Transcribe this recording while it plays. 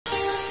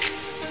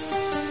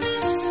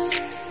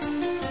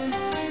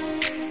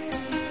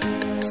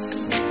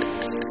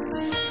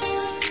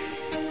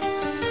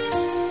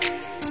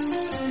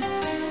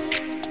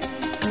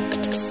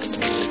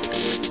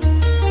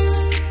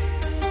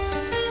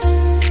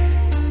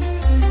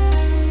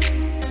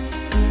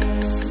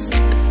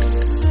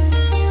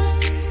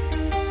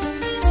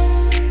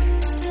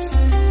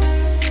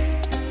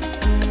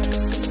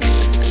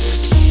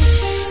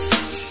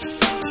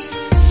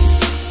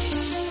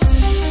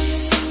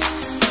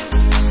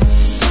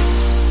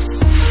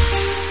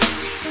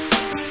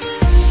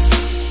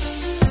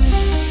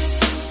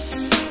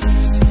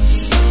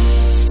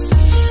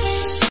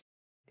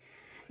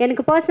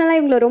எனக்கு பர்சனலாக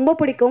இவங்களை ரொம்ப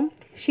பிடிக்கும்.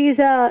 She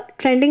is a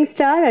trending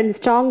star and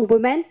strong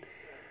woman.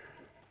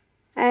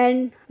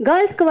 And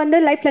கேர்ள்ஸ்க்கு வந்து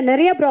லைஃப்பில்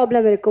நிறைய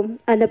ப்ராப்ளம் இருக்கும்.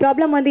 அந்த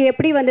ப்ராப்ளம் வந்து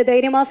எப்படி வந்து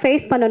தைரியமாக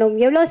ஃபேஸ் பண்ணணும்,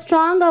 எவ்வளோ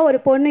ஸ்ட்ராங்காக ஒரு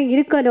பொண்ணு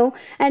இருக்கணும்,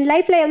 அண்ட்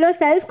லைஃப்பில் எவ்வளோ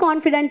செல்ஃப்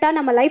கான்ஃபிடென்ட்டாக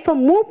நம்ம லைஃப்பை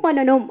மூவ்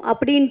பண்ணணும்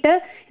அப்படின்ட்டு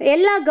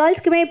எல்லா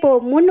கேர்ள்ஸ்க்குமே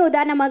இப்போது முன்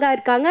உதாரணமாக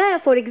இருக்காங்க.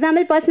 ஃபார்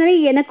எக்ஸாம்பிள் பர்சனலி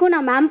எனக்கும்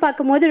நான் மேம்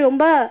பார்க்கும்போது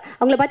ரொம்ப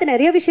அவங்கள பார்த்து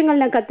நிறைய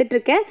விஷயங்கள் நான்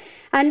கற்றுட்ருக்கேன்.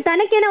 அண்ட்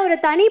தனக்கென ஒரு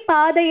தனி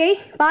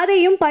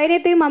பாதையும்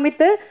பயணத்தையும்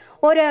அமைத்து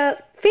ஒரு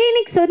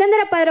ஃபீனிக்ஸ்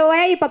சுதந்திர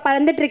பறவையாக இப்போ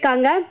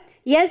பறந்துட்டுருக்காங்க.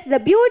 S, the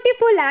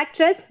beautiful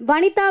actress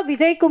Vanitha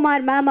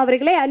Vijayakumar ma'am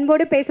அவர்களை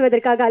அன்போடு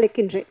பேசுவதற்காக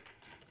அழைக்கின்றேன்.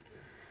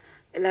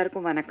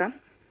 எல்லாருக்கும் வணக்கம்.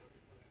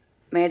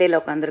 மேடையில்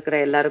உட்காந்துருக்கிற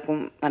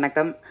எல்லாருக்கும்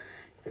வணக்கம்.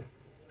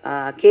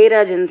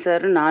 K.RAJAN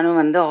சார் நானும்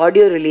வந்து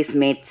ஆடியோ ரிலீஸ்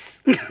மேட்ஸ்,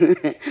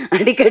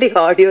 அடிக்கடி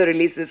ஆடியோ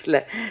ரிலீஸஸில்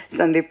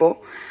சந்திப்போம்.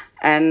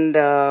 And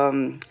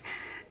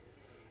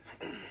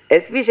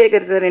S.V.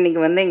 ஷேகர் சார்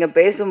இன்றைக்கி வந்து இங்கே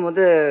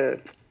பேசும்போது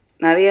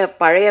நிறைய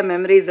பழைய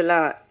மெமரிஸ்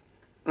எல்லாம்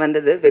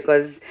வந்தது.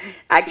 Because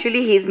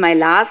actually he is my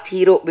last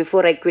hero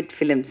before I quit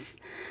films.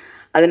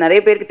 அது நிறைய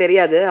பேருக்கு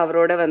தெரியாது.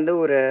 அவரோட வந்து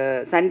ஒரு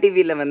சன்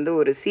டிவியில் வந்து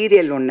ஒரு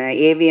சீரியல் ஒன்று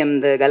AVM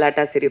த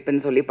கலாட்டா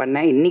சிரிப்புன்னு சொல்லி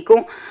பண்ணேன்.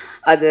 இன்றைக்கும்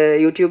அது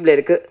யூடியூப்பில்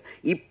இருக்குது.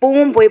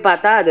 இப்போவும் போய்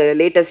பார்த்தா அது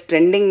லேட்டஸ்ட்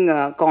ட்ரெண்டிங்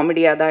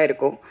காமெடியாக தான்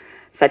இருக்கும்.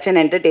 Such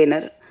an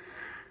entertainer.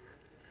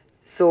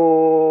 So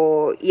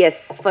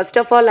S, first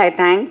of all I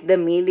thank the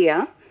media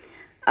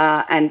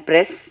and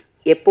press.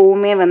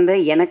 எப்போவுமே வந்து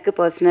எனக்கு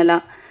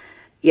பர்சனலாக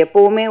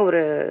எப்போவுமே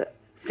ஒரு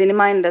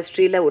சினிமா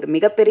இண்டஸ்ட்ரியில் ஒரு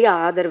மிகப்பெரிய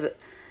ஆதரவு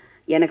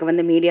எனக்கு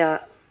வந்து மீடியா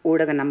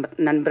ஊடக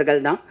நண்பர்கள்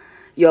தான்.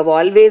 You have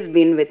always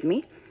been with me.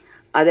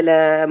 அதில்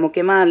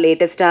முக்கியமாக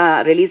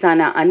லேட்டஸ்ட்டாக ரிலீஸ்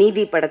ஆன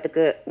அநீதி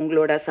படத்துக்கு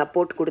உங்களோட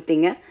சப்போர்ட்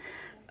கொடுத்தீங்க,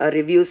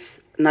 ரிவ்யூஸ்,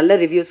 நல்ல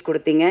ரிவ்யூஸ்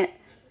கொடுத்தீங்க,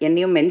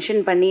 என்னையும்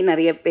மென்ஷன் பண்ணி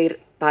நிறைய பேர்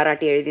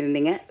பாராட்டி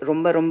எழுதியிருந்தீங்க.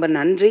 ரொம்ப ரொம்ப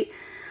நன்றி.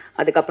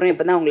 அதுக்கப்புறம்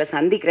இப்போ தான் உங்களை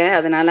சந்திக்கிறேன்.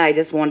 அதனால் I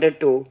just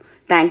wanted to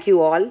thank you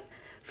all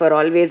for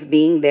always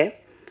being தேர்.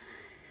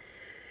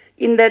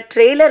 இந்த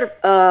ட்ரெய்லர்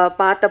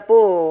பார்த்தப்போ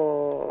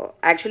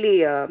ஆக்சுவலி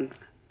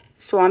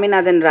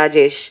சுவாமிநாதன்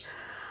ராஜேஷ்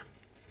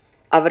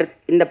அவர்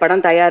இந்த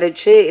படம்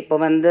தயாரித்து இப்போ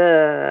வந்து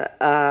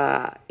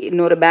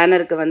இன்னொரு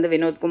பேனருக்கு வந்து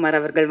வினோத்குமார்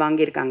அவர்கள்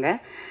வாங்கியிருக்காங்க.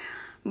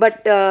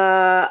 பட்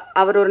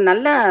அவர் ஒரு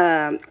நல்ல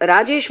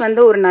ராஜேஷ்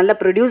வந்து ஒரு நல்ல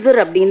ப்ரொடியூசர்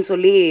அப்படின்னு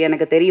சொல்லி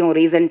எனக்கு தெரியும்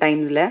ரீசன்ட்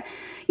டைம்ஸில்.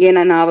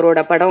 ஏன்னா நான்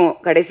அவரோட படம்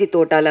கடைசி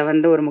தோட்டாவில்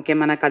வந்து ஒரு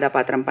முக்கியமான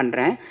கதாபாத்திரம்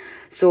பண்ணுறேன்.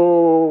 ஸோ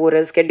ஒரு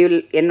ஸ்கெட்யூல்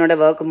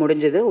என்னோடய ஒர்க்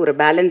முடிஞ்சது, ஒரு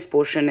பேலன்ஸ்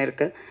போர்ஷன்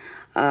இருக்குது.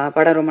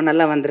 படம் ரொம்ப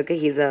நல்லா வந்திருக்கு.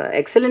 He is a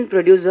excellent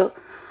producer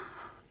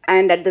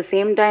and at the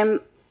same time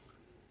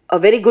a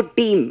very good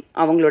team.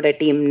 அவங்களோட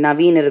டீம்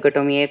நவீன்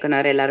இருக்கட்டும்,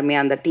 இயக்குனர், எல்லாருமே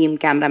அந்த டீம்,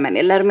 கேமராமேன்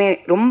எல்லாருமே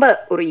ரொம்ப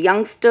ஒரு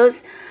யங்ஸ்டர்ஸ்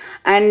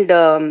அண்ட்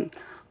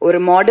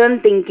ஒரு மாடர்ன்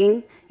திங்கிங்.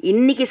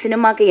 இன்றைக்கி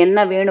சினிமாவுக்கு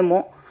என்ன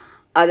வேணுமோ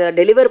அதை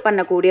டெலிவர்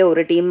பண்ணக்கூடிய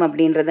ஒரு டீம்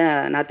அப்படின்றத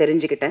நான்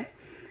தெரிஞ்சுக்கிட்டேன்.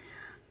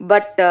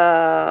 பட்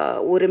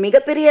ஒரு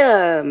மிகப்பெரிய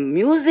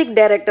மியூசிக்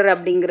டைரக்டர்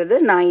அப்படிங்கிறது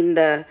நான்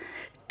இந்த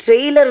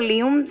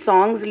ட்ரெய்லர்லேயும்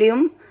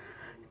சாங்ஸ்லேயும்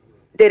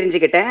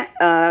தெரிஞ்சுக்கிட்டேன்.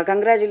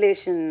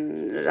 கங்க்ராச்சுலேஷன்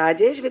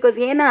ராஜேஷ். பிகாஸ்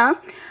ஏன்னா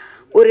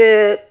ஒரு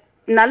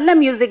நல்ல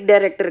மியூசிக்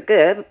டைரக்டருக்கு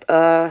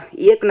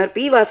இயக்குனர்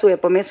P. வாசு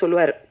எப்போவுமே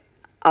சொல்லுவார்.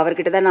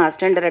 அவர்கிட்ட தான் நான்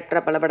அசிஸ்டன்ட்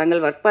டைரக்டராக பல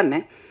படங்கள் ஒர்க்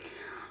பண்ணேன்.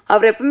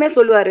 அவர் எப்பவுமே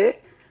சொல்லுவார்,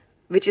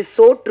 which is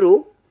so true.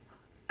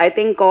 I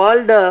think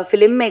all the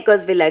film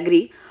makers will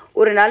agree.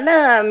 ஒரு நல்ல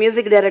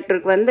மியூசிக்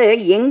டைரக்டருக்கு வந்து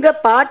எங்கே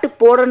பாட்டு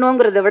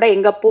போடணுங்கிறத விட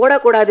எங்கே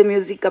போடக்கூடாது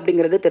மியூசிக்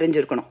அப்படிங்கிறது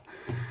தெரிஞ்சிருக்கணும்.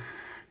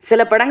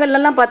 சில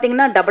படங்கள்லாம்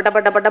பார்த்தீங்கன்னா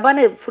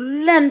டபான்னு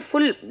full and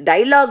full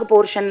dialogue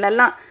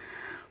போர்ஷன்லலாம்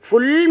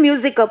full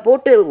மியூசிக்கை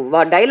போட்டு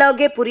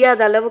டைலாகே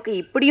புரியாத அளவுக்கு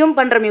இப்படியும்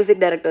பண்ணுற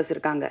மியூசிக் டைரக்டர்ஸ்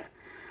இருக்காங்க.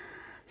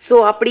 ஸோ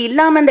அப்படி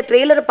இல்லாமல் இந்த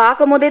ட்ரெய்லரை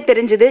பார்க்கும் போதே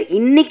தெரிஞ்சுது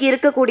இன்றைக்கி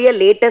இருக்கக்கூடிய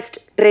லேட்டஸ்ட்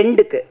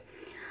ட்ரெண்டுக்கு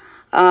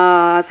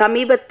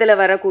சமீபத்தில்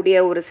வரக்கூடிய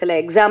ஒரு சில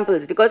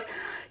எக்ஸாம்பிள்ஸ். பிகாஸ்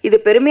இது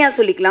பெருமையாக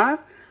சொல்லிக்கலாம்.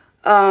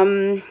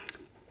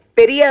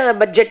 பெரிய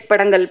பட்ஜெட்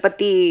படங்கள்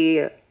பற்றி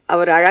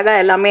அவர்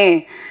அழகாக எல்லாமே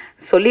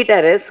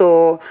சொல்லிட்டாரு. ஸோ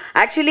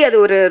ஆக்சுவலி அது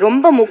ஒரு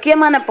ரொம்ப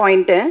முக்கியமான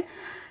பாயிண்ட்டு.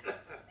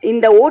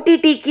 இந்த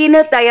ஓடிடிக்குன்னு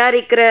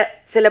தயாரிக்கிற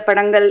சில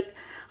படங்கள்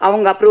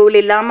அவங்க அப்ரூவல்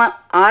இல்லாமல்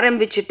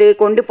ஆரம்பிச்சுட்டு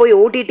கொண்டு போய்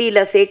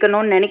ஓடிடியில்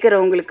சேர்க்கணும்னு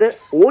நினைக்கிறவங்களுக்கு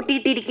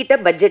ஓடிடி கிட்ட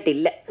பட்ஜெட்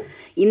இல்லை.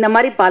 இந்த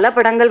மாதிரி பல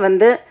படங்கள்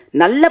வந்து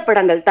நல்ல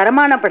படங்கள்,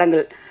 தரமான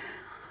படங்கள்,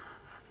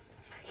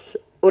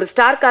 ஒரு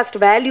ஸ்டார் காஸ்ட்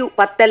வேல்யூ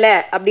பத்தலை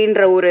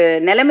அப்படின்ற ஒரு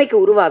நிலைமைக்கு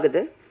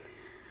உருவாகுது.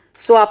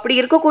 ஸோ அப்படி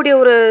இருக்கக்கூடிய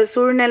ஒரு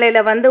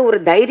சூழ்நிலையில் வந்து ஒரு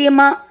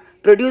தைரியமாக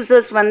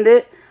ப்ரொடியூசர்ஸ் வந்து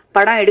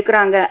படம்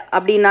எடுக்கிறாங்க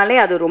அப்படின்னாலே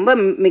அது ரொம்ப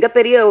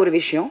மிகப்பெரிய ஒரு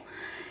விஷயம்.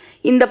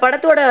 இந்த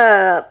படத்தோட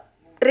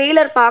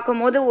ட்ரெய்லர்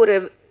பார்க்கும்போது ஒரு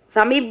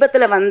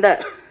சமீபத்தில் வந்த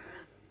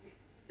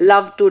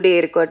லவ் டுடே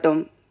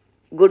இருக்கட்டும்,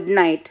 குட்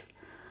நைட்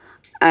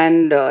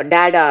அண்ட்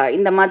டேடா,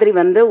 இந்த மாதிரி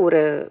வந்து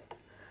ஒரு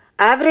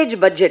ஆவரேஜ்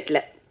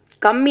பட்ஜெட்டில்,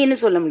 கம்மின்னு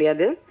சொல்ல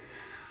முடியாது,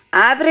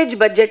 ஆவரேஜ்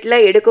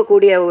பட்ஜெட்டில்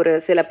எடுக்கக்கூடிய ஒரு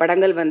சில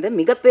படங்கள் வந்து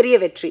மிகப்பெரிய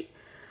வெற்றி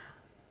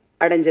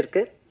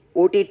அடைஞ்சிருக்கு.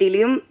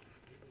 ஓடிடிலையும்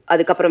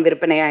அதுக்கப்புறம்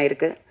விற்பனையாக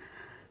இருக்குது.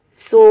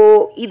 ஸோ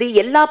இது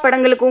எல்லா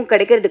படங்களுக்கும்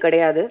கிடைக்கிறது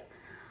கிடையாது.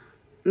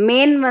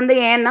 மெயின் வந்து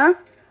ஏன்னா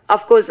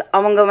அஃப்கோர்ஸ்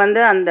அவங்க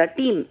வந்து அந்த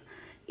டீம்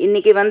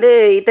இன்னைக்கு வந்து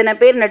இத்தனை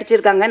பேர்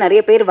நடிச்சிருக்காங்க,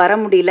 நிறைய பேர் வர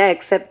முடியல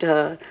accept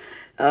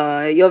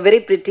you are very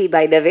pretty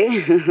by the வே.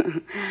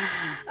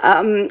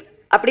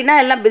 அப்படின்னா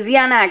எல்லாம்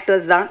பிஸியான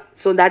ஆக்டர்ஸ் தான்.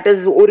 ஸோ தட்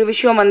இஸ் ஒரு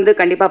விஷயம் வந்து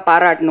கண்டிப்பாக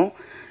பாராட்டணும்.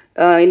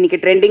 இன்னைக்கு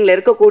ட்ரெண்டிங்கில்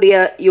இருக்கக்கூடிய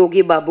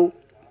யோகி பாபு,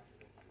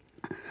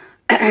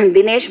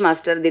 தினேஷ்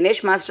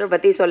மாஸ்டர்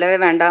பற்றி சொல்லவே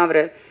வேண்டாம்.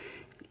 அவர்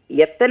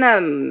எத்தனை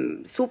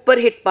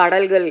சூப்பர் ஹிட்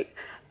பாடல்கள்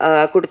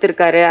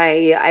கொடுத்துருக்காரு.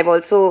 I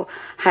also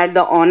had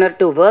the honour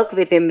to work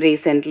with him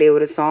recently.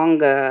 ஒரு சாங்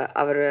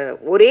அவர்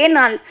ஒரே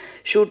நாள்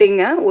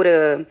ஷூட்டிங்கு, ஒரு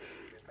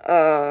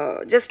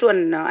ஜஸ்ட்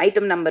ஒன்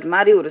ஐட்டம் நம்பர்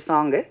மாதிரி ஒரு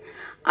சாங்கு.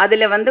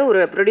 அதில் வந்து ஒரு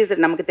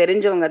ப்ரொடியூசர் நமக்கு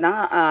தெரிஞ்சவங்க தான்,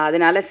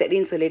 அதனால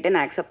சரின்னு சொல்லிட்டு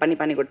நான் அக்செப்ட்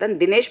பண்ணி கொடுத்தேன்.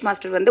 தினேஷ்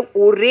மாஸ்டர் வந்து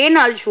ஒரே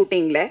நாள்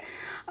ஷூட்டிங்கில்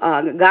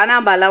கானா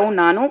பாலாவும்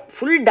நானும்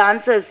ஃபுல்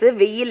டான்சர்ஸு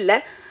வெயிலில்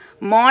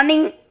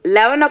மார்னிங்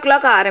 11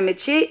 o'clock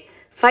ஆரம்பித்து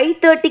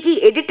 5:30க்கு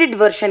எடிட்டட்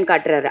வெர்ஷன்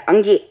காட்டுறாரு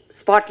அங்கே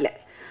ஸ்பாட்டில்.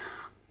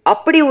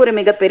 அப்படி ஒரு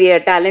மிகப்பெரிய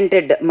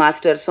talented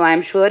master. So I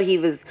am sure he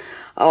was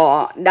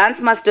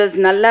dance masters.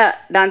 நல்ல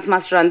டான்ஸ்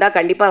மாஸ்டராக இருந்தால்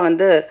கண்டிப்பாக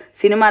வந்து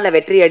சினிமாவில்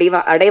வெற்றி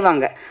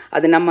அடைவாங்க.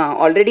 அது நம்ம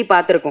ஆல்ரெடி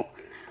பார்த்துருக்கோம்.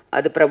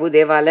 அது பிரபு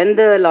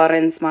தேவாலேருந்து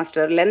லாரன்ஸ்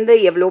மாஸ்டர்லேருந்து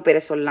எவ்வளோ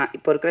பேரை சொல்லலாம்,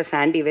 இப்போ இருக்கிற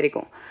சாண்டி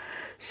வரைக்கும்.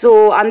 ஸோ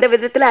அந்த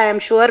விதத்தில் I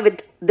am sure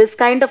with this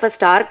kind of a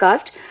star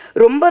cast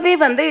ரொம்பவே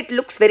வந்து it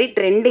looks very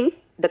trending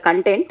the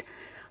content.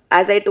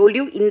 As I told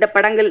you, இந்த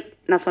படங்கள்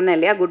நான் சொன்னேன்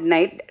இல்லையா, குட்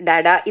நைட்,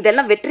 டாடா,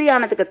 இதெல்லாம்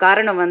வெற்றியானதுக்கு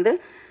காரணம் வந்து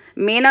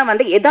மெயினாக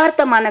வந்து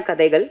யதார்த்தமான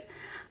கதைகள்.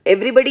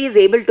 Everybody is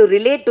able to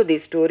relate to the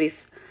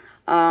stories.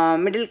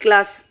 Middle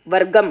class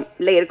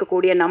வர்க்கம்ல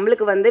இருக்கக்கூடிய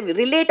நம்மளுக்கு வந்து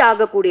ரிலேட்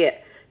ஆகக்கூடிய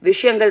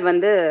விஷயங்கள்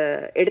வந்து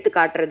எடுத்து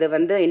காட்டுறது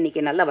வந்து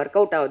இன்றைக்கி நல்லா ஒர்க்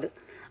அவுட் ஆகுது.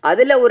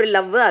 அதில் ஒரு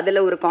லவ், அதில்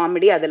ஒரு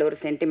காமெடி, அதில் ஒரு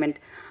sentiment.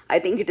 I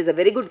think it is a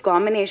very good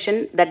combination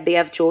that they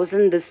have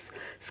chosen this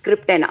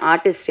script and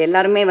artist.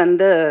 எல்லாருமே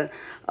வந்து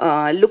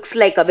looks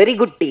like a very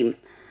good team.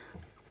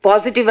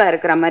 பாசிட்டிவாக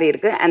இருக்கிற மாதிரி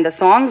இருக்குது. And the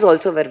songs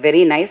also were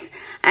very nice.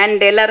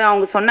 And எல்லோரும்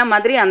அவங்க சொன்ன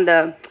மாதிரி அந்த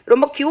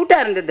ரொம்ப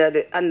க்யூட்டாக இருந்தது.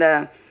 அது அந்த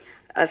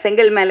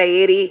செங்கல் மேலே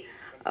ஏறி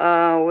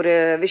ஒரு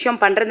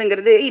விஷயம்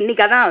பண்ணுறதுங்கிறது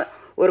இன்றைக்கி அதான்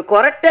ஒரு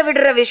கொரட்டை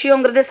விடுற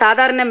விஷயங்கிறது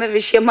சாதாரண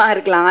விஷயமா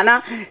இருக்கலாம்.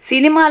 ஆனால்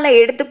சினிமாவில்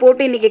எடுத்து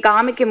போட்டு இன்றைக்கி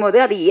காமிக்கும் போது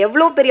அது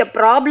எவ்வளோ பெரிய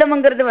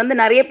ப்ராப்ளம்ங்கிறது வந்து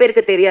நிறைய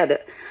பேருக்கு தெரியாது.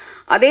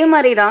 அதே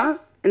மாதிரி தான்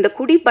இந்த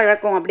குடி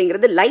பழக்கம்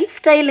அப்படிங்கிறது, லைஃப்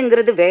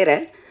ஸ்டைலுங்கிறது வேறு.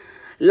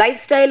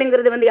 லைஃப்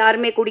ஸ்டைலுங்கிறது வந்து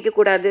யாருமே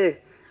குடிக்கக்கூடாது,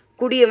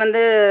 குடியை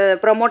வந்து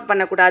ப்ரமோட்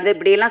பண்ணக்கூடாது,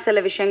 இப்படியெல்லாம்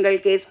சில விஷயங்கள்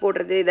கேஸ்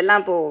போடுறது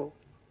இதெல்லாம் இப்போது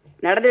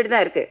நடந்துட்டு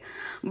தான் இருக்குது.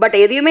 பட்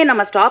எதையுமே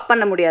நம்ம ஸ்டாப்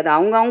பண்ண முடியாது.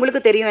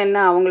 அவங்களுக்கு தெரியும் என்ன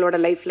அவங்களோட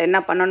லைஃப்பில் என்ன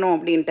பண்ணணும்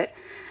அப்படின்ட்டு.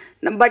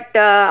 பட்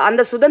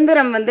அந்த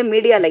சுதந்திரம் வந்து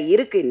மீடியாவில்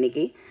இருக்குது.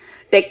 இன்றைக்கி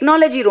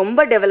டெக்னாலஜி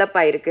ரொம்ப டெவலப்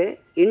ஆகிருக்கு,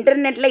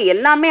 இன்டர்நெட்டில்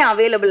எல்லாமே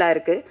அவைலபிளாக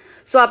இருக்குது.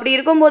 ஸோ அப்படி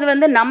இருக்கும்போது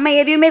வந்து நம்ம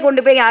எதையுமே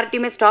கொண்டு போய்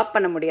யார்கிட்டையுமே ஸ்டாப்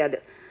பண்ண முடியாது.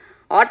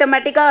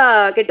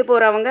 ஆட்டோமேட்டிக்காக கெட்டு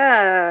போகிறவங்க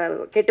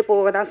கெட்டு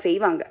போக தான்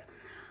செய்வாங்க.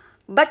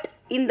 பட்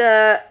இந்த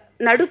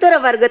நடுத்தர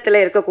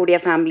வர்க்கத்தில் இருக்கக்கூடிய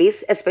ஃபேமிலிஸ்,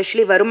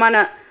 எஸ்பெஷலி வருமான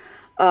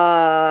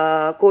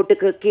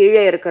கோட்டுக்கு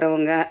கீழே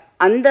இருக்கிறவங்க,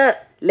 அந்த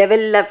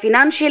லெவலில்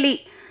ஃபினான்ஷியலி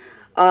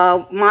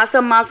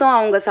மாதம்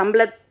அவங்க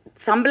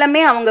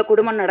சம்பளமே அவங்க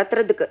குடும்பம்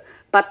நடத்துறதுக்கு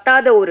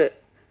பத்தாத ஒரு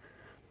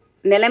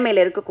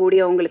நிலைமையில்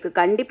இருக்கக்கூடியவங்களுக்கு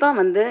கண்டிப்பாக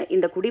வந்து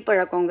இந்த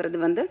குடிப்பழக்கங்கிறது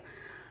வந்து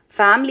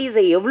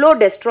ஃபேமிலிஸை எவ்வளோ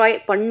டெஸ்ட்ராய்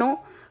பண்ணும்,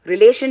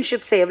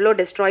 ரிலேஷன்ஷிப்ஸை எவ்வளோ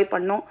டெஸ்ட்ராய்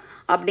பண்ணும்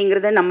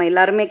அப்படிங்கிறத நம்ம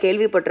எல்லாருமே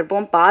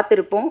கேள்விப்பட்டிருப்போம்,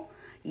 பார்த்துருப்போம்.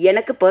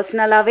 எனக்கு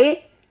பர்சனலாகவே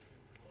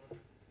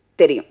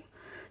தெரியும்.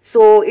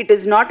 So it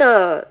is not a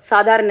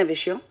சாதாரண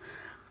விஷயம்.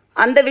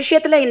 அந்த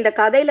விஷயத்தில் இந்த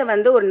கதையில்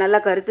வந்து ஒரு நல்ல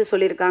கருத்து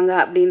சொல்லியிருக்காங்க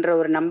அப்படின்ற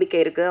ஒரு நம்பிக்கை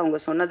இருக்குது அவங்க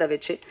சொன்னதை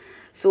வச்சு.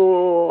 So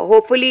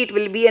hopefully it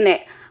will be an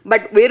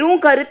but வெறும்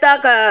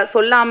கருத்தாக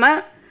சொல்லாமல்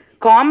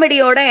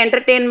காமெடியோட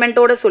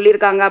என்டர்டெயின்மெண்ட்டோட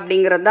சொல்லியிருக்காங்க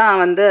அப்படிங்கிறது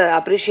தான் வந்து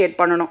அப்ரிஷியேட்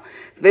பண்ணணும்.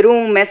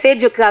 வெறும்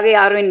மெசேஜுக்காக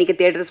யாரும் இன்றைக்கி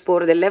தியேட்டர்ஸ்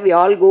போகிறதில்ல. We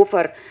all go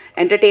for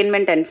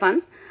entertainment and fun.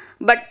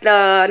 But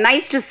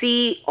nice to C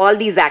all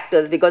these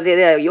actors. Because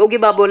இது யோகி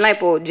பாபுலாம்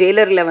இப்போது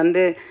ஜெயிலரில்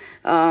வந்து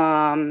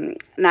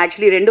நான்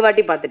ஆக்சுவலி 2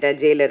 வாட்டி பார்த்துட்டேன்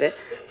ஜெயிலரு.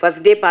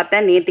 ஃபர்ஸ்ட் டே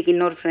பார்த்தேன், நேற்றுக்கு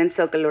இன்னொரு ஃப்ரெண்ட்ஸ்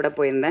சர்க்கிளோட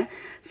போயிருந்தேன்.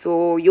 ஸோ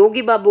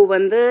யோகி பாபு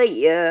வந்து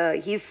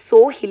he is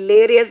so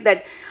hilarious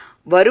that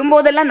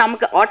வரும்போதெல்லாம்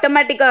நமக்கு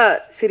ஆட்டோமேட்டிக்காக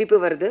சிரிப்பு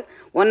வருது.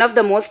 One of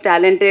the most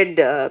talented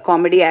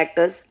comedy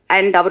actors.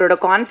 And அவரோட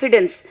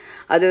கான்ஃபிடென்ஸ்,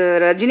 அது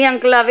ரஜினி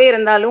அங்கிளாகவே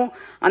இருந்தாலும்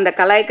அந்த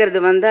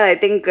கலாய்க்கிறது வந்து ஐ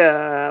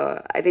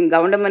திங்க்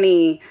கவுண்டமணி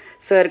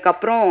சருக்கு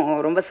அப்புறம்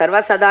ரொம்ப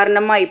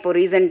சர்வசாதாரணமாக இப்போ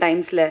ரீசன்ட்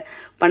டைம்ஸில்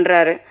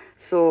பண்ணுறாரு.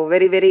 So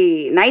very very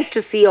nice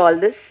to see all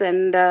this.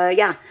 And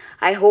yeah,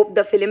 I hope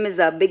the film is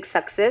a big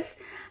success.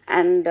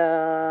 And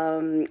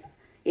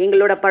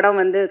எங்களோட படம்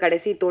வந்து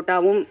கடைசி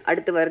தோட்டாவும்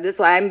அடுத்து வருது.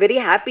 So I am very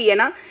happy.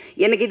 ஏன்னா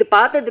எனக்கு இது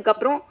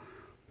பார்த்ததுக்கப்புறம்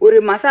ஒரு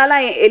மசாலா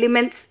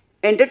எலிமெண்ட்ஸ்,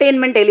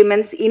 என்டர்டெயின்மெண்ட்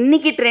எலிமெண்ட்ஸ்,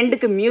 இன்றைக்கி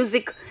ட்ரெண்டுக்கு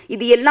மியூசிக்,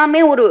 இது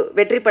எல்லாமே ஒரு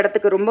வெற்றி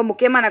படத்துக்கு ரொம்ப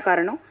முக்கியமான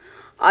காரணம்.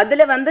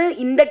 அதில் வந்து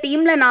இந்த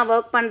டீமில் நான்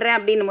ஒர்க் பண்ணுறேன்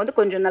அப்படின்னும் போது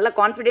கொஞ்சம் நல்லா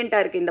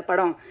கான்ஃபிடென்ட்டாக இருக்குது இந்த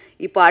படம்.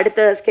 இப்போ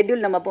அடுத்த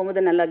ஸ்கெட்யூல் நம்ம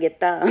போகும்போது நல்லா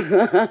கெத்தா.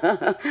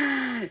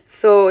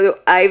 So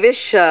I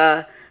wish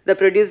the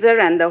producer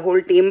and the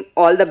whole team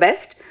all the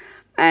best.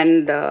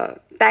 And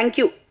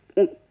thank you.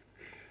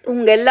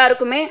 உங்கள்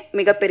எல்லாருக்குமே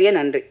மிகப்பெரிய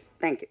நன்றி.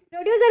 தேங்க்யூ.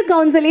 ப்ரொடியூசர்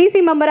கவுன்சில் ஈசி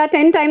மெம்பராக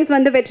 10 டைம்ஸ்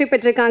வந்து வெற்றி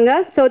பெற்றிருக்காங்க.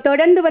 ஸோ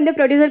தொடர்ந்து வந்து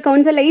ப்ரொடியூசர்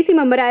கவுன்சில் ஈசி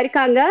மெம்பராக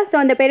இருக்காங்க. ஸோ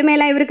அந்த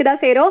பெருமையெல்லாம் இவருக்கு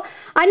தான் சேரும்.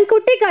 அண்ட்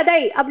குட்டி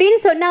கதை அப்படின்னு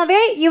சொன்னாவே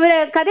இவர்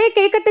கதையை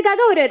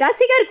கேட்கறதுக்காக ஒரு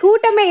ரசிகர்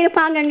கூட்டமே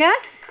இருப்பாங்கங்க.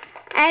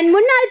 அண்ட்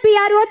முன்னாள்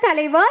பிஆர்ஓ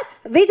தலைவர்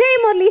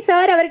விஜயமுரளி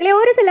சார் அவர்களே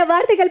ஒரு சில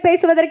வார்த்தைகள்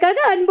பேசுவதற்காக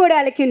அன்போடு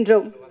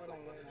அழைக்கின்றோம்.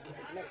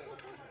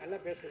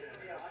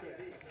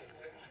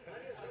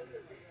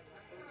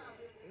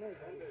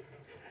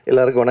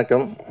 எல்லாருக்கும்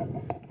வணக்கம்.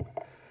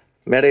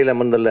 மேடையில்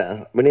அமர்ந்துள்ள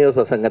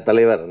விநியோக சங்க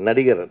தலைவர்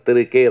நடிகர்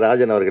திரு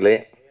K.RAJAN அவர்களே,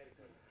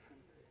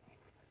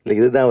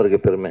 இதுதான் அவருக்கு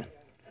பெருமை.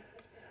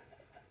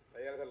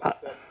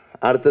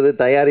 அடுத்தது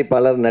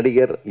தயாரிப்பாளர்,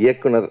 நடிகர்,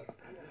 இயக்குனர்,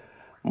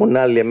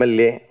 முன்னாள்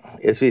எம்எல்ஏ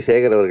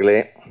SV.சேகர் அவர்களே.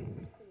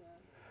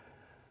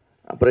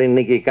 அப்புறம்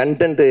இன்றைக்கி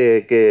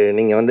கண்டென்ட்டுக்கு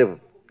நீங்கள் வந்து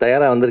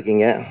தயாராக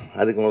வந்திருக்கீங்க.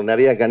 அதுக்கு உங்களுக்கு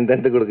நிறையா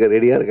கண்டென்ட்டு கொடுக்க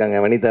ரெடியாக இருக்காங்க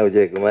வனிதா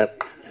விஜயகுமார்.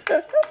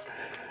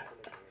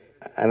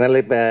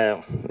 அதனால் இப்போ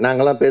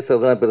நாங்களாம்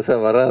பேசுகிறதுலாம்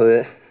பெருசாக வராது.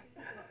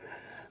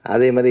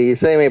 அதே மாதிரி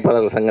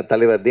இசையமைப்பாளர் சங்க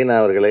தலைவர் தீனா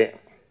அவர்களே,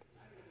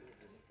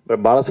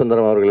 அப்புறம்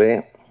பாலசுந்தரம் அவர்களே,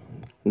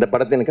 இந்த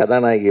படத்தின்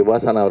கதாநாயகி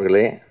உபாசனா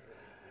அவர்களே,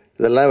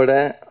 இதெல்லாம் விட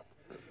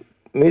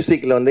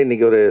மியூசிக்கில் வந்து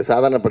இன்றைக்கி ஒரு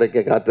சாதனை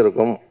படைக்க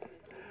காத்திருக்கும்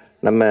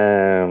நம்ம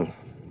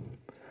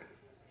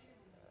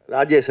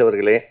ராஜேஷ்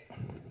அவர்களே,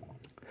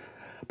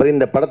 அப்புறம்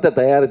இந்த படத்தை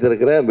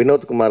தயாரித்திருக்கிற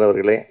வினோத்குமார்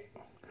அவர்களே,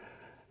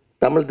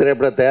 தமிழ்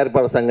திரைப்பட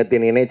தயாரிப்பாளர்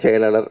சங்கத்தின் இணைச்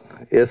செயலாளர்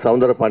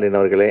சவுந்தரபாண்டியன்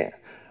அவர்களே,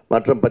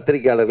 மற்றும்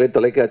பத்திரிகையாளர்களே,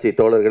 தொலைக்காட்சி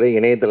தோழர்களே,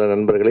 இணையதள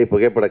நண்பர்களே,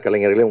 புகைப்பட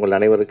கலைஞர்களே, உங்கள்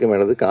அனைவருக்கும்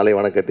எனது காலை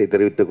வணக்கத்தை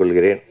தெரிவித்துக்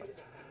கொள்கிறேன்.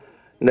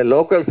 இந்த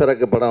லோக்கல்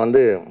சரக்கு படம்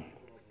வந்து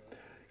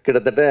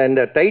கிட்டத்தட்ட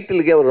இந்த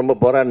டைட்டிலுக்கே அவர் ரொம்ப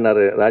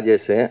போராடினார்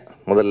ராஜேஷ்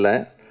முதல்ல.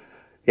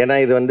 ஏன்னா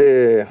இது வந்து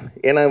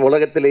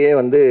உலகத்திலேயே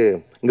வந்து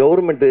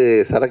கவர்மெண்ட்டு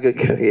சரக்கு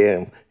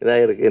இதாக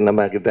இருக்குது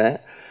நம்மக்கிட்ட.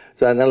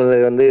 ஸோ அதனால்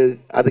வந்து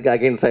அதுக்கு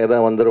அகெயின்ஸ்டாக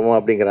எதாவது வந்துடுமோ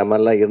அப்படிங்கிற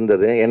மாதிரிலாம்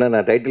இருந்தது. ஏன்னா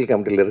நான் டைட்டில்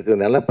கமிட்டியில்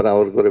இருக்கிறதுனால அப்புறம்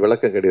அவருக்கு ஒரு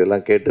விளக்க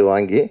கடிதெல்லாம் கேட்டு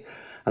வாங்கி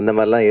அந்த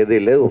மாதிரிலாம் எதுவும்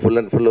இல்லை, ஃபுல்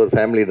அண்ட் ஃபுல் ஒரு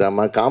ஃபேமிலி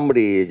ட்ராமா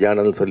காமெடி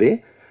ஜேர்னல்னு சொல்லி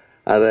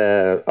அதை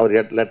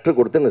அவர் லெட்ரு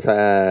கொடுத்து இந்த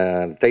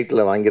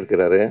டைட்டிலை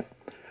வாங்கியிருக்கிறாரு.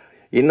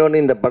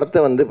 இன்னொன்று இந்த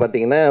படத்தை வந்து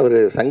பார்த்திங்கன்னா அவர்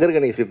சங்கர்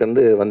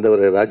கணேஷ்கிட்டேருந்து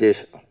வந்தவர்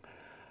ராஜேஷ்.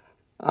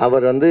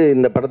 அவர் வந்து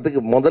இந்த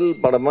படத்துக்கு முதல்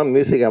படமாக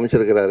மியூசிக்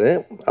அமைச்சிருக்கிறாரு.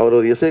 அவர்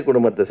ஒரு இசை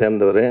குடும்பத்தை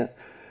சேர்ந்தவர்.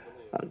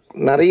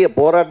 நிறைய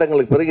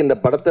போராட்டங்களுக்கு பிறகு இந்த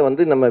படத்தை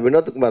வந்து நம்ம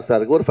வினோத்குமார்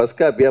சாருக்கு ஒரு ஃபஸ்ட்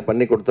காப்பியாக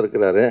பண்ணி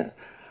கொடுத்துருக்கிறாரு.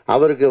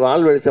 அவருக்கு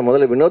வாழ்வழித்த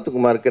முதல்ல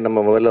வினோத்குமாருக்கு நம்ம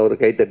முதல்ல ஒரு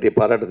கைத்தட்டி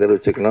பாராட்டு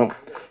தெரிவிச்சுக்கணும்.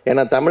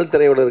 ஏன்னா தமிழ்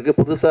திரையுலகிற்கு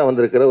புதுசாக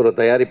வந்திருக்கிற ஒரு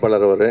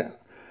தயாரிப்பாளர் அவர்.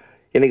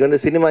 இன்றைக்கி வந்து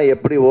சினிமா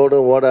எப்படி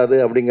ஓடும் ஓடாது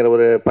அப்படிங்கிற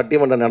ஒரு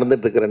பட்டிமன்றம்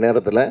நடந்துகிட்ருக்கிற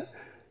நேரத்தில்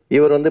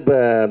இவர் வந்து இப்போ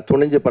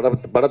துணிஞ்சு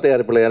பட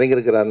தயாரிப்பில்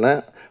இறங்கியிருக்கிறாருன்னா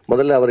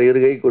முதல்ல அவர்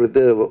இருகை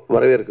குறித்து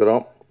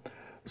வரவேற்கிறோம்.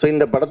 ஸோ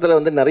இந்த படத்தில்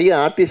வந்து நிறைய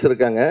ஆர்டிஸ்ட்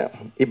இருக்காங்க.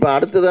 இப்போ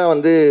அடுத்ததாக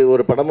வந்து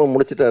ஒரு படமும்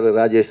முடிச்சிட்டாரு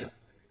ராஜேஷ்.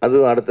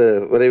 அதுவும் அடுத்த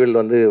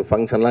விரைவில் வந்து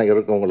ஃபங்க்ஷன்லாம்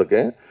இருக்கும்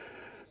உங்களுக்கு.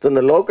 ஸோ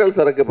இந்த லோக்கல்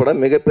சரக்கு படம்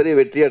மிகப்பெரிய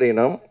வெற்றி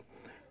அடையணும்.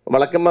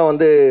 வழக்கமாக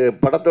வந்து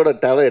படத்தோட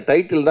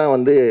டைட்டில் தான்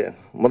வந்து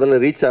முதல்ல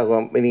ரீச்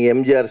ஆகும். நீங்கள்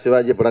எம்ஜிஆர்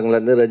சிவாஜி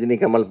படங்கள்லேருந்து ரஜினி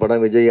கமல்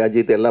படம், விஜய்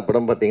அஜித் எல்லா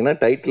படம் பார்த்திங்கன்னா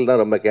டைட்டில்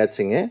தான் ரொம்ப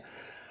கேட்சிங்க.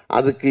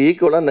 அதுக்கு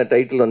ஈக்குவலாக அந்த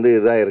டைட்டில் வந்து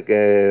இதாக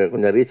இருக்குது,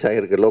 கொஞ்சம் ரீச்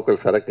ஆகிருக்கு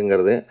லோக்கல்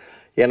சரக்குங்கிறது.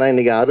 ஏன்னா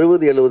இன்றைக்கி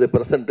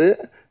 60-70%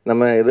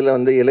 நம்ம இதில்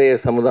வந்து இளைய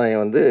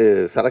சமுதாயம் வந்து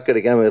சரக்கு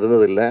அடிக்காமல்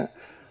இருந்ததில்லை.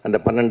 அந்த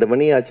 12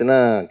 மணி ஆச்சுன்னா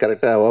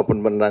கரெக்டாக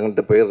ஓப்பன்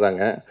பண்ணுறாங்கன்ட்டு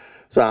போயிடுறாங்க.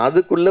 ஸோ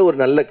அதுக்குள்ளே ஒரு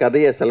நல்ல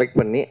கதையை செலக்ட்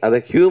பண்ணி அதை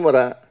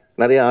ஹியூமராக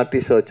நிறைய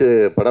ஆர்டிஸ்ட்டை வச்சு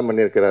படம்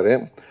பண்ணியிருக்கிறாரு.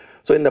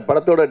 ஸோ இந்த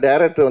படத்தோட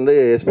டைரக்டர் வந்து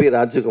S.P.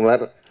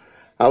 ராஜ்குமார்.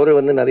 அவர்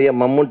வந்து நிறைய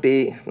மம்முட்டி,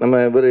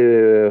 நம்ம இவர்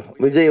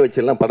விஜய்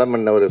வச்செல்லாம் படம்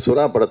பண்ண ஒரு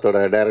சுறா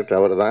படத்தோட டைரக்டர்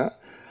அவர் தான்.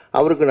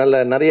 அவருக்கு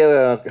நிறைய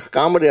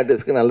காமெடி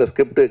ஆர்டிஸ்ட்டுக்கு நல்ல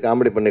ஸ்கிரிப்ட்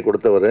காமெடி பண்ணி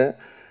கொடுத்தவர்.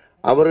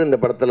 அவரும் இந்த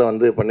படத்தில்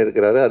வந்து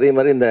பண்ணியிருக்கிறாரு. அதே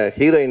மாதிரி இந்த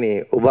ஹீரோயினி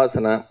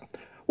உபாசனா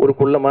ஒரு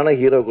குள்ளமான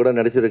ஹீரோ கூட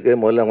நடிச்சிருக்கு.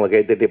 முதல்ல அவங்களை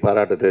கைத்தட்டி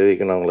பாராட்டு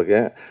தெரிவிக்கணும் அவங்களுக்கு.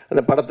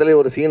 அந்த படத்துலேயே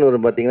ஒரு சீன்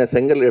வரும் பார்த்திங்கன்னா,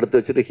 செங்கல் எடுத்து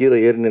வச்சுட்டு ஹீரோ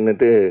ஏறி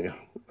நின்றுட்டு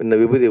இந்த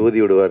விபூதி ஊதி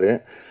விடுவார்.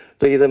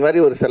 ஸோ இதை மாதிரி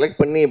ஒரு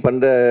செலக்ட் பண்ணி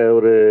பண்ணுற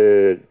ஒரு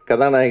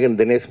கதாநாயகன்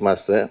தினேஷ்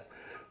மாஸ்டர்.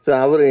 ஸோ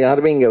அவர்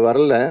யாருமே இங்கே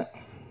வரல.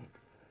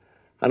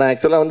 ஆனால்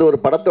ஆக்சுவலாக வந்து ஒரு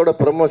படத்தோட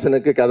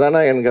ப்ரமோஷனுக்கு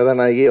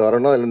கதாநாயகி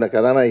வரணும், இல்லை இந்த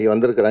கதாநாயகி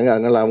வந்திருக்கிறாங்க.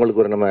 அதனால்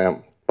அவங்களுக்கு ஒரு நம்ம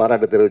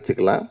பாராட்டு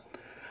தெரிவிச்சுக்கலாம்.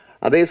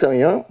 அதே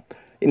சமயம்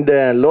இந்த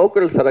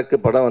லோக்கல் சரக்கு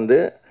படம் வந்து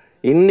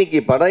இன்றைக்கி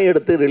படம்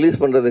எடுத்து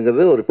ரிலீஸ்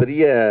பண்ணுறதுங்கிறது ஒரு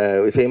பெரிய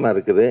விஷயமா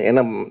இருக்குது.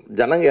 ஏன்னா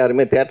ஜனங்க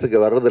யாருமே தேட்டருக்கு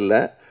வர்றதில்லை.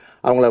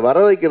 அவங்கள வர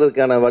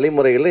வைக்கிறதுக்கான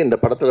வழிமுறைகளை இந்த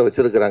படத்தில்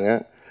வச்சுருக்கிறாங்க,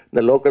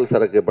 இந்த லோக்கல்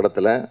சரக்கு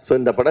படத்தில். ஸோ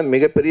இந்த படம்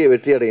மிகப்பெரிய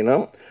வெற்றி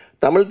அடையணும்.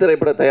 தமிழ்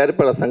திரைப்பட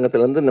தயாரிப்பாளர்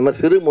சங்கத்திலேருந்து இந்த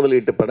மாதிரி சிறு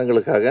முதலீட்டு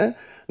படங்களுக்காக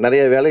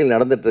நிறைய வேலைகள்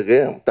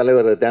நடந்துகிட்ருக்கு.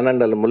 தலைவர்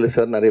தேனாண்டாள் முரளி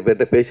சார் நிறைய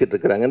பேர்கிட்ட பேசிகிட்டு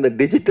இருக்கிறாங்க. இந்த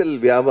டிஜிட்டல்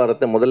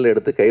வியாபாரத்தை முதல்ல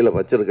எடுத்து கையில்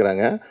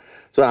வச்சுருக்கிறாங்க.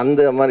 ஸோ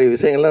அந்த மாதிரி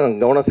விஷயங்கள்லாம்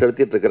கவனம்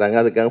செலுத்திட்டு இருக்கிறாங்க.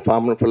 அதுக்காக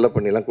ஃபார்ம் ஃபில்லப்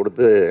பண்ணிலாம்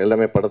கொடுத்து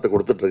எல்லாமே படத்தை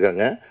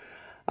கொடுத்துட்ருக்காங்க.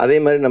 அதே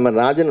மாதிரி நம்ம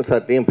ராஜன்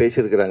சார்ட்டையும்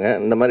பேசியிருக்கிறாங்க.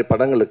 இந்த மாதிரி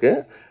படங்களுக்கு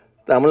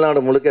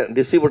தமிழ்நாடு முழுக்க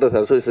டிஸ்ட்ரிபியூட்டர்ஸ்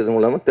அசோசியேஷன்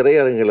மூலமாக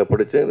திரையரங்குகளை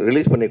பிடிச்சி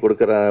ரிலீஸ் பண்ணி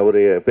கொடுக்குற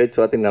ஒரு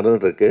பேச்சுவார்த்தை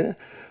நடந்துகிட்ருக்கு.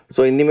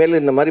 ஸோ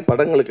இனிமேல் இந்த மாதிரி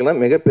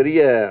படங்களுக்கெல்லாம்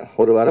மிகப்பெரிய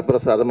ஒரு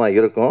வரப்பிரசாதமாக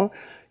இருக்கும்.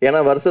 ஏன்னா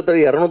வருஷத்தில்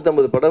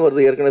 250 படம்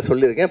வருது, ஏற்கனவே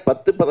சொல்லியிருக்கேன்.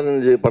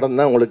 10-15 படம்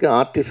தான் உங்களுக்கு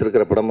ஆர்டிஸ்ட்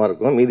இருக்கிற படமாக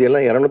இருக்கும்.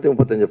 மீதியெல்லாம்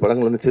 235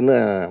 படங்கள் வந்து சின்ன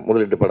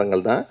முதலீட்டு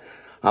படங்கள் தான்.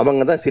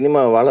 அவங்க தான்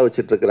சினிமா வாழ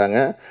வச்சிட்ருக்கிறாங்க.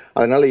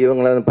 அதனால்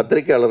இவங்கள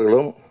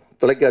பத்திரிகையாளர்களும்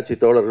தொலைக்காட்சி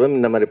தோழர்களும்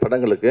இந்த மாதிரி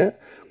படங்களுக்கு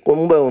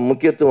ரொம்ப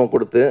முக்கியத்துவம்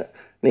கொடுத்து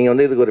நீங்கள்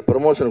வந்து இதுக்கு ஒரு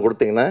ப்ரமோஷன்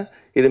கொடுத்தீங்கன்னா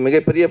இது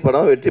மிகப்பெரிய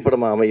படம், வெற்றி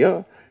படமாக அமையும்.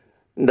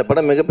 இந்த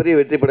படம் மிகப்பெரிய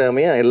வெற்றி படம்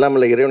அமையும். எல்லாம்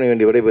இல்லை இறைவனை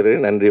வேண்டி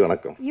விடைபெறுகிறேன். நன்றி,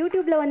 வணக்கம்.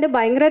 யூடியூப்ல வந்து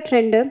பயங்கர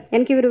ட்ரெண்டு.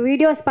 எனக்கு இவர்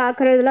வீடியோஸ்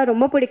பார்க்குறதுலாம்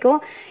ரொம்ப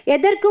பிடிக்கும்.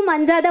 எதற்கும்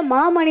அஞ்சாத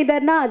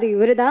மாமனிதர்னா அது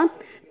இவர் தான்.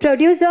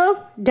 ப்ரொடியூசர்,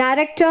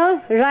 டைரக்டர்,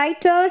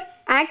 ரைட்டர்,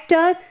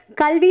 ஆக்டர்,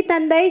 கல்வி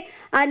தந்தை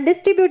அண்ட்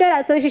டிஸ்ட்ரிபியூட்டர்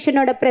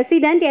அசோசியேஷனோட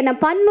பிரசிடென்ட் என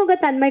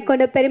பன்முகத்தன்மை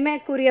கொண்ட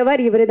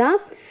பெருமைக்குரியவர் இவர் தான்.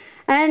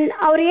 அண்ட்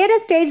அவர் ஏற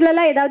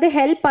ஸ்டேஜ்லலாம் ஏதாவது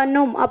ஹெல்ப்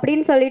பண்ணும்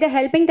அப்படின்னு சொல்லிட்டு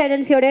ஹெல்பிங்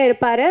டெண்டன்சியோட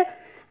இருப்பார்.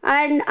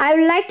 And I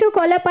would like to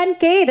call upon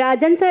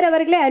K.RAJAN sir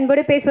அவர்களை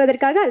அன்போடு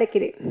பேசுவதற்காக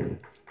அழைக்கிறேன்.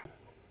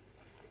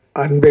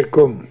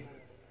 அன்பிற்கும்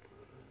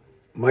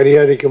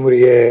மரியாதைக்கும்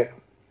உரிய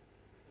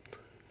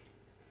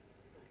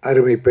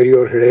அருமை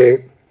பெரியோர்களே,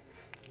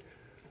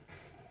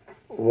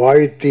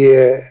 வாழ்த்திய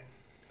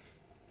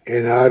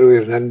என்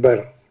ஆருயிர்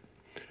நண்பர்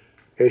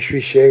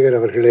S.V. சேகர்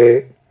அவர்களே,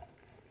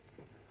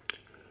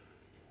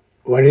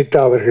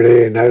 வனிதா அவர்களே,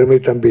 என் அருமை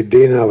தம்பி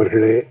தீனா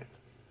அவர்களே,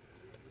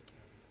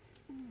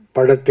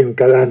 படத்தின்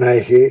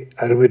கதாநாயகி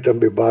அருமை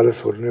தம்பி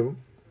பாலசுப்ரமணியம்,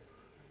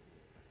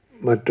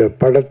 மற்ற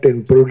படத்தின்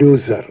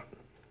ப்ரொடியூசர்,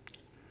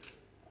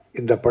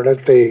 இந்த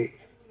படத்தை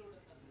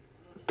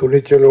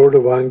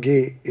துணிச்சலோடு வாங்கி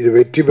இது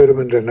வெற்றி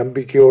பெறும் என்ற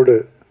நம்பிக்கையோடு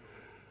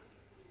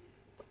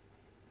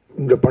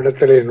இந்த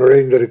படத்தில்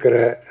நுழைந்திருக்கிற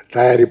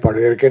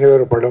தயாரிப்பாளர், ஏற்கனவே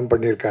ஒரு படம்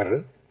பண்ணியிருக்காரு.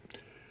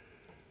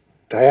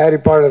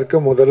 தயாரிப்பாளருக்கு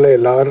முதல்ல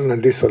எல்லாரும்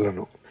நன்றி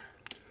சொல்லணும்.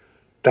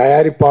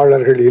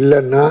 தயாரிப்பாளர்கள்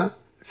இல்லைன்னா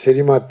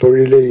சினிமா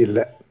தொழிலே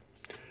இல்லை.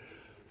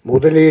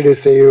 முதலீடு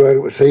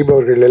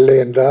செய்பவர்கள் இல்லை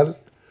என்றால்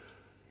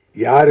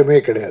யாருமே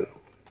கிடையாது.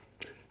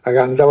 ஆக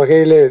அந்த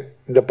வகையில்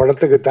இந்த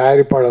படத்துக்கு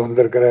தயாரிப்பாளர்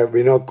வந்திருக்கிற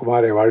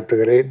வினோத்குமாரை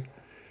வாழ்த்துகிறேன்.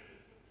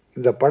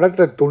 இந்த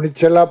படத்தை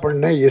துணிச்சலாக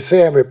பண்ண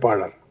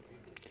இசையமைப்பாளர்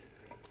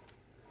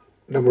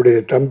நம்முடைய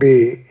தம்பி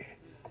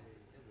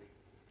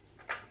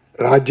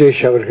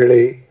ராஜேஷ்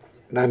அவர்களை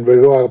நான்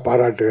வெகுவாக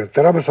பாராட்டுகிறேன்.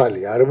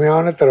 திறமசாலி,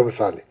 அருமையான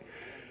திறமசாலி,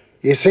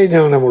 இசை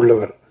ஞானம்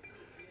உள்ளவர்.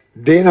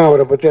 தீனா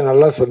அவரை பற்றி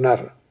நல்லா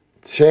சொன்னார்,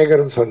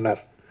 சேகரும்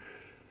சொன்னார்.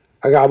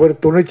 ஆக அவர்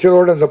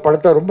துணிச்சலோடு அந்த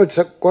படத்தை ரொம்ப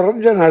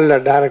குறைஞ்ச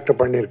நாளில் டைரக்ட்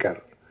பண்ணியிருக்கார்.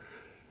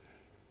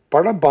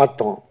 படம்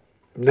பார்த்தோம்,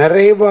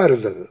 நிறைவாக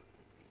இருந்தது,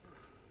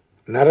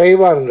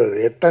 நிறைவாக இருந்தது.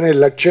 எத்தனை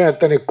லட்சம்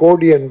எத்தனை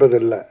கோடி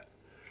என்பதில்லை,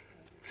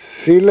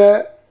 சில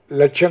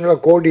லட்சங்கள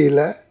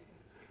கோடியில்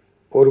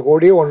 1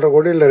 கோடி 1.5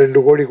 கோடி இல்லை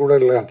 2 கோடி கூட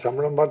இல்லை.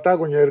 சம்பளம் பார்த்தா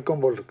கொஞ்சம்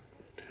இருக்கும் போல் இருக்கு.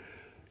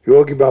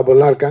 யோகி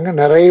பாபுலாம் இருக்காங்க,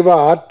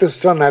 நிறைவாக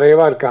ஆர்டிஸ்டாக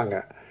நிறைவாக இருக்காங்க.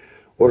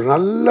 ஒரு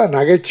நல்ல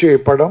நகைச்சுவை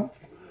படம்,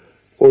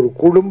 ஒரு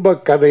குடும்ப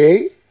கதையை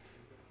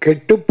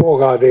கெட்டு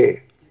போகாதே.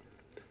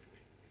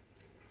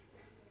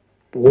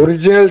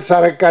 ஒரிஜினல்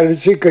சரக்கு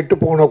அடித்து கெட்டு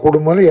போன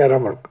குடும்பம்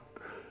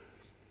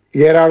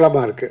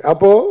ஏராளமாக இருக்குது.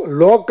 அப்போது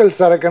லோக்கல்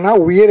சரக்குனா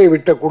உயிரை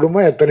விட்ட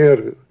குடும்பம் எத்தனையோ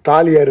இருக்குது,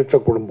 தாலி அறுத்த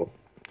குடும்பம்.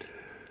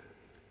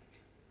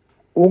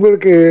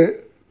 உங்களுக்கு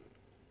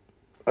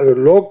அது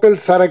லோக்கல்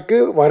சரக்கு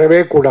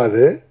வரவே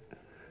கூடாது,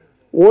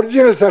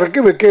 ஒரிஜினல் சரக்கு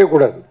வைக்கவே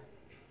கூடாது.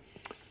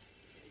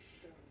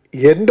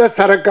 எந்த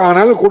சரக்கு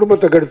ஆனாலும்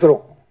குடும்பத்தை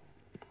கெடுத்துரும்.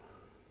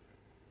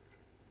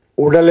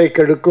 உடலை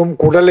கெடுக்கும்,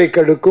 குடலை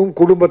கெடுக்கும்,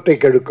 குடும்பத்தை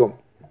கெடுக்கும்,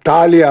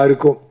 தாலி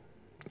அறுக்கும்.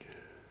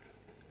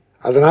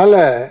 அதனால்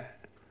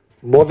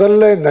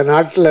முதல்ல இந்த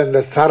நாட்டில்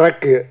இந்த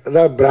சரக்கு,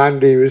 அதாவது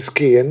பிராண்டி,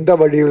 விஸ்கி எந்த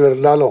வடிவில்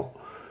இருந்தாலும்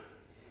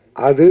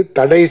அது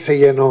தடை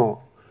செய்யணும்,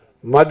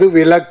 மது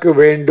விலக்கு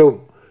வேண்டும்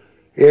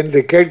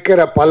என்று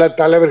கேட்கிற பல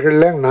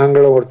தலைவர்களில்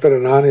நாங்களும் ஒருத்தர்,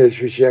 நானும்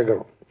S.V.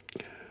 சேகரும்.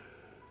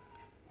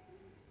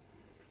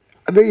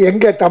 அது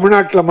எங்கே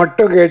தமிழ்நாட்டில்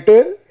மட்டும் கேட்டு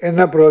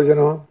என்ன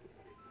பிரயோஜனம்?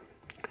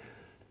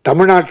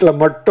 தமிழ்நாட்டில்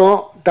மட்டும்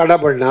தடை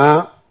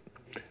பண்ணால்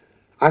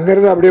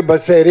அங்கேருந்து அப்படியே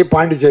பஸ் ஏறி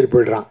பாண்டிச்சேரி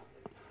போய்ட்றான்,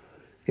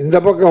 இந்த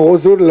பக்கம்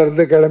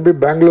ஓசூர்லேருந்து கிளம்பி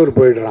பெங்களூர்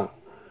போயிடுறான்,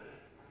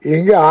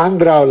 இங்கே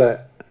ஆந்திராவில்.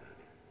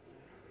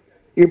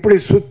 இப்படி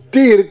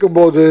சுற்றி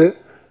இருக்கும்போது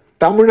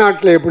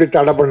தமிழ்நாட்டில் எப்படி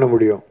தடை பண்ண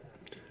முடியும்?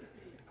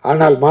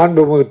 ஆனால்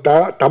மாண்புமிகு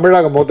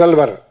தமிழக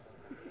முதல்வர்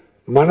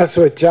மனசு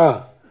வச்சா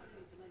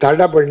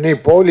தடை பண்ணி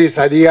போலீஸ்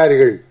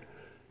அதிகாரிகள்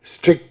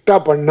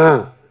ஸ்ட்ரிக்டாக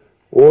பண்ணால்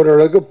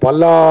ஓரளவுக்கு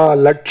பல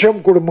லட்சம்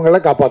குடும்பங்களை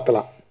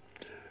காப்பாற்றலாம்.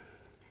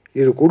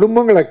 இது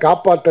குடும்பங்களை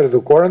காப்பாற்றுறது,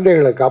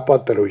 குழந்தைகளை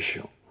காப்பாற்றுற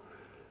விஷயம்.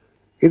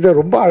 இதை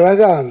ரொம்ப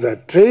அழகாக அந்த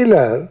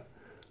ட்ரெய்லர்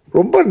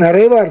ரொம்ப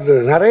நிறைவாக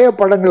இருந்தது. நிறைய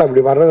படங்கள்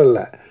அப்படி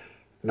வர்றதில்லை.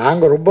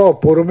 நாங்கள் ரொம்ப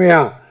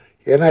பொறுமையாக,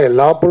 ஏன்னா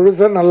எல்லா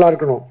ப்ரொடியூசரும் நல்லா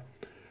இருக்கணும்,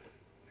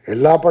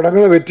 எல்லா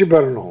படங்களும் வெற்றி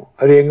பெறணும்,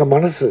 அது எங்கள்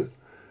மனசு.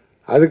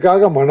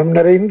 அதுக்காக மனம்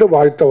நிறைந்து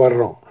வாழ்த்த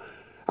வர்றோம்.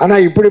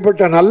 ஆனால்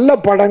இப்படிப்பட்ட நல்ல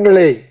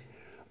படங்களை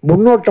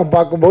முன்னோட்டம்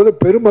பார்க்கும்போது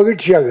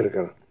பெருமகிழ்ச்சியாக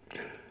இருக்கிறது,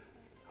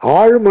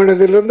 ஆழ்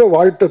மனதிலிருந்து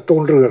வாழ்த்த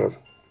தோன்றுகிறது.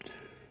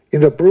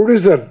 இந்த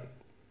ப்ரொடியூசர்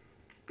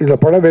இந்த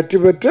படம் வெற்றி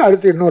பெற்று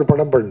அடுத்து இன்னொரு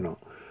படம் பண்ணணும்.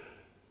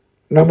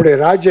 நம்முடைய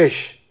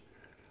ராஜேஷ்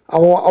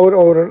அவர்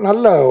ஒரு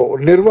நல்ல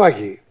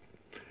நிர்வாகி.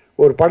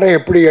 ஒரு படம்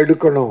எப்படி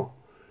எடுக்கணும்,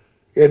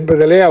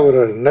 என்பதிலே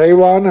அவர்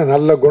நிறைவான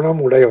நல்ல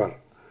குணம் உடையவர்.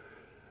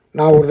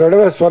 நான் ஒரு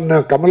தடவை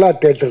சொன்னேன் கமலா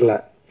தியேட்டரில்,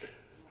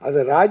 அது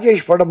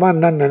ராஜேஷ் படமாக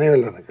என்னன்னு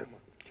நினைவில் எனக்கு,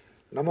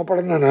 நம்ம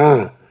படம் தானா,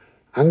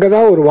 அங்கே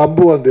தான் ஒரு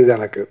வம்பு வந்தது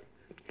எனக்கு.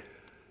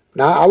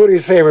 அவர்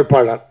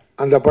இசையமைப்பாளர்,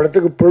 அந்த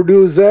படத்துக்கு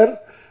ப்ரொடியூசர்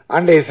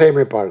அண்ட்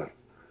இசையமைப்பாளர்.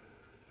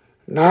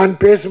 நான்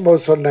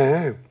பேசும்போது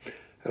சொன்னேன்,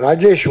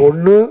 ராஜேஷ்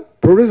ஒன்று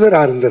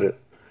ப்ரொடியூசராக இருந்தார்,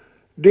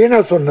 தீனா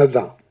சொன்னது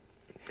தான்,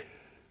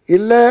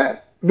 இல்லை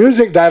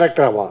மியூசிக்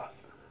டைரக்டராவா.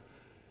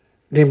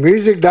 நீ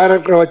மியூசிக்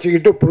டைரக்டரை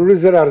வச்சுக்கிட்டு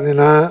ப்ரொடியூசராக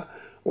இருந்தீங்கன்னா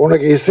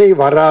உனக்கு இசை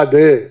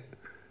வராது,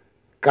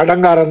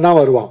 கடங்காரன் தான்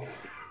வருவான்.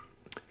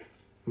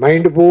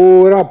 மைண்டு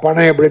பூரா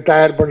பணம் எப்படி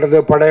தயார் பண்ணுறது,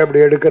 படம் எப்படி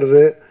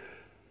எடுக்கிறது,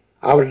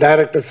 அவர்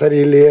டைரக்டர்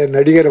சரியில்லையே,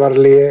 நடிகர்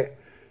வரலையே,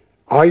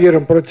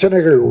 1000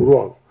 பிரச்சனைகள்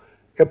உருவாகும்.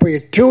 எப்போ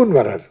டியூன்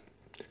வராது.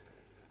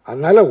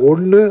 அதனால்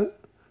ஒன்று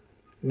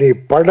நீ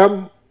படம்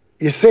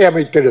இசை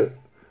அமைத்திடு,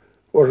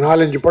 ஒரு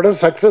 4-5 படம்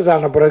சக்ஸஸ்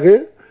ஆன பிறகு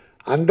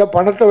அந்த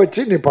பணத்தை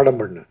வச்சு நீ படம்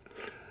பண்ணு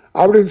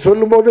அப்படின்னு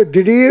சொல்லும்போது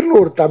திடீர்னு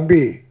ஒரு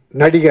தம்பி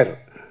நடிகர்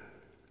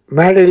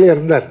மேடையில்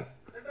இருந்தார்.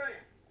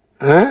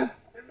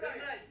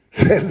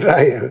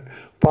 சென்றாயன்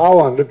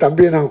பாவம், அந்த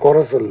தம்பியை நான்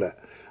குறை சொல்ல,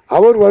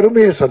 அவர்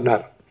வறுமையை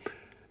சொன்னார்.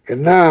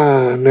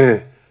 என்னன்னு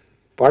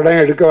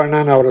படம் எடுக்க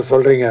வேணான்னு அவரை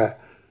சொல்கிறீங்க,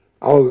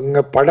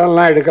 அவங்க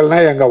படம்லாம்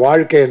எடுக்கலாம், எங்கள்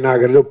வாழ்க்கை என்ன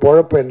ஆகுறது,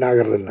 பொழப்பு என்ன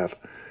ஆகுறதுன்னார்.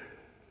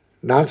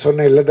 நான்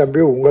சொன்னேன், இல்லை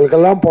தம்பி,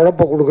 உங்களுக்கெல்லாம்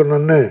பொழப்பை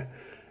கொடுக்கணுன்னு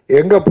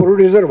எங்கள்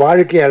ப்ரொடியூசர்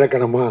வாழ்க்கையை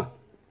இழக்கணுமா?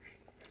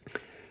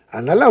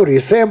 அதனால் அவர்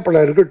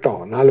இசையமைப்பாளர் இருக்கட்டும்,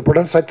 4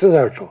 படம் சக்ஸஸ்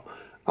ஆகட்டும்,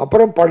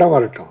 அப்புறம் படம்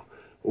வரட்டும்.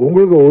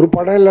 உங்களுக்கு ஒரு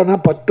படம் இல்லைன்னா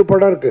 10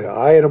 படம் இருக்குது,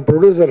 1000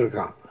 ப்ரொடியூசர்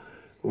இருக்கான்,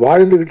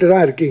 வாழ்ந்துக்கிட்டு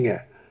தான் இருக்கீங்க.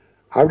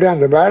 அப்படியே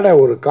அந்த மேடை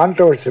ஒரு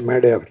கான்ட்ரவர்சி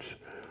மேடையாகிடுச்சு.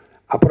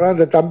 அப்புறம்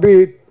அந்த தம்பி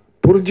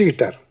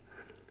புரிஞ்சுக்கிட்டார்.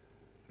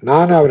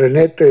 நான் அவரை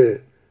நேற்று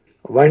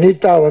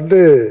வனிதா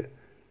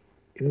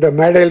இந்த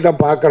மேடையில்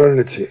தான்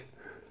பார்க்குறோன்னுச்சு.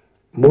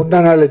 முந்தா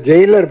நாள்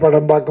ஜெயிலர்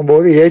படம்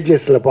பார்க்கும்போது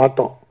ஏஜிஎஸில்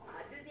பார்த்தோம்.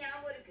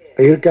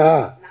 இருக்கா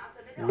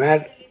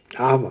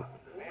ஆமாம்,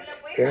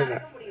 ஏன்னா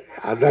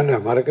அதானே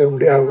மறக்க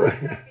முடியாது.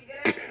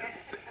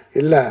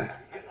 இல்லை,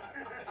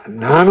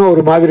 நானும்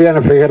ஒரு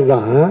மாதிரியான ஃபிகர்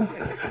தான்.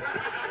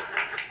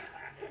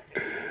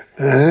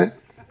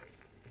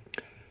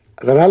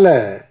 அதனால்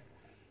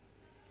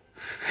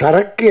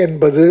சரக்கு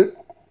என்பது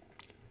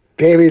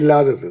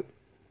தேவையில்லாதது.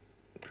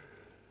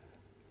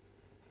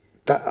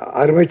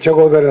 அருமை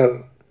சகோதரர்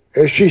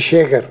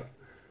ஷேகர்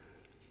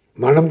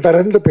மனம்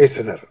திறந்து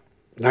பேசினார்,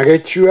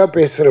 நகைச்சுவையாக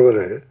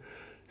பேசுகிறவர்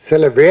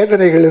சில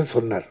வேதனைகளும்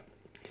சொன்னார்.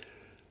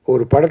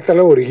 ஒரு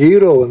படத்தில் ஒரு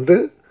ஹீரோ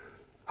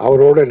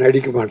அவரோட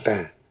நடிக்க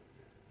மாட்டேன்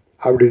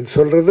அப்படின்னு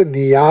சொல்கிறது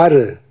நீ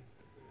யார்?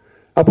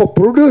 அப்போ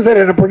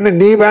ப்ரொடியூசர் என்ன பண்ண,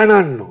 நீ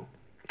வேணான்னும்.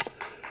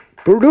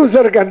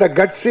 ப்ரொடியூசருக்கு அந்த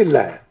கட்ஸ்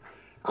இல்லை.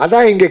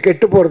 அதான் இங்கே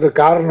கெட்டு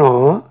போகிறதுக்கு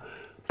காரணம்,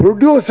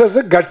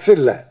 ப்ரொடியூசர்ஸு கட்ஸ்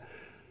இல்லை.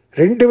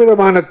 2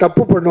 விதமான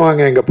தப்பு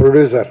பண்ணுவாங்க எங்கள்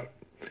ப்ரொடியூசர்.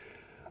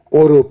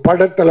 ஒரு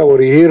படத்தில்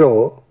ஒரு ஹீரோ,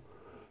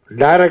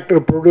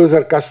 டைரக்டர்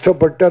ப்ரொடியூசர்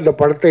கஷ்டப்பட்டு அந்த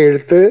படத்தை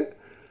எடுத்து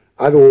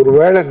அது ஒரு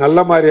வேளை நல்ல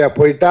மாதிரியாக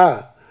போயிட்டா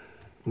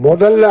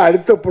முதல்ல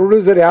அடுத்த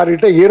ப்ரொடியூசர்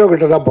யார்கிட்ட, ஹீரோ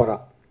கிட்ட தான்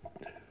போகிறான்.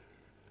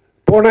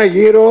 போனால்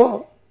ஹீரோ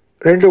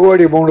 2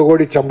 கோடி 3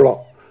 கோடி சம்பளம்,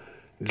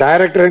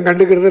 டைரக்டரை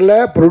கண்டுக்கிறது இல்லை,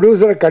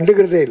 ப்ரொடியூசரை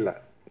கண்டுக்கிறதே இல்லை.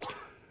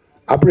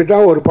 அப்படி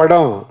தான் ஒரு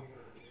படம்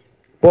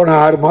போன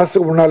 6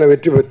 மாதத்துக்கு முன்னால்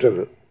வெற்றி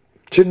பெற்றது.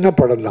 சின்ன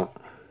படம் தான்.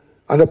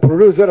 அந்த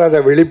ப்ரொடியூசர்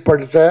அதை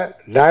வெளிப்படுத்த,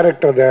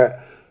 டைரக்டர் அதை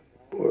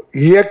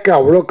இயக்க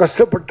அவ்வளோ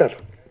கஷ்டப்பட்டார்.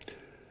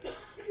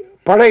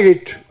 படம்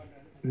ஹிட்,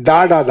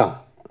 டாடா தான்.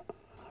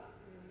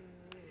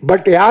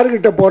 பட்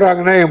யார்கிட்ட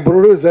போகிறாங்கன்னா, என்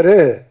ப்ரொடியூசரு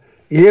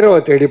ஹீரோவை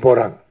தேடி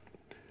போகிறாங்க.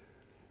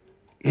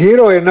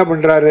 ஹீரோ என்ன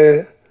பண்ணுறாரு,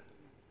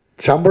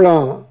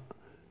 சம்பளம்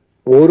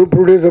ஒரு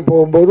ப்ரொடியூசர்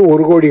போகும்போது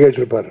 1 கோடி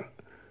கேட்டிருப்பார்,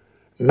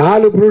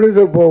 4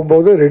 ப்ரொடியூசர்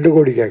போகும்போது 2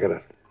 கோடி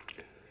கேட்குறார்.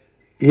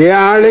 ஏன்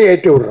ஆளே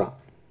ஏற்றி விட்றான்.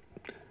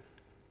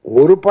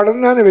 ஒரு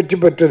படம் தானே வெற்றி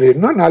பெற்றது,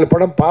 இன்னும் 4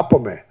 படம்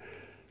பார்ப்போமே.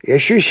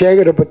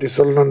 ஷேகரை பற்றி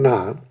சொல்லணுன்னா,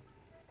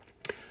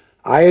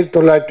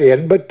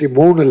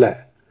 1983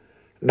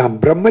 நான்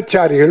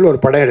பிரம்மச்சாரிகள் ஒரு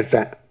படம்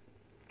எடுத்தேன்.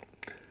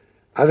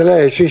 அதில்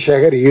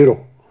ஷேகர் ஹீரோ.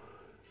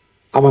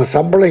 அவன்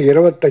சம்பளம்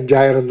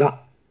 25,000 தான்.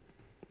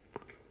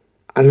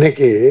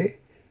 அன்னைக்கு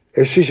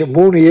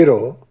 3 ஹீரோ,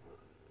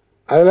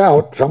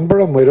 அதில்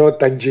சம்பளம்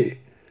 25.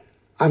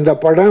 அந்த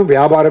படம்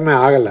வியாபாரமே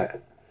ஆகலை.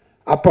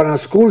 அப்போ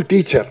நான் school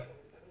teacher,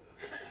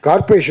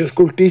 corporation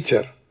school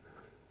teacher.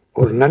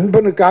 ஒரு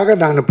நண்பனுக்காக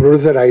நான்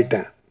ப்ரொடியூசர்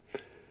ஆகிட்டேன்.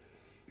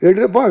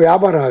 எடுத்தப்போ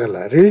வியாபாரம்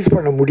ஆகலை, ரிலீஸ்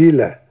பண்ண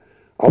முடியல,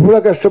 அவ்வளோ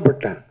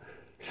கஷ்டப்பட்டேன்.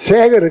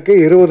 சேகருக்கு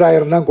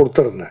 20,000 தான்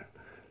கொடுத்துருந்தேன்,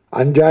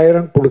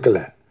 5,000 கொடுக்கல.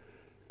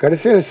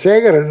 கடைசியில்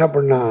சேகர் என்ன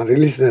பண்ணான்,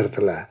 ரிலீஸ்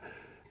நேரத்தில்,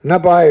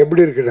 என்னப்பா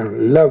எப்படி இருக்கணும்,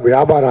 இல்லை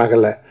வியாபாரம்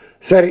ஆகலை.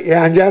 சரி,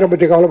 என் 5,000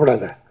 பற்றி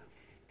கவலைப்படாத.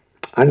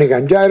 அன்றைக்கி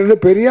 5,000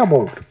 பெரிய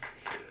அமௌண்ட்,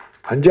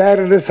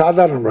 5,000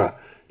 சாதாரண.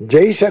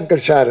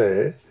 ஜெய்சங்கர் சார்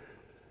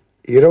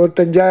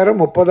 25,000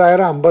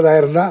 30,000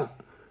 50,000 தான்.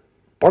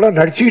 படம்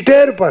நடிச்சுக்கிட்டே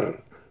இருப்பார்,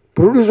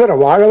 ப்ரொடியூசரை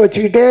வாழ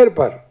வச்சுக்கிட்டே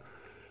இருப்பார்.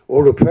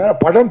 ஒரு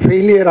படம்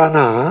ஃபெயிலியர்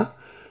ஆனால்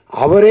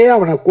அவரே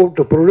அவனை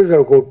கூப்பிட்டு,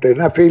 ப்ரொடியூசரை கூப்பிட்டு,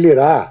 என்ன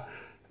ஃபெயிலியரா,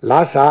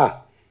 லாஸா,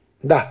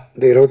 இந்த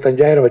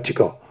 25,000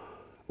 வச்சுக்கோ,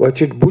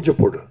 வச்சுட்டு பூஜை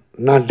போடு,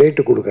 நான்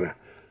டேட்டு கொடுக்குறேன்.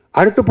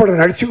 அடுத்த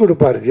படம் நடிச்சு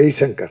கொடுப்பார்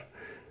ஜெய்சங்கர்.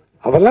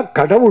 அவெல்லாம்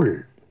கடவுள்,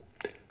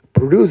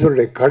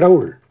 ப்ரொடியூசருடைய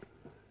கடவுள்.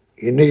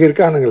 இன்றைக்கி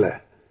இருக்கானுங்களே,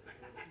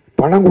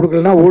 பணம்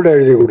கொடுக்கலன்னா ஊட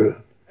எழுதி கொடு,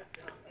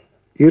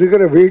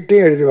 இருக்கிற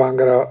வீட்டையும் எழுதி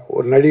வாங்குகிற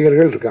ஒரு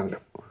நடிகர்கள் இருக்காங்க.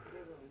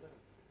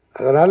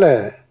 அதனால்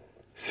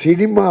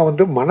சினிமா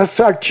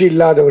மனசாட்சி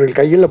இல்லாதவர்கள்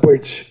கையில்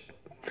போயிடுச்சு.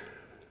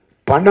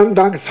 பணம்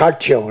தான்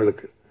சாட்சி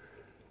அவங்களுக்கு.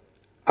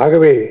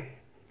 ஆகவே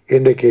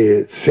இன்றைக்கு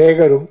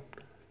சேகரும்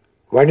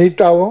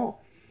வனிதாவும்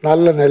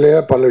நல்ல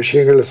நிலையாக பல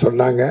விஷயங்களை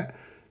சொன்னாங்க.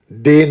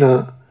 தீனா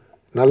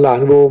நல்ல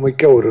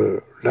அனுபவமிக்க ஒரு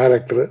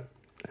டைரக்டர்,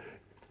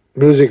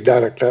 மியூசிக்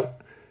டைரக்டர்,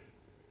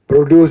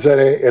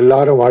 ப்ரொடியூசரை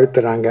எல்லாரும்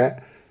வாழ்த்துறாங்க.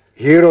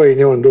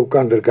 ஹீரோயினும்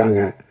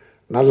உட்கார்ந்துருக்காங்க,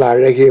 நல்ல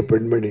அழகிய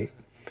பெண்மணி.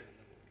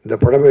 இந்த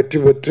படம் வெற்றி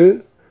பெற்று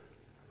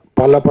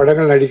பல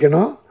படங்கள்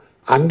நடிக்கணும்.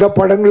 அந்த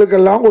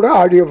படங்களுக்கெல்லாம் கூட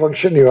ஆடியோ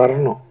ஃபங்க்ஷன் நீ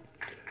வரணும்.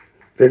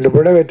 2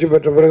 படம் வெற்றி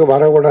பெற்ற பிறகு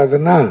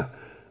வரக்கூடாதுன்னா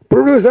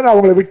ப்ரொடியூசர்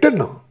அவங்கள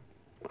விட்டுடணும்,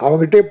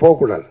 அவங்ககிட்டே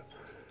போகக்கூடாது.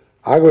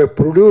 ஆகவே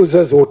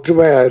ப்ரொடியூசர்ஸ்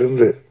ஒற்றுமையாக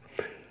இருந்து,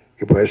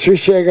 இப்போ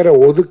சேகரை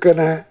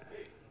ஒதுக்கின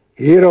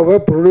ஹீரோவை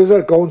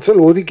ப்ரொடியூசர்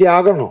கவுன்சில் ஒதுக்கி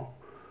ஆகணும்,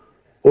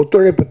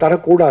 ஒத்துழைப்பு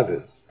தரக்கூடாது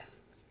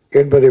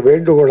என்பதை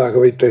வேண்டுகோளாக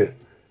வைத்து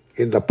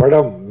இந்த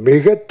படம்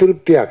மிக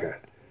திருப்தியாக,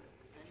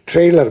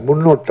 ட்ரெய்லர்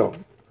முன்னோட்டம்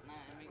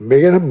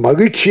மிக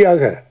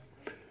மகிழ்ச்சியாக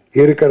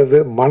இருக்கிறது.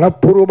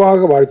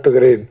 மனப்பூர்வமாக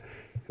வாழ்த்துகிறேன்.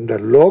 இந்த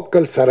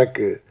லோக்கல்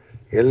சரக்கு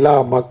எல்லா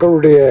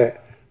மக்களுடைய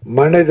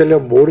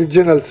மனதிலும்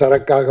ஒரிஜினல்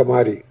சரக்காக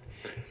மாறி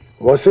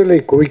வசூலை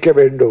குவிக்க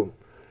வேண்டும்.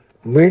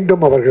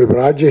 மீண்டும் அவர்கள்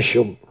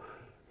ராஜேஷும்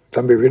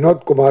தம்பி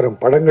வினோத்குமாரும்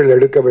படங்கள்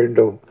எடுக்க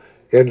வேண்டும்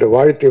என்று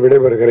வாழ்த்தி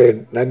விடைபெறுகிறேன்.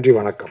 நன்றி,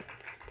 வணக்கம்.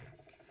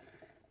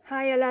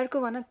 ஹாய்,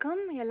 எல்லாருக்கும்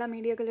வணக்கம். எல்லா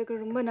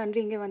மீடியாக்களுக்கும் ரொம்ப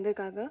நன்றி இங்கே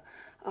வந்திருக்காங்க.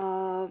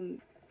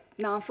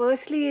 நான்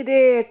ஃபர்ஸ்ட்லி இதே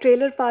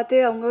ட்ரெய்லர் பார்த்து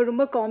அவங்க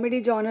ரொம்ப காமெடி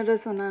ஜானரை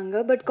சொன்னாங்க.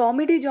 பட்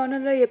காமெடி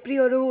ஜானரை எப்படி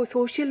ஒரு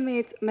சோஷியல்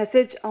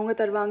மெசேஜ் அவங்க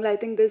தருவாங்களோ, I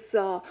think this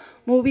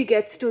movie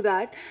gets to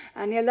that.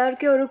 And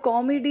எல்லாருக்கும் ஒரு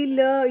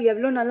காமெடியில்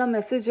எவ்வளோ நல்ல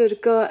மெசேஜ்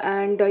இருக்குது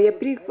அண்ட்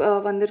எப்படி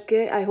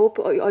வந்திருக்கு. I hope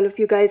all of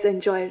you guys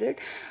enjoyed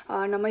it.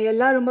 நம்ம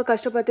எல்லாம் ரொம்ப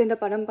கஷ்டப்பட்டு இந்த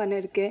படம்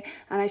பண்ணியிருக்கேன்.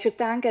 And I should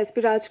thank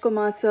SP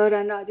Rajkumar sir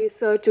and Rajesh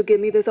sir to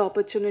give me this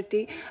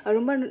opportunity.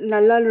 ரொம்ப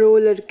நல்ல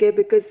ரோல் இருக்குது.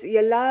 பிகாஸ்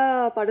எல்லா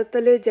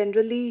படத்துலேயும்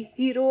ஜென்ரலி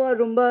ஹீரோவை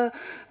ரொம்ப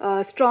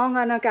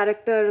ஸ்ட்ராங்கான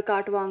character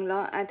காட்டுவாங்களா.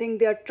 I think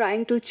they are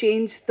trying to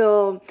change the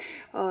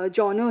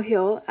genre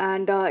here.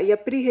 And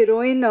every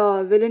heroine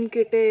villain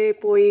kitte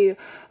poi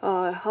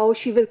how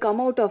she will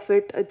come out of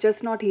it,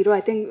 just not hero.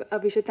 I think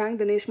we should thank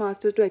Dinesh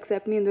master to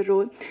accept me in the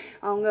role.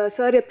 Avanga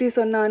sir eppadi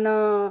sonnana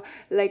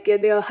like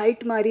their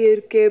height mari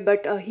irke,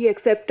 but he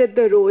accepted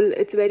the role.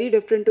 It's very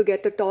different to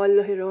get a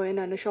tall heroine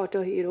and a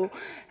shorter hero.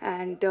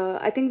 And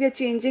I think we are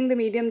changing the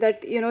medium that,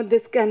 you know,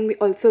 this can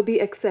also be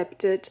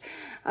accepted.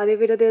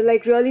 They're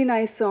like really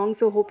nice songs,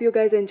 so hope you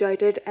guys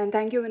enjoyed it. And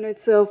thank you Vinod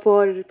sir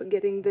for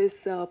getting this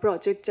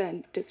project and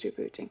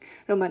distributing.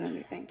 Romba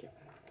nandri, thank you.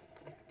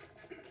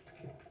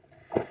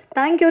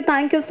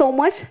 Thank you so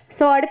much.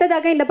 So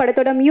அடுத்ததாக இந்த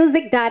படத்தோட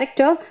music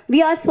director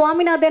VR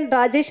Swaminathan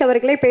Rajesh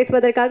அவர்களை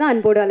பேசுவதற்காக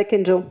அன்போடு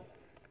அழைக்கின்றோம்.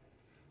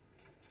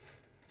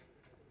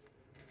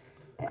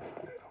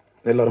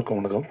 எல்லாருக்கும்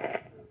வணக்கம்.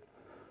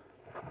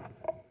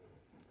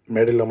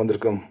 மேடையில்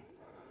அமர்ந்திருக்கும்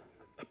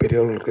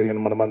பெரியவர்களுக்கு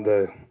என் மனமார்ந்த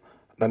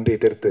நன்றியை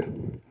தெரிவித்து,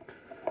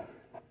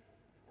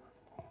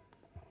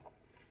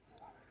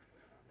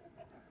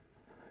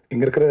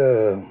 இங்கே இருக்கிற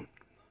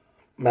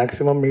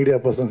மேக்ஸிமம் மீடியா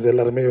பர்சன்ஸ்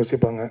எல்லாருமே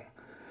யோசிப்பாங்க,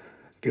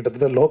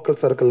 கிட்டத்தட்ட லோக்கல்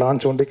சர்க்கிள்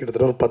லான்ச் வந்து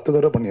கிட்டத்தட்ட ஒரு 10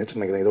 தடவை பண்ணியாச்சு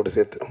நினைக்கிறேன் இதோடு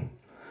சேர்த்து.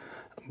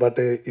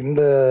 பட்டு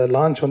இந்த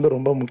லான்ச் வந்து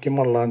ரொம்ப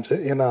முக்கியமான லான்ச்சு.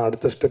 ஏன்னா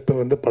அடுத்த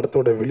ஸ்டெப்பு வந்து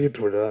படத்தோட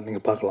வெளியீட்டு விழா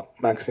நீங்கள் பார்க்கலாம்.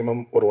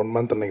 மேக்ஸிமம் ஒரு 1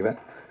 மந்த் நினைக்கிறேன்.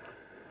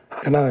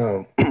 ஏன்னா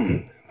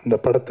இந்த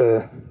படத்தை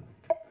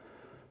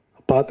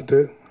பார்த்துட்டு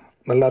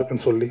நல்லா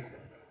இருக்குன்னு சொல்லி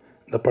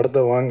இந்த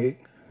படத்தை வாங்கி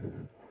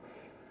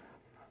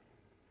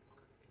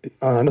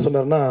என்ன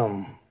சொன்னார்னா,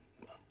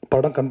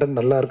 படம் கண்டென்ட்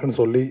நல்லா இருக்குன்னு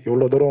சொல்லி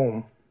இவ்வளோ தூரம்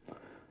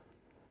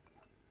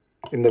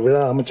இந்த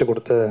விழா அமைச்சு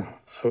கொடுத்த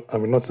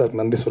வினோத்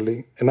சாருக்கு நன்றி சொல்லி.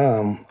 ஏன்னா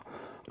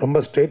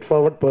ரொம்ப ஸ்ட்ரெயிட்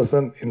ஃபார்வர்ட்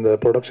பர்சன். இந்த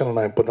ப்ரொடக்ஷனை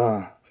நான் இப்போ தான்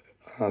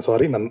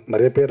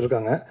நிறைய பேர்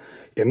இருக்காங்க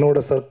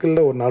என்னோடய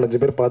சர்க்கிளில், ஒரு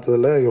 4-5 பேர்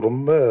பார்த்ததில்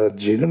ரொம்ப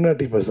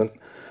ஜெனுனிட்டி பர்சன்.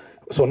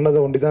 சொன்னதை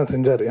ஒண்டி தான்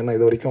செஞ்சார். ஏன்னா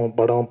இது வரைக்கும்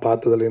படம்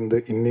பார்த்ததுலேருந்து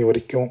இன்னி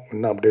வரைக்கும்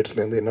என்ன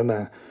அப்டேட்ஸ்லேருந்து என்னென்ன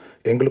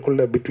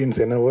எங்களுக்குள்ள பிட்வீன்ஸ்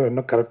என்னவோ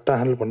இன்னும் கரெக்டாக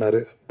ஹேண்டில் பண்ணார்.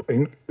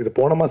 இது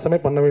போன மாதமே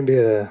பண்ண வேண்டிய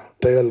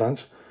ட்ரெய்லர்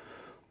லான்ச்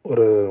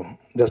ஒரு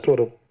ஜஸ்ட்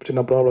ஒரு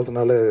சின்ன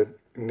ப்ராப்ளத்தினால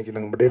இன்றைக்கி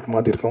நாங்கள் டேட்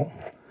மாற்றிருக்கோம்.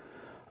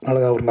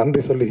 அதனால் அவருக்கு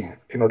நன்றி சொல்லி,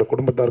 என்னோடய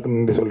குடும்பத்தாருக்கும்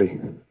நன்றி சொல்லி,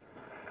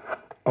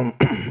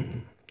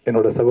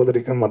 என்னோடய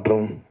சகோதரிக்கும்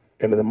மற்றும்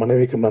எனது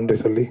மனைவிக்கும் நன்றி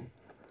சொல்லி,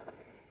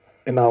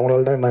 ஏன்னா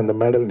அவங்களால தான் நான் இந்த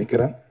மேடல்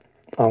நிற்கிறேன்.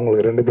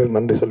 அவங்களுக்கு 2 பேரும்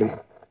நன்றி சொல்லி,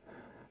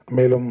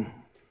 மேலும்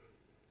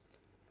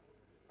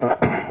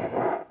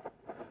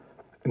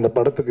இந்த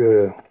படத்துக்கு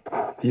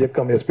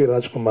இயக்கம் எஸ்பி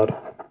ராஜ்குமார்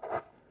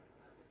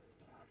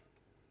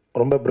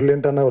ரொம்ப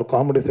ப்ரில்லியண்ட்டான ஒரு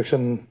காமெடி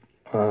செக்ஷன்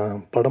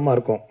படமாக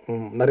இருக்கும்.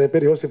 நிறைய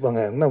பேர்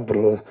யோசிப்பாங்க, என்ன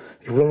ப்ரோ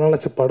இவ்வளோ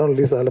நாளாச்சு படம்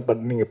ரிலீஸ் ஆகலை,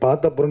 பட் நீங்கள்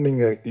பார்த்த அப்புறம்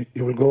நீங்கள்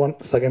you will go on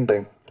second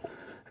time.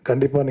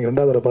 கண்டிப்பாக நீங்கள்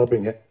ரெண்டாவது தடவை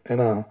பார்ப்பீங்க.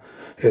 ஏன்னா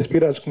எஸ்பி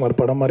ராஜ்குமார்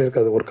படம் மாதிரி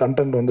இருக்காது. ஒரு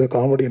கண்டென்ட் வந்து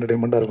காமெடி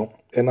என்டர்டெயின்மெண்ட்டாக இருக்கும்.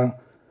 ஏன்னா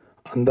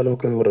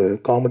அந்தளவுக்கு ஒரு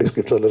காமெடி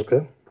ஸ்கிரிப்ட்ஸ் அதில்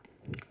இருக்குது.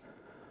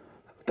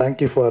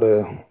 தேங்க்யூ ஃபார்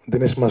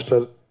தினேஷ்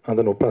மாஸ்டர்,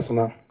 தென்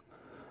உபாசனா,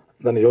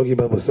 தென் யோகி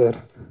பாபு சார்.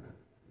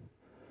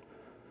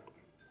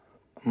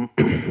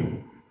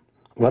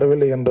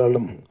 வரவில்லை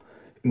என்றாலும்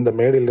இந்த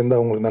மேடையிலிருந்து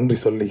அவங்களுக்கு நன்றி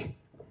சொல்லி,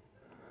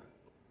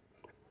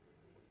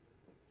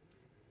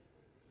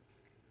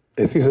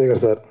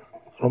 சேகர் சார்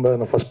ரொம்ப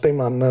நான் ஃபஸ்ட் டைம்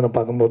அண்ணனை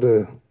பார்க்கும்போது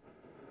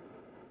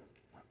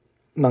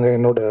நாங்கள்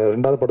என்னோடய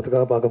 2வது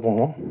படத்துக்காக பார்க்க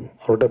போனோம்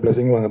அவர்கிட்ட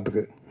பிளெஸிங்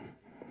வாங்கிறதுக்கு.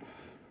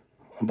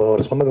 அப்போ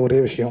அவர் சொன்னது ஒரே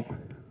விஷயம்,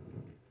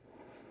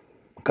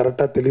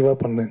 கரெக்டாக தெளிவாக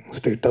பண்ணு,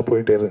 ஸ்ட்ரெயிட்டாக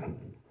போயிட்டே இரு,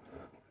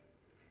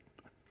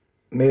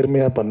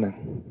 நேர்மையாக பண்ணு,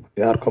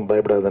 யாருக்கும்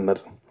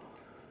பயப்படாதன்னார்.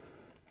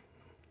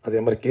 அதே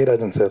மாதிரி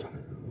K.RAJAN சார்,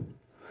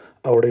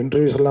 அவரோட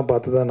இன்டர்வியூஸ் எல்லாம்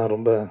பார்த்து தான் நான்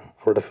ரொம்ப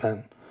அவரோட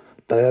ஃபேன்.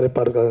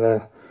 தயாரிப்பாருக்காக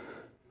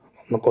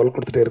இன்னும் குரல்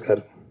கொடுத்துட்டே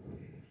இருக்கார்.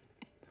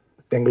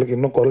 எங்களுக்கு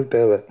இன்னும் குரல்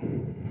தேவை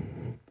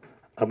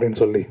அப்படின்னு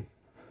சொல்லி,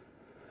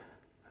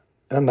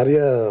 ஏன்னா நிறைய,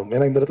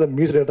 ஏன்னா இந்த இடத்துல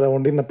மியூசிக் டேரக்டராக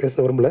ஒண்டி நான் பேச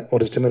விரும்பல,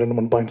 ஒரு சின்ன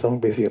 2-3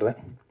 பாயிண்ட்ஸாகவும் பேசிடுறேன்.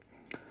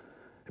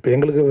 இப்போ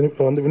எங்களுக்கு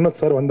இப்போ வந்து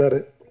வினோத் சார் வந்தார்,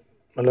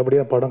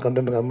 நல்லபடியாக படம்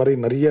கண்டென்ட் அது மாதிரி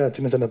நிறைய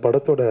சின்ன சின்ன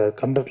படத்தோட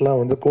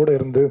கண்டென்ட்லாம் வந்து கூட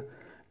இருந்து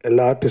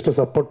எல்லா ஆர்டிஸ்ட்டும்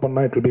சப்போர்ட்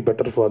பண்ணால் it will be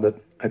better for that,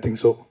 I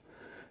think so.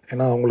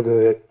 ஏன்னா அவங்களுக்கு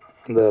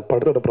அந்த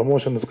படத்தோட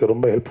ப்ரமோஷன்ஸ்க்கு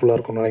ரொம்ப ஹெல்ப்ஃபுல்லாக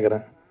இருக்கும்னு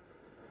நினைக்கிறேன்.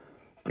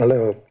 அதனால்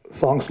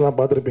சாங்ஸ்லாம்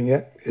பார்த்துருப்பீங்க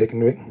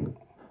ஏற்கனவே,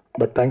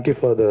 but thank you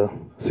for the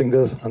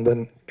singers. And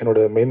then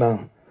என்னோட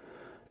மெயினாக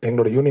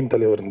எங்களோட யூனியன்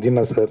தலைவர்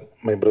DHINA sir,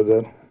 my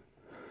brother.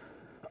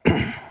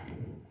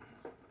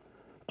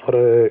 Our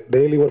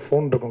daily ஒரு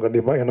ஃபோன் இருக்கும்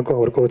கண்டிப்பாக, எனக்கும்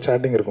அவருக்கும் ஒரு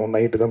சேட்டிங் இருக்கும்.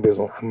 நைட்டு தான்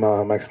பேசுவோம்,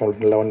 மேக்ஸிமம்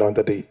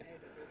 11-11:30.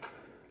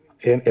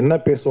 என்ன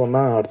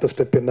பேசுவோன்னா அடுத்த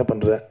ஸ்டெப் என்ன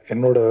பண்ணுறேன்,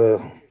 என்னோட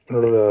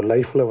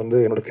லைஃப்பில் வந்து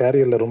என்னோடய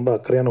கேரியரில் ரொம்ப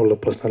அக்கறையான உள்ள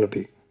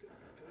பர்சனாலிட்டி.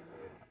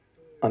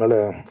 அதனால்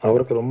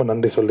அவருக்கு ரொம்ப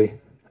நன்றி சொல்லி,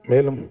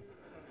 மேலும்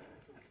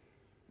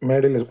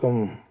மேடையில் இருக்கும்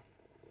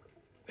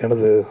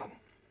எனது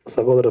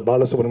சகோதரர்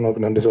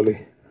பாலசுப்ரமணியனுக்கு நன்றி சொல்லி,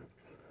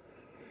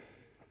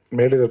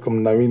 மேடையில் இருக்கும்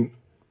நவீன்,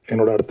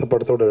 என்னோடய அடுத்த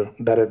படத்தோட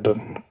டைரக்டர்,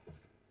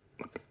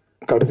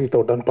 கடைசி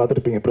தோட்டான்னு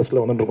பார்த்துருப்பீங்க,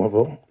 ப்ரெஸ்ஸில் வந்துட்டுருக்கோம்.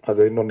 அப்போது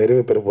அது இன்னும்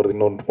நிறைவே பெற போகிறது,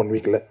 இன்னும் 1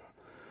 வீக்கில்,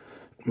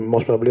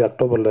 மோஸ்ட் ப்ராபப்ளி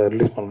அக்டோபரில்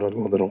ரிலீஸ்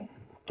பண்ணுறதுக்கு வந்துடும்.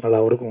 அதனால்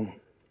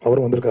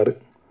அவரும் வந்திருக்காரு.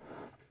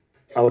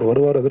 அவர்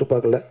வருவார்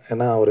எதிர்பார்க்கல,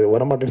 ஏன்னா அவர்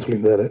வரமாட்டேன்னு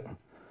சொல்லியிருந்தார்.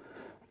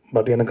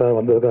 பட் எனக்காக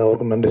வந்ததுக்காக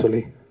அவருக்கும் நன்றி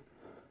சொல்லி,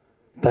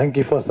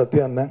 தேங்க்யூ ஃபார்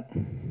சத்யா அண்ணன்.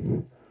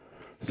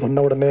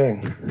 சொன்ன உடனே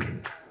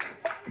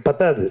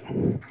பத்தாது,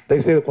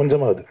 தயவுசெய்து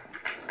கொஞ்சமாகுது.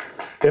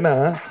 ஏன்னா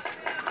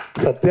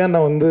சத்யா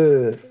அண்ணன் வந்து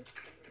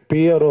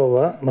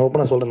பிஆர்ஓவா நான்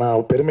ஓப்பனாக சொல்கிறேன்,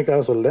 நான்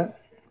பெருமைக்காக சொல்ல,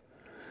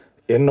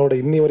 என்னோட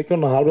இன்னி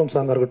வரைக்கும் நான் ஆல்பம்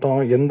சாங்காக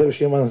இருக்கட்டும், எந்த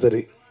விஷயமா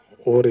சரி,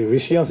 ஒரு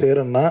விஷயம்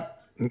செய்கிறேன்னா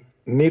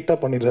நீட்டாக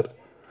பண்ணிடுறார்.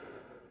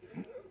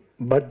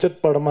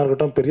 பட்ஜெட் படமாக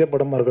இருக்கட்டும், பெரிய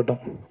படமாக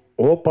இருக்கட்டும்,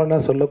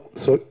 ஓப்பனாக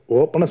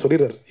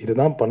சொல்லிடுறார்,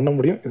 இதுதான் பண்ண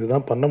முடியும்,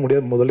 இதுதான் பண்ண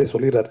முடியாது, முதல்ல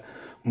சொல்லிடுறார்.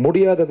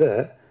 முடியாததை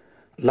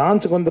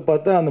லான்ச்சுக்கு வந்து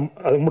பார்த்தா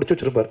அதை முடிச்சு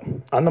வச்சுருப்பார்.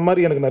 அந்த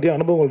மாதிரி எனக்கு நிறைய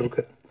அனுபவங்கள்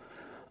இருக்குது.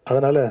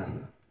 அதனால்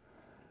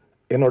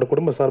என்னோடய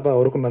குடும்ப சார்பாக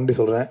அவருக்கும் நன்றி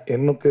சொல்கிறேன்.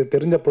 எனக்கு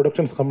தெரிஞ்ச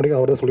ப்ரொடக்ஷன்ஸ் கம்பெனிக்கு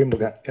அவர் தான் சொல்லிட்டு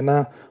இருக்கேன். ஏன்னா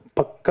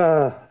பக்கா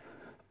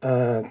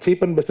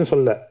சீப் அண்ட் பெஸ்ட்னு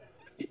சொல்ல,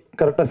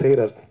 கரெக்டாக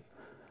செய்கிறார்.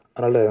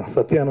 அதனால்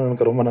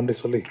சத்யானனுக்கு ரொம்ப நன்றி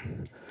சொல்லி,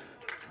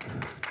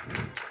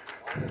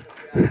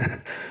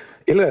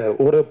 இல்லை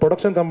ஒரு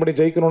ப்ரொடக்ஷன் கம்பெனி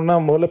ஜெயிக்கணும்னா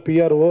முதல்ல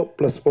PRO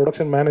plus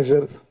production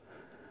manager,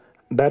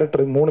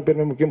 director 3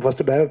 பேருமே முக்கியம்.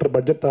 ஃபஸ்ட்டு டைரக்டர்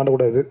பட்ஜெட்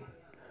தாண்டக்கூடாது,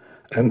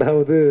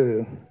 2வது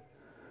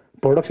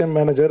ப்ரொடக்ஷன்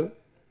மேனேஜர்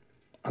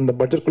அந்த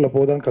பட்ஜெட்குள்ளே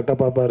போதான்னு கரெக்டாக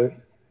பார்ப்பார்,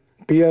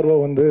 பிஆர்ஓ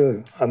வந்து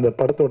அந்த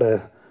படத்தோட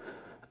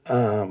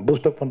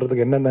பூஸ்டப்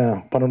பண்ணுறதுக்கு என்னென்ன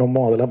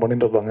பண்ணணுமோ அதெல்லாம்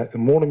பண்ணிட்டு இருப்பாங்க.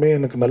 3மே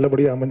எனக்கு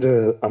நல்லபடியாக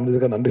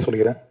அமைஞ்சதுக்காக நன்றி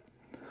சொல்லிக்கிறேன்.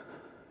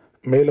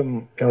 மேலும்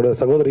என்னோடய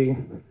சகோதரி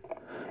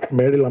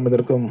மேடையில்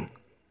அமைந்திருக்கும்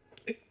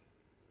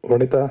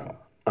வனிதா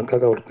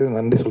அக்காவுக்கு அவருக்கு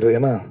நன்றி சொல்கிறேன்.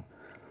 ஏன்னா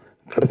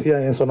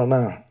கடைசியாக ஏன்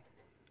சொன்னேன்னா,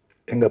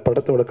 எங்கள்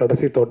படத்தோட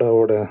கடைசி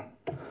தோட்டாவோட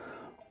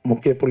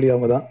முக்கிய புள்ளி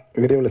அவங்க தான்.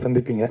 விரைவில்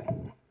சந்திப்பீங்க,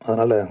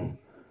 அதனால்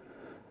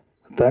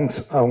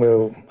தேங்க்ஸ். அவங்க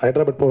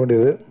ஹைதராபாத் போக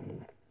வேண்டியது,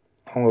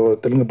 அவங்க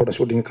தெலுங்கு படம்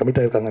ஷூட்டிங் கமிட்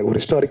ஆகிருக்காங்க, ஒரு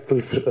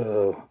ஹிஸ்டாரிக்கல்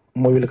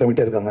மூவியில்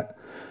கமிட் ஆகிருக்காங்க.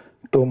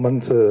 2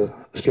 months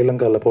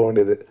ஸ்ரீலங்காவில் போக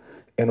வேண்டியது.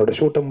 என்னோடய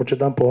ஷூட்டை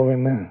முடிச்சு தான்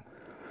போவேன்னு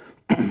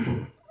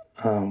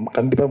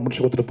கண்டிப்பாக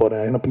முடிச்சு கொடுத்துட்டு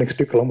போகிறேன். ஏன்னா இப்போ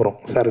நெக்ஸ்ட் வீக் கிளம்புறோம்,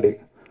 சாட்டர்டே,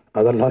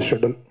 அதான் லாஸ்ட்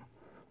ஷெட்யூல்.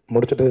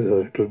 முடிச்சுட்டு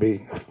இட் வில் பி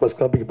ஃபஸ்ட்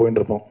காப்பிக்கு போயிட்டு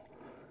இருப்போம்.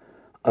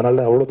 அதனால்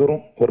அவ்வளோ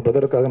தூரம் ஒரு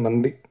பிரதருக்காக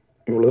நன்றி,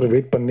 இவ்வளோ தூரம்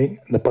வெயிட் பண்ணி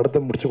இந்த படத்தை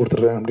முடிச்சு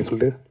கொடுத்துட்றேன் அப்படின்னு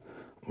சொல்லிட்டு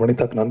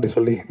வனிதாக்கு நன்றி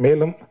சொல்லி,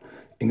 மேலும்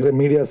இங்கே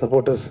மீடியா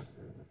சப்போர்ட்டர்ஸ்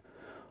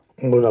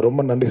உங்களுக்கு நான்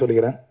ரொம்ப நன்றி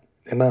சொல்லிக்கிறேன்.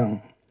 ஏன்னா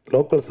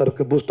லோக்கல்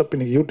சரக்கு பூஸ்டப்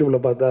இன்றைக்கி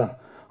யூடியூப்பில் பார்த்தா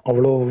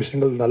அவ்வளோ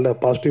விஷயங்கள் நல்ல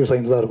பாசிட்டிவ்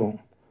சைன்ஸாக இருக்கும்.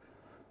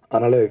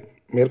 அதனால்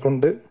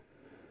மேற்கொண்டு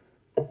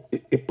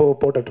இப்போது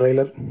போட்ட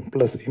ட்ரெய்லர்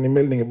ப்ளஸ்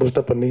இனிமேல் நீங்கள்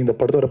பூஸ்டப் பண்ணி இந்த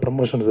படத்தோட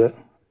ப்ரமோஷன்ஸை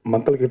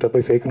மக்கள்கிட்ட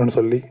போய் சேர்க்கணும்னு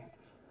சொல்லி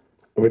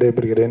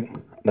விடைபெறுகிறேன்.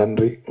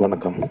 நன்றி,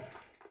 வணக்கம்.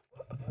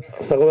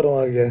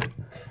 சகோதரமாகிய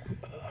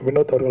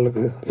வினோத்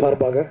அவர்களுக்கு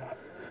சார்பாக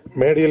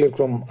மேடையில்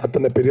இருக்கும்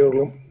அத்தனை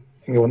பெரியவர்களும்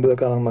இங்கே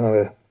வந்ததுக்காக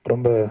நாங்கள்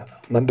ரொம்ப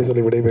நன்றி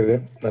சொல்லி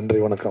விடைபெறுகிறேன். நன்றி,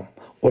 வணக்கம்.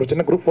 ஒரு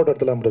சின்ன குரூப் ஃபோட்டோ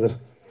எடுத்துலாம் பிரதர்,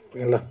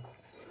 ஓகேங்களா?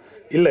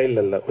 இல்லை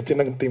ஒரு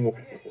சின்ன டீம்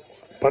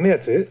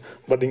பண்ணியாச்சு.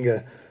 பட் இங்கே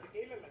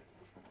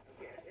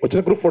ஒரு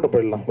சின்ன குரூப் ஃபோட்டோ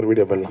போயிடலாம், ஒரு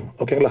வீடியோ போயிடலாம்,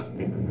 ஓகேங்களா?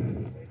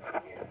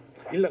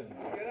 இல்லை,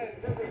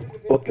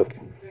 ஓகே.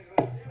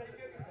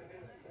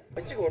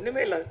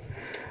 ஒன்றுமே இல்லை.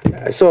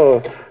 ஸோ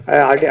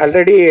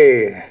ஆல்ரெடி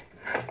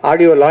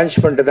ஆடியோ லான்ச்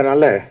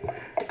பண்ணுறதுனால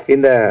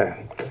இந்த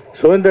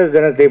சுதந்திர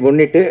தினத்தை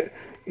முன்னிட்டு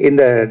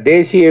இந்த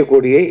தேசிய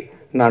கொடியை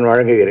நான்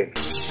வழங்குகிறேன்.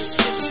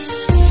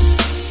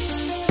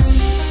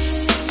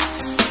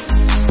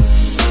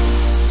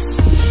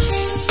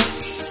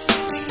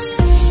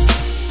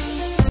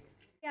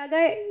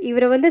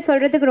 இவரை வந்து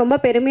சொல்கிறதுக்கு ரொம்ப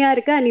பெருமையாக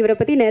இருக்குது. அண்ட் இவரை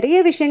பற்றி நிறைய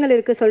விஷயங்கள்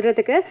இருக்குது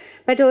சொல்கிறதுக்கு.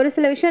 பட் ஒரு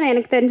சில விஷயம்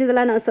எனக்கு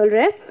தெரிஞ்சதெல்லாம் நான்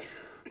சொல்கிறேன்.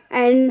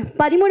 அண்ட்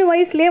 13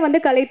 வயசுலேயே வந்து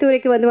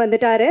கலைத்துறைக்கு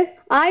வந்துட்டார்.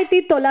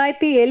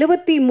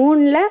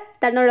 1973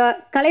 தன்னோட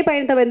கலை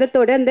பயணத்தை வந்து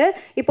தொடர்ந்து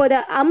இப்போது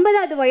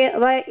 50வது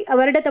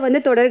வருடத்தை வந்து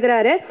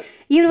தொடர்கிறாரு.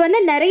 இவர் வந்து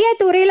நிறைய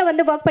துறையில்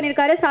வந்து ஒர்க்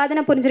பண்ணியிருக்காரு,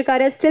 சாதனை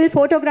புரிஞ்சிருக்காரு. ஸ்டில்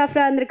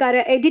ஃபோட்டோகிராஃபராக இருந்திருக்காரு,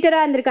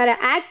 எடிட்டராக இருந்திருக்காரு,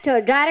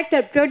 ஆக்டர்,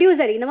 டைரக்டர்,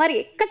 ப்ரொடியூசர், இந்த மாதிரி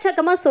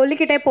எக்கச்சக்கமாக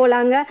சொல்லிக்கிட்டே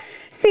போகலாங்க.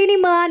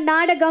 சினிமா,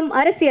 நாடகம்,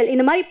 அரசியல்,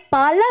 இந்த மாதிரி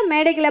பல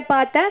மேடைகளை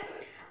பார்த்த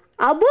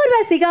அபூர்வ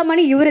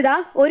சிகாமணி இவரு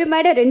தான். ஒரு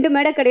மேடை 2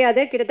 மேடை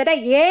கிடையாது, கிட்டத்தட்ட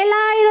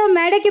 7000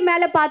 மேடைக்கு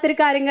மேலே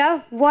பார்த்துருக்காருங்க.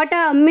 What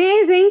a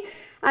amazing.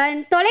 அண்ட்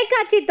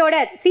தொலைக்காட்சி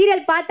தொடர்,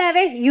 சீரியல்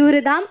பார்த்தாவே இவரு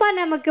தான்ப்பா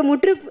நமக்கு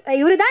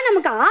இவரு தான்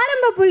நமக்கு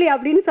ஆரம்ப புள்ளி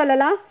அப்படின்னு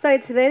சொல்லலாம். So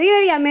it's very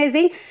very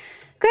amazing.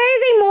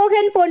 Crazy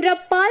மோகன் போன்ற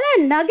பல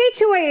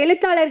நகைச்சுவை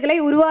எழுத்தாளர்களை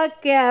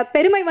உருவாக்கிய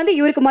பெருமை வந்து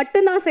இவருக்கு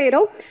மட்டும்தான்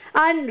சேரும்.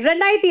 அண்ட்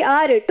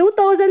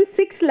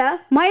 2006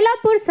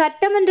 மயிலாப்பூர்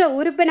சட்டமன்ற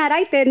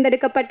உறுப்பினராய்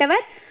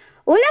தேர்ந்தெடுக்கப்பட்டவர்.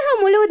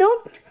 உலகம் முழுவதும்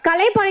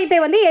கலைப்பயணத்தை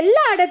வந்து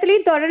எல்லா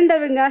இடத்துலையும்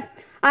தொடர்ந்தவங்க.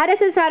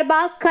 அரசு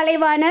சார்பாக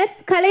கலைவாணர்,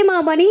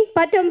 கலைமாமணி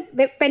பட்டம்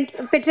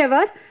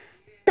பெற்றவர்.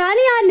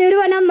 தனியார்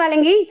நிறுவனம்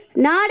வழங்கி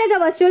நாடக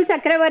வசூல்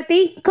சக்கரவர்த்தி,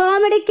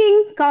 comedy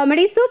king,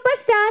 comedy super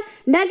star,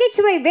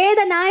 நகைச்சுவை வேத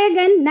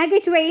நாயகன்,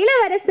 நகைச்சுவை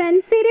இளவரசன்,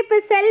 சிரிப்பு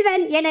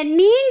செல்வன் என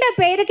நீண்ட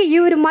பெயருக்கு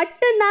இவர்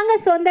மட்டும்தாங்க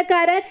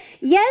சொந்தக்காரர்.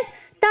 S,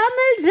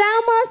 Tamil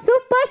drama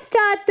super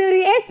star திரு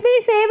எஸ்.வி.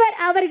 சேவர்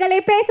அவர்களை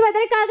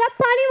பேசுவதற்காக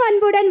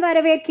பணிவன்புடன்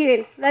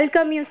வரவேற்கிறேன்.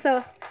 Welcome you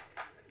sir.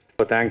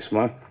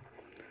 தேங்க்ஸ்மா.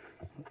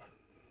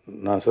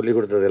 நான் சொல்லிக்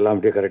கொடுத்தது எல்லாம்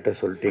அப்படியே கரெக்டாக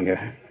சொல்லிட்டீங்க.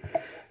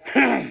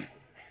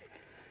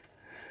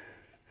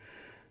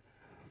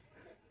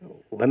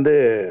 வந்து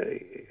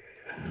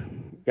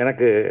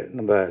எனக்கு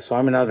நம்ம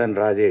சுவாமிநாதன்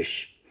ராஜேஷ்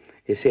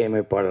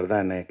இசையமைப்பாளர்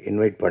தான் என்னை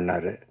இன்வைட்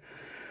பண்ணார்.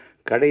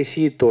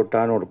 கடைசி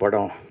தோட்டான்னு ஒரு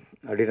படம்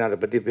அப்படின்னு அதை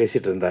பற்றி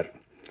பேசிகிட்டு இருந்தார்.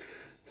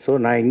 ஸோ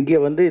நான் இங்கே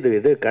வந்து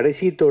இது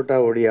கடைசி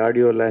தோட்டாவுடைய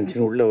ஆடியோ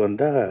லான்ச்சின்னு உள்ளே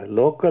வந்தால்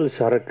லோக்கல்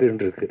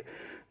சரக்குன்னு இருக்குது.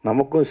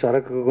 நமக்கும்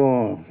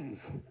சரக்குக்கும்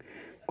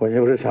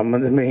கொஞ்சம் கூட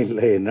சம்மந்தமே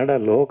இல்லை. என்னடா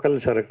லோக்கல்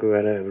சரக்கு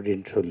வேறு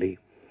அப்படின்னு சொல்லி.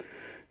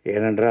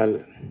 ஏனென்றால்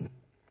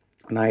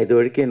நான் இது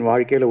வரைக்கும் என்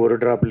வாழ்க்கையில் ஒரு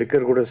ட்ராப்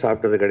லிக்கர் கூட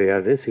சாப்பிட்டது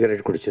கிடையாது,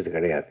 சிகரெட் குடித்தது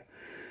கிடையாது.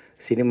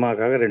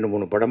 சினிமாக்காக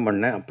 2-3 படம்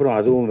பண்ணேன், அப்புறம்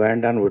அதுவும்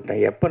வேண்டான்னு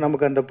விட்டேன். எப்போ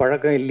நமக்கு அந்த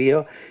பழக்கம் இல்லையோ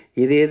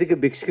இது எதுக்கு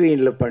பிக்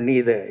ஸ்க்ரீனில் பண்ணி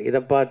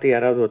இதை பார்த்து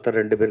யாராவது ஒருத்தர்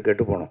 2 பேர்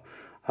கெட்டு போகணும்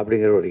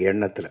அப்படிங்கிற ஒரு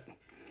எண்ணத்தில்.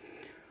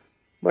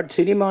 பட்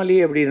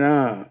சினிமாலேயே எப்படின்னா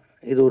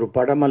இது ஒரு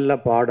படமல்ல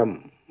பாடம்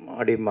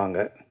அப்படிம்பாங்க.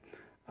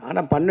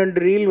 ஆனால்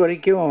 12 ரீல்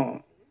வரைக்கும்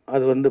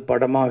அது வந்து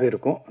படமாக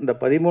இருக்கும். அந்த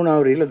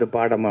 13ஆவது ரீல் அது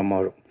பாடமாக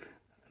மாறும்.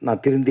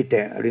 நான்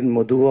திருந்திட்டேன் அப்படின்னு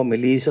மெதுவாக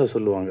மெலீஸாக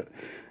சொல்லுவாங்க.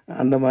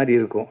 அந்த மாதிரி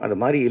இருக்கும். அது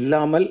மாதிரி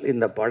இல்லாமல்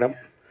இந்த படம்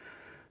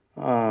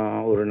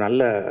ஒரு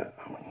நல்ல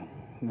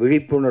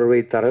விழிப்புணர்வை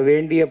தர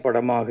வேண்டிய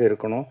படமாக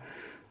இருக்கணும்.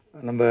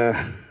 நம்ம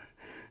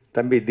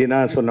தம்பி தினா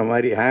சொன்ன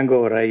மாதிரி ஹேங்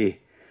ஓவர் ஆகி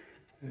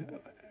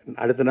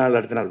அடுத்த நாள்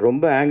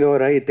ரொம்ப ஹேங்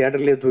ஓவர் ஆகி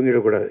தேட்டர்லேயே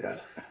தூங்கிடக்கூடாது.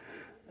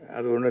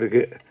 அது ஒன்று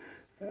இருக்குது.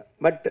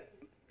 பட்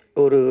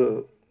ஒரு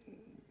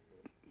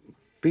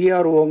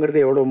பிஆர்ஓங்கிறது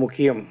எவ்வளோ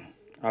முக்கியம்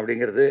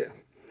அப்படிங்கிறது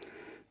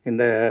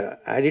இந்த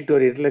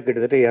ஆடிட்டோரியத்தில்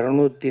கிட்டத்தட்ட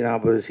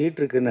 240 சீட்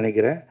இருக்குதுன்னு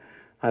நினைக்கிறேன்.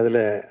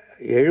 அதில்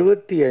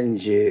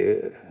 75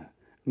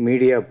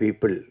 மீடியா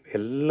பீப்புள்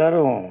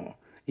எல்லோரும்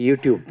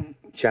யூடியூப்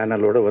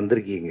சேனலோடு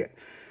வந்திருக்கீங்க.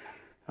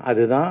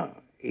 அதுதான்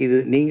இது.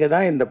 நீங்கள்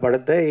தான் இந்த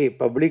படத்தை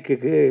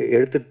பப்ளிக்கு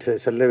எடுத்துட்டு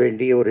செல்ல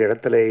வேண்டிய ஒரு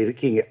இடத்துல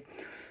இருக்கீங்க.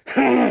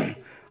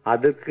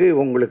 அதுக்கு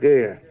உங்களுக்கு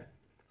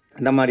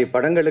இந்த மாதிரி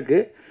படங்களுக்கு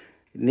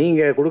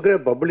நீங்கள் கொடுக்குற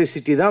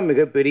பப்ளிசிட்டி தான்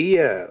மிகப்பெரிய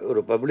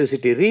ஒரு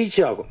பப்ளிசிட்டி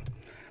ரீச் ஆகும்.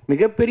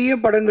 மிகப்பெரிய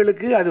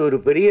படங்களுக்கு அது ஒரு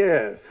பெரிய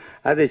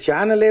அது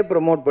சேனலே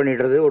ப்ரமோட்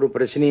பண்ணிடுறது ஒரு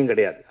பிரச்சனையும்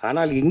கிடையாது.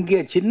 ஆனால் இங்கே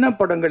சின்ன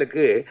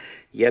படங்களுக்கு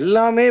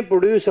எல்லாமே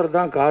ப்ரொடியூசர்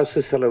தான்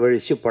காசு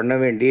செலவழித்து பண்ண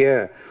வேண்டிய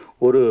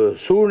ஒரு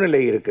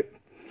சூழ்நிலை இருக்குது.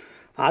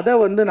 அதை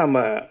வந்து நம்ம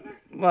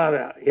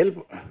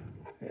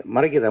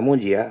மறைக்குதா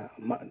மூஞ்சியா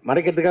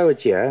மறைக்கிறதுக்காக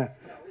வச்சியா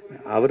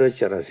அவர்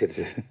வச்சாரா? சரி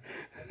சரி.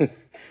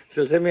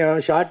 சில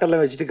சமயம்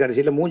ஷார்ட்டெல்லாம் வச்சுட்டு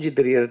கடைசியில் மூஞ்சி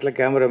தெரிய இடத்துல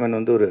கேமராமேன்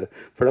வந்து ஒரு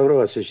ஃப்ளவரை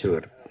வாசி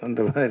வச்சுருவார்.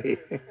 அந்த மாதிரி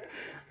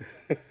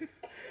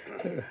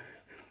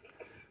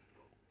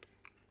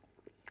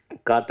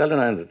காத்தால்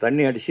நான் இந்த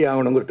தண்ணி அடித்து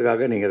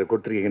ஆகணுங்கிறதுக்காக நீங்கள் அதை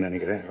கொடுத்துருக்கீங்கன்னு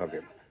நினைக்கிறேன். ஓகே,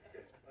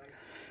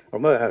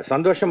 ரொம்ப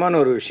சந்தோஷமான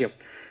ஒரு விஷயம்.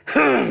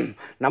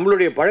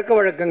 நம்மளுடைய பழக்க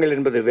வழக்கங்கள்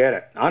என்பது வேறு,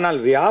 ஆனால்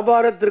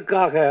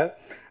வியாபாரத்திற்காக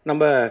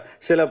நம்ம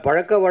சில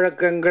பழக்க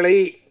வழக்கங்களை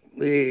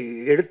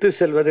எடுத்து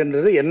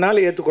செல்வதுன்றது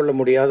என்னால் ஏற்றுக்கொள்ள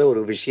முடியாத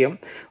ஒரு விஷயம்.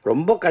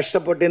 ரொம்ப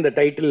கஷ்டப்பட்டு இந்த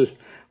டைட்டில்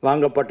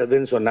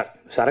வாங்கப்பட்டதுன்னு சொன்னார்.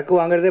 சரக்கு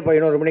வாங்குறதே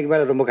 11 மணிக்கு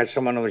மேலே ரொம்ப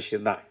கஷ்டமான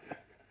விஷயந்தான்.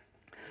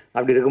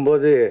 அப்படி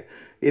இருக்கும்போது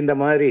இந்த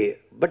மாதிரி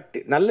பட்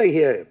நல்ல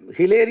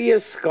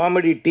ஹிலேரியஸ்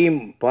காமெடி டீம்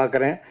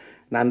பார்க்குறேன்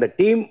நான். அந்த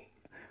டீம்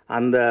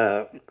அந்த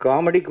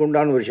காமெடிக்கு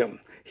உண்டான விஷயம்.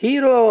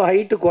 ஹீரோ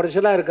ஹைட்டு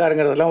குறைச்சலாக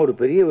இருக்காருங்கிறதெல்லாம் ஒரு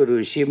பெரிய ஒரு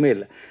விஷயமே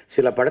இல்லை.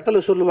 சில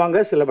படத்தில் சொல்லுவாங்க,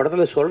 சில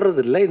படத்தில்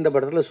சொல்கிறது இல்லை. இந்த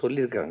படத்தில்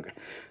சொல்லியிருக்காங்க,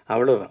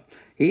 அவ்வளோதான்.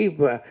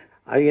 இப்போ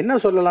அது என்ன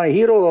சொல்லலாம்,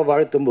 ஹீரோவை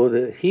வாழ்த்தும் போது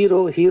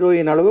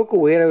ஹீரோயின் அளவுக்கு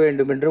உயர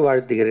வேண்டும் என்று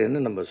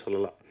வாழ்த்துகிறேன்னு நம்ம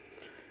சொல்லலாம்.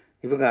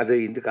 இவங்க அது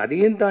இதுக்கு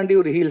அதையும் தாண்டி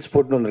ஒரு ஹீல்ஸ்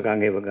போட்டுன்னு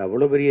வந்திருக்காங்க. இவங்க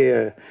அவ்வளோ பெரிய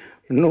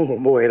இன்னும்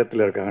ரொம்ப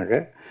உயரத்தில் இருக்காங்க.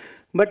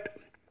 பட்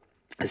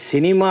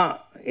சினிமா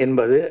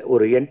என்பது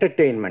ஒரு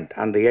என்டர்டெயின்மெண்ட்.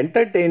 அந்த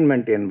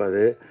என்டர்டெயின்மெண்ட்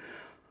என்பது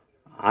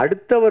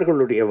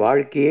அடுத்தவர்களுடைய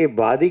வாழ்க்கையை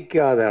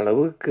பாதிக்காத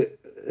அளவுக்கு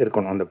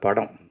இருக்கணும் அந்த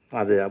படம்.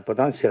 அது அப்போ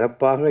தான்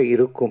சிறப்பாக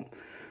இருக்கும்.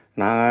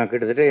 நான்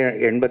கிட்டத்தட்ட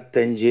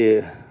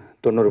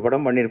 85-90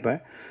 படம் பண்ணியிருப்பேன்.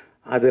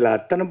 அதில்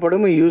அத்தனை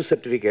படமும் யூஸ்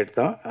சர்டிஃபிகேட்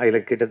தான்.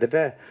 அதில் கிட்டத்தட்ட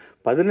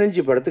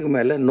 15 படத்துக்கு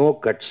மேலே நோ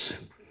கட்ஸ்.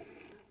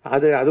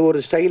 அது ஒரு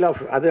ஸ்டைல்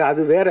ஆஃப்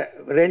அது வேறு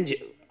ரேஞ்சு.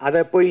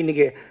 அதை போய்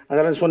இன்றைக்கி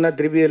அதெல்லாம் சொன்னால்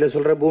திருப்பி இதில்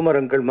சொல்கிற பூமர்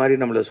அங்கிள் மாதிரி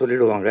நம்மளை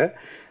சொல்லிவிடுவாங்க.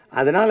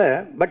 அதனால்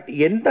பட்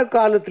எந்த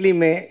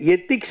காலத்துலேயுமே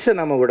எத்திக்ஸை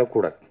நம்ம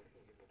விடக்கூடாது.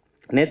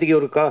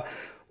 நேற்றுக்கு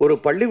ஒரு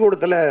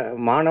பள்ளிக்கூடத்தில்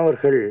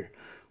மாணவர்கள்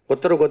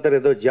ஒருத்தருக்கு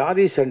ஏதோ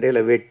ஜாதி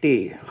சண்டையில் வெட்டி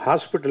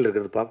ஹாஸ்பிட்டல்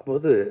இருக்கிறது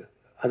பார்க்கும்போது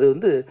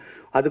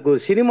அதுக்கு ஒரு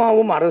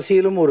சினிமாவும்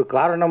அரசியலும் ஒரு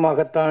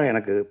காரணமாகத்தான்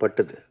எனக்கு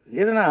பட்டுது.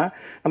 ஏன்னா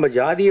நம்ம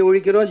ஜாதியை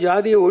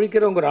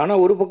ஒழிக்கிறோங்கிறோம்.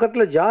 ஆனால் ஒரு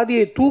பக்கத்தில்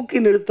ஜாதியை தூக்கி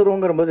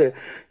நிறுத்துகிறோங்கிற போது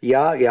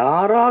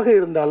யாராக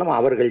இருந்தாலும்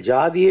அவர்கள்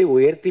ஜாதியை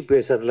உயர்த்தி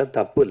பேசுறதுல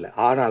தப்பு இல்லை.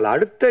 ஆனால்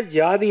அடுத்த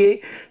ஜாதியை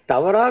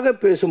தவறாக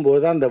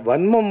பேசும்போது அந்த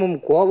வன்மமும்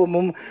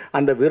கோபமும்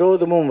அந்த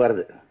விரோதமும்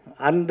வருது.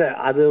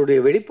 அதோடைய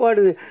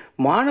வெளிப்பாடு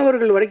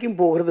மாணவர்கள் வரைக்கும்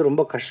போகிறது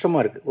ரொம்ப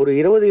கஷ்டமாக இருக்குது. ஒரு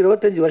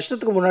 20-25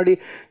 வருஷத்துக்கு முன்னாடி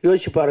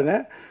யோசிச்சு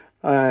பாருங்கள்.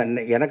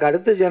 எனக்கு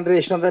அடுத்த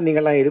ஜென்ரேஷனாக தான்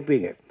நீங்கள்லாம்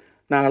இருப்பீங்க.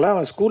 நாங்களாம்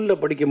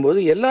ஸ்கூலில் படிக்கும்போது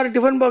எல்லோரும்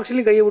டிஃபன்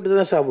பாக்ஸ்லையும் கையை விட்டு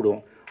தான்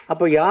சாப்பிடுவோம்.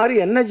 அப்போ யார்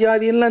என்ன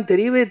ஜாதின்லாம்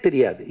தெரியவே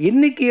தெரியாது.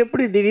 இன்றைக்கி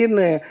எப்படி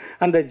திடீர்னு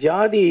அந்த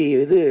ஜாதி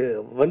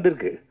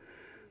வந்திருக்கு.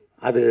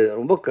 அது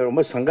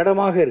ரொம்ப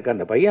சங்கடமாக இருக்குது.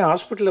 அந்த பையன்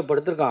ஹாஸ்பிட்டலில்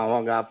படுத்திருக்கான்.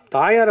 அவங்க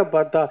தாயாரை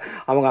பார்த்தா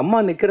அவங்க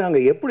அம்மா நிற்கிறாங்க.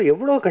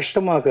 எவ்வளோ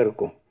கஷ்டமாக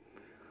இருக்கும்.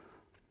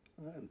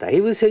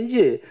 தயவு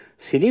செஞ்சு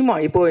சினிமா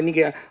இப்போது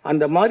இன்றைக்கி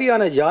அந்த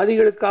மாதிரியான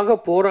ஜாதிகளுக்காக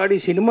போராடி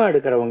சினிமா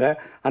எடுக்கிறவங்க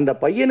அந்த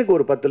பையனுக்கு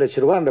ஒரு 10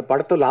 லட்ச ரூபா அந்த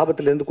படத்தை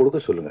லாபத்துலேருந்து கொடுக்க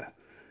சொல்லுங்கள்.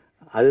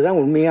 அதுதான்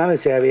உண்மையான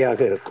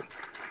சேவையாக இருக்கும்.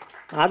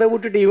 அதை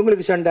விட்டுட்டு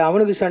இவங்களுக்கு சண்டை,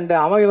 அவனுக்கு சண்டை,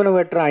 அவன் இவனை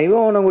வெட்டுறான்,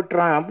 இவன் அவனை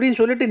விட்டுறான் அப்படின்னு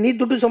சொல்லிட்டு நீ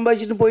துட்டு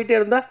சம்பாதிச்சுட்டு போயிட்டே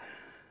இருந்தால்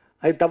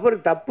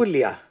அது தப்பு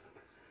இல்லையா?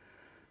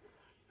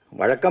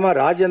 வழக்கமாக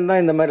ராஜன்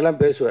தான் இந்த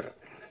மாதிரிலாம் பேசுவார்.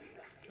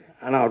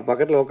 ஆனால் அவர்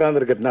பக்கத்தில்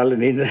உட்காந்துருக்கிறதுனால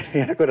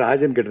எனக்கு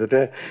ராஜன் கிட்டத்தட்ட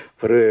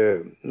ஒரு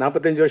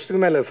 45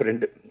 வருஷத்துக்கு மேலே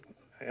ஃப்ரெண்டு.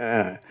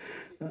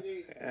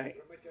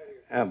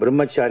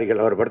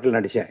 பிரம்மச்சாரிகள் அவர் படத்தில்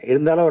நடித்தேன்.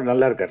 இருந்தாலும் அவர்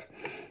நல்லா இருக்கார்.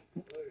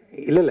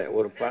 இல்லை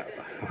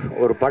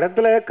ஒரு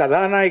படத்தில்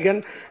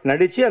கதாநாயகன்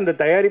நடித்து அந்த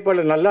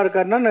தயாரிப்பாளர் நல்லா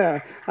இருக்காருன்னா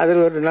அது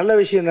ஒரு நல்ல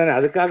விஷயம் தானே.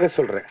 அதுக்காக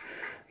சொல்கிறேன்.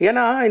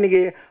 ஏன்னா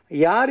இன்றைக்கி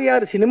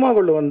யார்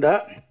சினிமாக்குள்ளே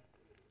வந்தால்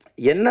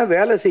என்ன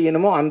வேலை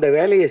செய்யணுமோ அந்த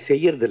வேலையை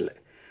செய்யறதில்லை.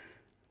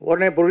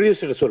 உடனே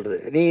ப்ரொடியூசர் சொல்கிறது,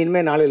 நீ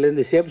இனிமேல்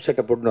நாளையிலேருந்து சேப்பு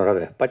சட்டை போட்டுன்னு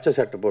வராத, பச்சை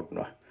சட்டை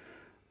போட்டுன்னு வா,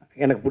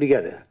 எனக்கு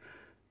பிடிக்காது,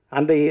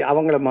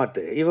 அவங்கள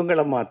மாற்று,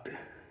 இவங்கள மாற்று.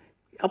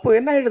 அப்போது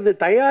என்ன ஆகிடுது?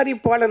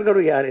 தயாரிப்பாளர்கள்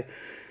யார்?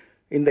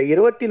 இந்த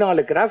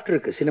 24 கிராஃப்ட்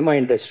இருக்குது சினிமா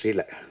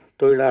இண்டஸ்ட்ரியில்.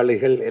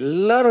 தொழிலாளிகள்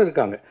எல்லாரும்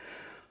இருக்காங்க.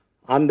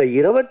 அந்த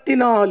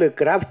 24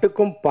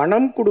 கிராஃப்ட்டுக்கும்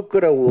பணம்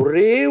கொடுக்குற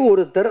ஒரே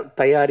ஒருத்தர்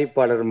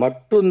தயாரிப்பாளர்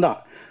மட்டும்தான்.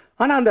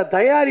 ஆனால் அந்த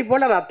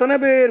தயாரிப்பாளர் அத்தனை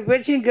பேர்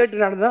பேச்சையும் கேட்டு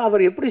நடந்தால்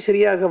அவர் எப்படி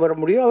சரியாக வர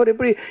முடியும்? அவர்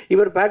எப்படி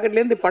இவர்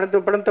பேக்கெட்லேருந்து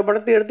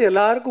படத்தை எடுத்து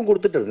எல்லாருக்கும்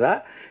கொடுத்துட்டு இருந்தால்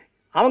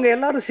அவங்க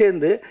எல்லோரும்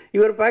சேர்ந்து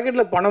இவர்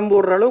பேக்கெட்டில் பணம்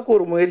போடுற அளவுக்கு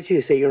ஒரு முயற்சி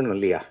செய்யணும்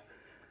இல்லையா?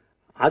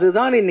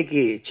 அதுதான்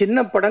இன்றைக்கி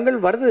சின்ன படங்கள்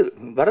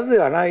வருது.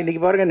 ஆனால்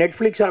இன்றைக்கி பாருங்கள்,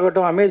 நெட்ஃப்ளிக்ஸ்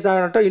ஆகட்டும், அமேசான்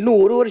ஆகட்டும்,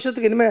 இன்னும் ஒரு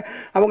வருஷத்துக்கு இனிமேல்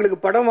அவங்களுக்கு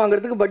படம்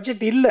வாங்குறதுக்கு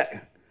பட்ஜெட் இல்லை.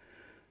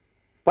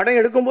 படம்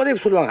எடுக்கும்போதே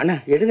சொல்லுவாங்க, அண்ணா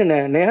எடுங்கண்ணே,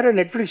 நேராக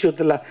நெட்ஃப்ளிக்ஸ்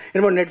ஒத்துலாம்.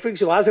 என்னமோ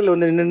நெட்ஃப்ளிக்ஸ் வாசலில்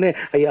வந்து நின்று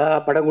ஐயா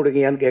படம்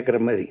கொடுங்கயான்னு கேட்குற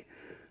மாதிரி.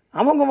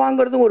 அவங்க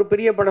வாங்குறதும் ஒரு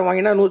பெரிய படம்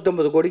வாங்கினா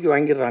 150 கோடிக்கு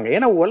வாங்கிடுறாங்க.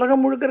 ஏன்னா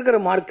உலகம் முழுக்க இருக்கிற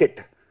மார்க்கெட்.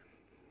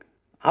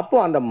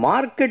 அப்போது அந்த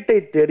மார்க்கெட்டை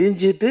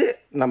தெரிஞ்சுட்டு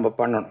நம்ம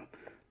பண்ணணும்.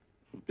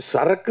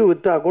 சரக்கு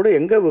விற்றா கூட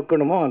எங்கே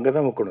விற்கணுமோ அங்கே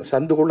தான் விற்கணும்,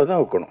 சந்துக்குள்ளே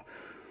தான் விற்கணும்.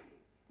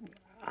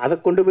 அதை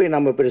கொண்டு போய்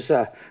நம்ம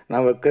பெருசாக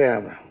நான்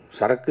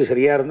சரக்கு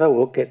சரியாக இருந்தால்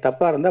ஓகே,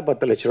 தப்பாக இருந்தால்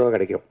 10 லட்ச ரூபா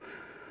கிடைக்கும்.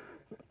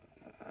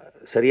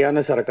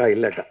 சரியான சரக்காக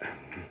இல்லட்டா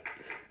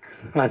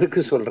அதுக்கு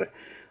சொல்கிறேன்.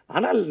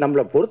 ஆனால்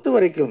நம்மளை பொறுத்த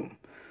வரைக்கும்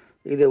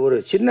இது ஒரு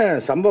சின்ன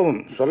சம்பவம்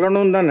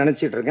சொல்லணும்னு தான்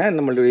நினச்சிட்ருக்கேன்.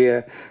 நம்மளுடைய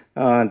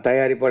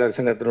தயாரிப்பாளர்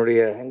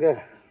சங்கத்தினுடைய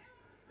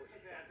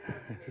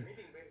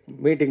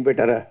மீட்டிங்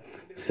போயிட்டாரா?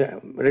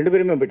 2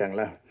 பேருமே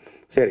போயிட்டாங்களா?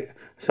 சரி.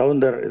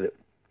 சவுந்தர் இது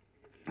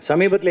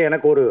சமீபத்தில்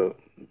எனக்கு ஒரு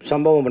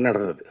சம்பவம்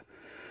நடந்தது.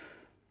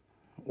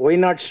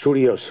 ஒய்நாட்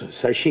ஸ்டுடியோஸ்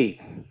சசி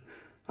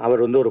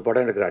அவர் வந்து ஒரு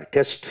படம் எடுக்கிறார்,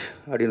 டெஸ்ட்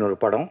அப்படின்னு ஒரு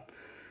படம்.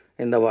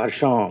 இந்த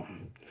வருஷம்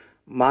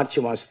மார்ச்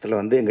மாதத்தில்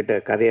வந்து எங்கிட்ட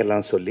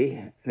கதையெல்லாம் சொல்லி,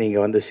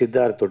 நீங்கள் வந்து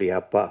சித்தார்த்துடைய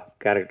அப்பா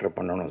கேரக்டர்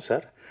பண்ணணும்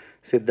சார்.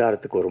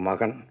 சித்தார்த்துக்கு ஒரு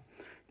மகன்,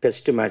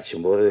 டெஸ்ட்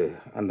மேட்சும் போது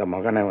அந்த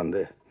மகனை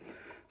வந்து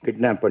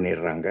கிட்னாப்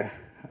பண்ணிடுறாங்க.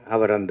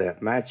 அவர் அந்த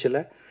மேட்ச்சில்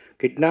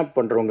கிட்னாப்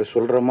பண்ணுறவங்க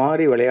சொல்கிற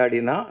மாதிரி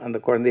விளையாடினா அந்த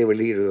குழந்தைய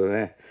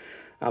வெளியிடுவேன்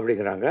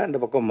அப்படிங்கிறாங்க. அந்த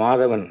பக்கம்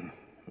மாதவன்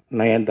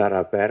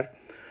நயன்தாரா பேர்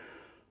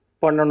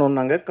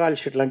பண்ணணுன்னாங்க. கால்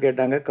ஷீட்லாம்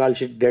கேட்டாங்க. கால்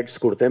ஷீட் டேட்ஸ்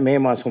கொடுத்தேன். மே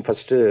மாதம்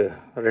ஃபஸ்ட்டு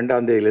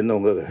 2ஆம் தேதியிலேருந்து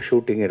உங்கள்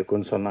ஷூட்டிங்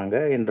இருக்குன்னு சொன்னாங்க.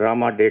 என்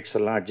ட்ராமா டேட்ஸ்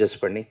எல்லாம்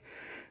அட்ஜஸ்ட் பண்ணி,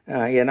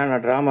 ஏன்னா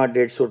நான் ட்ராமா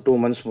டேட்ஸ் ஒரு 2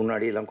 months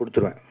முன்னாடியெல்லாம்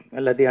கொடுத்துருவேன்.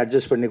 எல்லாத்தையும்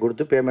அட்ஜஸ்ட் பண்ணி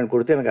கொடுத்து பேமெண்ட்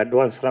கொடுத்து எனக்கு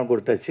அட்வான்ஸ்லாம்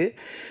கொடுத்தாச்சு.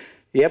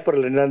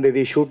 ஏப்ரல் 2ஆம்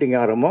தேதி ஷூட்டிங்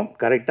ஆரம்பம்.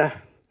 கரெக்டாக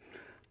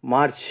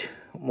மார்ச்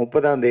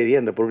 30ஆம் தேதி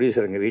அந்த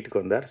ப்ரொடியூசர் எங்கள்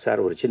வீட்டுக்கு வந்தார்.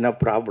 சார் ஒரு சின்ன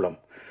ப்ராப்ளம்.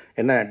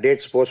 என்ன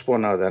டேட்ஸ்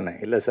போஸ்ட்போன் ஆகுதானே?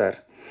 இல்லை சார்,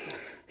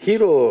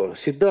 ஹீரோ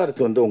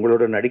சித்தார்த் வந்து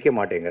உங்களோட நடிக்க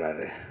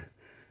மாட்டேங்கிறாரு.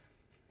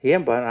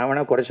 ஏன்பா? நான்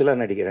வேணால்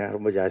குறைச்சலாக நடிக்கிறேன்,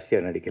 ரொம்ப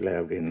ஜாஸ்தியாக நடிக்கலை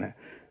அப்படின்னு.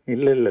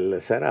 இல்லை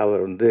சார்,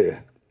 அவர் வந்து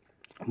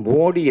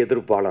மோடி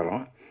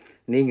எதிர்ப்பாளரும்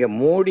நீங்கள்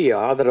மோடி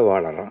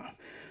ஆதரவாளரும்,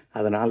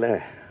 அதனால்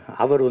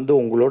அவர் வந்து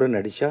உங்களோட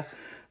நடித்தா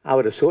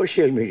அவர்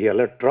சோஷியல்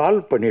மீடியாவில்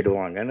ட்ரால்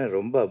பண்ணிவிடுவாங்கன்னு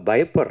ரொம்ப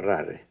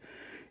பயப்படுறாரு.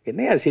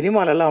 என்னையா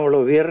சினிமாலெல்லாம்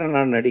அவ்வளோ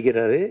வீரனாக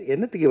நடிக்கிறாரு,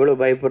 என்னத்துக்கு இவ்வளோ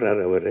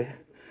பயப்படுறாரு அவர்?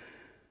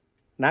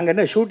 நாங்கள்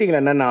என்ன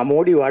ஷூட்டிங்கில் என்ன நான்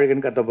மோடி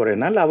வாழ்கன்னு கத்த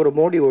போகிறேன்னா, இல்லை அவர்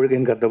மோடி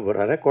ஒழுகுன்னு கத்த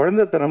போகிறாரு?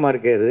 குழந்தைத்தனமாக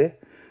இருக்காது.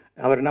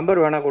 அவர்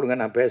நம்பர் வேணால் கொடுங்க,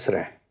 நான்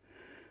பேசுகிறேன்.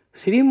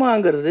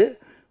 சினிமாங்கிறது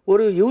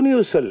ஒரு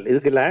யூனிவர்சல்,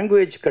 இதுக்கு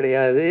லாங்குவேஜ்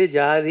கிடையாது,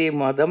 ஜாதி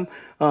மதம்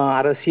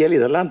அரசியல்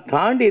இதெல்லாம்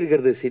தாண்டி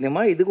இருக்கிறது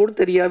சினிமா. இது கூட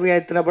தெரியாமையா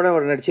இத்தனை படம்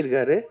அவர்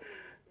நடிச்சிருக்காரு?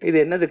 இது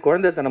என்னது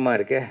குழந்தைத்தனமாக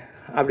இருக்கே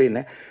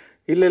அப்படின்னு.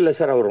 இல்லை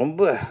சார், அவர்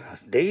ரொம்ப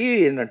டெய்லி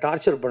என்னை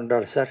டார்ச்சர்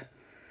பண்ணுறாரு சார்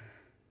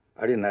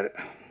அப்படின்னாரு.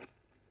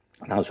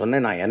 நான்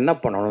சொன்னேன், நான் என்ன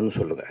பண்ணணும்னு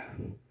சொல்லுங்கள்,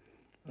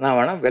 நான்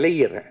வேணால்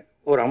விலகிடுறேன்.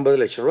 ஒரு 50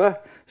 லட்ச ரூபா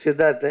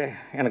சித்தார்த்தை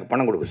எனக்கு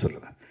பணம் கொடுக்க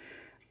சொல்லுங்கள்.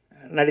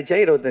 நடித்தா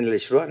 25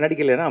 லட்ச ரூபா,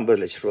 நடிக்கலைன்னா 50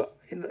 லட்ச ரூபா.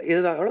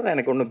 இதுதான் அவ்வளோதான்,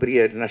 எனக்கு ஒன்றும் பெரிய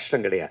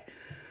நஷ்டம் கிடையாது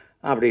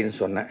அப்படின்னு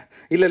சொன்னேன்.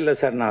 இல்லை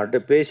சார், நான்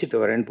அவர்கிட்ட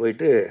பேசிட்டு வரேன்னு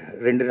போயிட்டு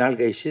 2 நாள்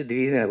கழிச்சு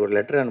திடீர்னு எனக்கு ஒரு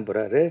லெட்டர்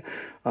அனுப்புகிறாரு.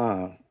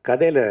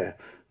 கதையில்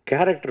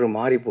கேரக்டர்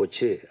மாறி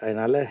போச்சு,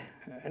 அதனால்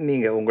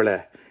நீங்கள் உங்களை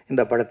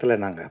இந்த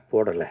படத்தில் நாங்கள்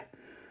போடலை.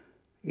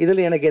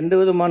 இதில் எனக்கு எந்த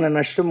விதமான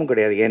நஷ்டமும்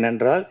கிடையாது.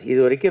 ஏனென்றால் இது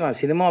வரைக்கும் நான்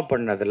சினிமா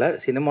பண்ணதில்,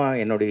 சினிமா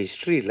என்னுடைய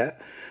ஹிஸ்ட்ரியில்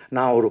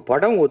நான் ஒரு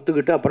படம்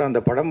ஒத்துக்கிட்டு அப்புறம்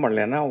அந்த படம்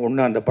பண்ணலைன்னா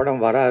ஒன்று அந்த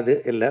படம் வராது,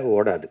 இல்லை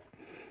ஓடாது.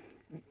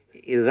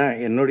 இதுதான்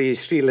என்னுடைய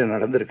ஹிஸ்ட்ரியில்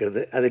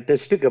நடந்திருக்கிறது. அது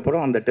டெஸ்ட்டுக்கு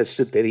அப்புறம் அந்த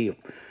டெஸ்ட்டு தெரியும்.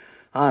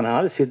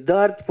 ஆனால்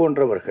சித்தார்த்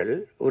போன்றவர்கள்,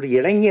 ஒரு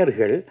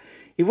இளைஞர்கள்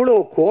இவ்வளோ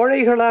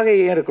கோழைகளாக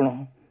ஏன்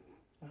இருக்கணும்?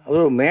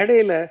 ஒரு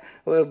மேடையில்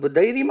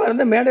தைரியமாக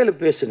இருந்தால்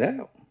மேடையில் பேசுங்க,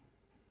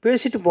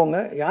 பேசிட்டு போங்க.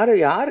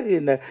 யாருக்கு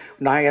இந்த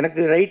நான்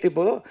எனக்கு ரைட்.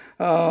 இப்போது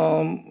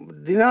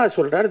தினா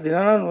சொல்கிறார்,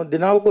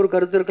 தினாவுக்கு ஒரு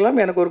கருத்து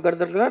இருக்கலாம், எனக்கு ஒரு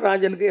கருத்து இருக்கலாம்,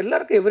 ராஜனுக்கு,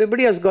 எல்லாருக்கும்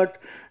everybody has got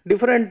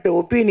different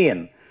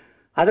opinion.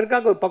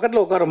 அதற்காக ஒரு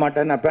பக்கத்தில் உட்கார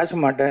மாட்டேன், நான் பேச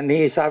மாட்டேன், நீ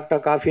சாப்பிட்டா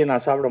காஃபியை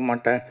நான் சாப்பிட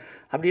மாட்டேன்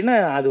அப்படின்னா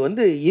அது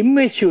வந்து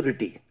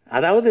இம்மெச்சூரிட்டி.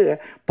 அதாவது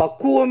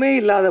பக்குவமே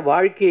இல்லாத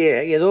வாழ்க்கையை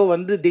ஏதோ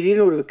வந்து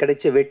திடீர்னு ஒரு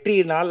கிடைச்ச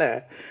வெற்றியினால்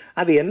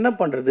அது என்ன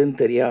பண்ணுறதுன்னு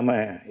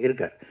தெரியாமல்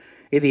இருக்கார்.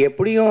 இது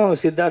எப்படியும்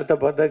சித்தார்த்தை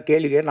பார்த்தா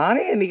கேள்வி,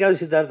 நானே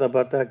என்றைக்காவது சித்தார்த்தை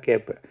பார்த்தா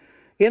கேட்பேன்.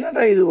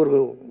 ஏன்னாடா இது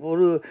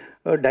ஒரு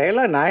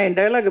டயலாக், நான் என்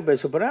டைலாக்கை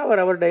பேச போகிறேன்,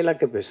 அவர்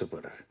டைலாக்கை பேச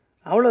போகிறார்,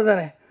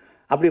 அவ்வளோதானே.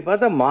 அப்படி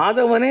பார்த்தா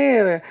மாதவனே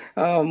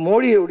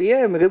மோடியுடைய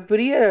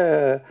மிகப்பெரிய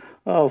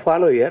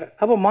ஃபாலோயர்,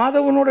 அப்போ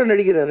மாதவனோட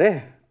நடிக்கிறாரே,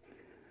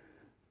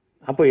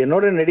 அப்போ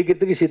என்னோட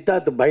நடிக்கிறதுக்கு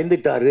சித்தார்த்து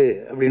பயந்துட்டாரு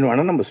அப்படின்னு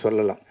வேணால் நம்ம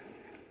சொல்லலாம்.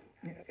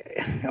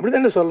 அப்படி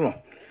தானே சொல்லணும்.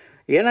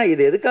 ஏன்னா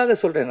இது எதுக்காக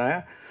சொல்கிறேன்னா,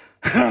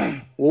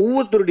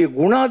 ஒவ்வொருத்தருடைய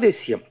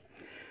குணாதிசயம்,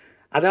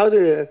 அதாவது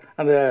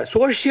அந்த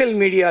சோஷியல்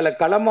மீடியாவில்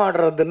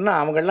களமாடுறதுன்னா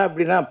அவங்கெல்லாம்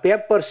எப்படின்னா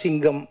பேப்பர்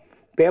சிங்கம்,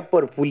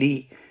 பேப்பர் புலி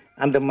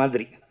அந்த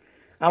மாதிரி.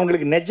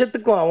 அவங்களுக்கு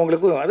நிஜத்துக்கும்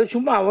அவங்களுக்கும் அது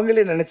சும்மா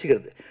அவங்களே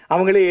நினச்சிக்கிறது,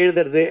 அவங்களே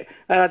எழுதுறது,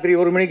 ராத்திரி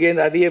 1 மணிக்கு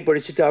எழுந்து அதையே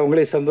படிச்சுட்டு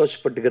அவங்களே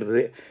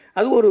சந்தோஷப்பட்டுக்கிறது.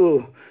 அது ஒரு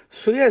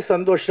சுய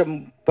சந்தோஷம்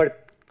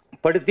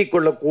படுத்தி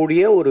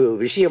கொள்ளக்கூடிய ஒரு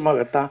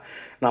விஷயமாகத்தான்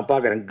நான்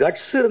பார்க்குறேன்.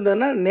 கட்ஸ்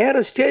இருந்ததுன்னா நேர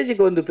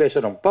ஸ்டேஜுக்கு வந்து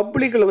பேசணும்,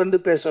 பப்ளிக்கில் வந்து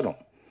பேசணும்,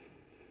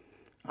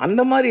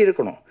 அந்த மாதிரி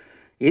இருக்கணும்.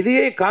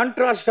 இதே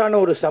கான்ட்ராஸ்டான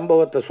ஒரு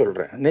சம்பவத்தை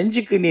சொல்கிறேன்.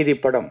 நெஞ்சுக்கு நீதி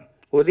படம்,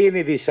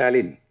 உதயநிதி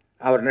ஸ்டாலின்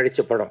அவர்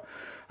நடித்த படம்.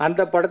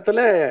 அந்த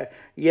படத்தில்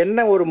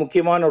என்ன ஒரு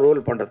முக்கியமான ரோல்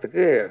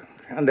பண்ணுறதுக்கு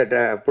அந்த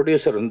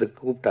ப்ரொடியூசர் வந்து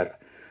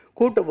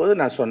கூப்பிட்ட போது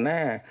நான்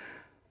சொன்னேன்,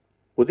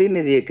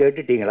 உதயநிதியை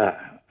கேட்டுட்டிங்களா?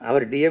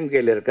 அவர்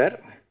டிஎம்கேயில் இருக்கார்,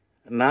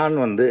 நான்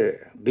வந்து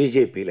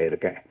பிஜேபியில்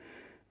இருக்கேன்.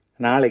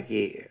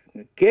 நாளைக்கு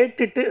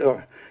கேட்டுட்டு,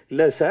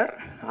 இல்லை சார்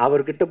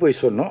அவர்கிட்ட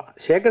போய் சொன்னோம்,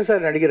 சேகர்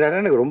சார்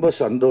நடிக்கிறாருன்னு எனக்கு ரொம்ப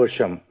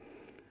சந்தோஷம்,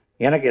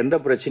 எனக்கு எந்த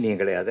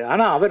பிரச்சனையும் கிடையாது,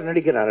 ஆனால் அவர்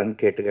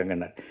நடிக்கிறாருன்னு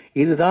கேட்டுக்கங்கன்னு.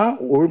 இதுதான்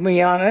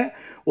உண்மையான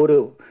ஒரு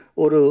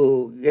ஒரு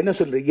என்ன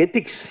சொல்கிறது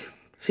எத்திக்ஸ்,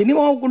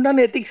 சினிமாவுக்கு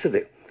உண்டான எத்திக்ஸ்.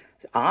 இது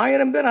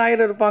 1000 பேர்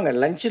 1000 இருப்பாங்க.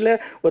 லஞ்சில்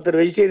ஒருத்தர்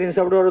வெஜிடேரியன்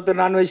சாப்பிடுவார்,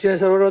 ஒருத்தர் நான்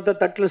வெஜிடேரியன் சாப்பிடுவார்,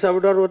 ஒருத்தர் தட்டில்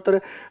சாப்பிடுவார், ஒருத்தர்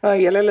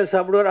இலையில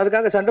சாப்பிடுவார்.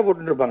 அதுக்காக சண்டை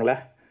போட்டுட்டு இருப்பாங்களா?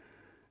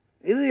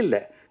 இது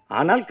இல்லை.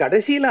 ஆனால்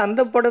கடைசியில்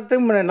அந்த படத்தை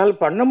என்னால்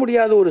பண்ண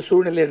முடியாத ஒரு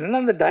சூழ்நிலை என்னென்னா,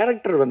 அந்த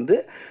டைரக்டர் வந்து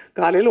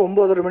காலையில்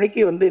 9:30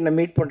 மணிக்கு வந்து என்னை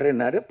மீட்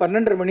பண்ணுறேன்னாரு.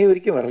 12:30 மணி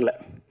வரைக்கும் வரல.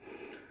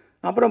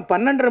 அப்புறம்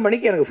 12:30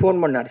 மணிக்கு எனக்கு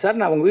ஃபோன் பண்ணார். சார்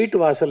நான் உங்கள் வீட்டு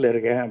வாசலில்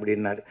இருக்கேன்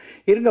அப்படின்னாரு.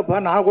 இருங்கப்பா,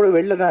 நான் கூட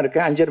வெளில தான்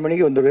இருக்கேன், 5:30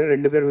 மணிக்கு வந்துடுவேன்,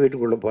 2 பேரும்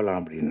வீட்டுக்குள்ளே போகலாம்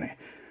அப்படின்னு.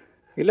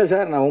 இல்லை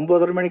சார் நான்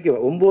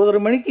 9:30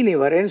 மணிக்கு நீ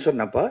வரேன்னு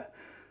சொன்னப்பா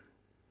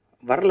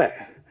வரல.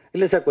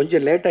 இல்லை சார்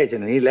கொஞ்சம் லேட்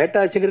ஆகிடுச்சு. நீ லேட்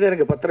ஆச்சுங்கிறது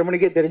எனக்கு 10:30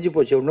 மணிக்கே தெரிஞ்சு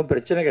போச்சு, ஒன்றும்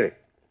பிரச்சனை கிடையாது,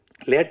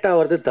 லேட்டாக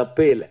வர்றது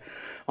தப்பே இல்லை.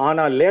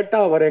 ஆனால்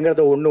லேட்டாக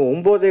வரேங்கிறத ஒன்று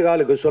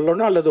 9:15க்கு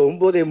சொல்லணும் அல்லது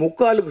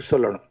 9:45க்கு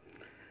சொல்லணும்.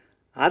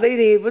 அதை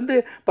நீ வந்து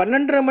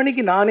 12:30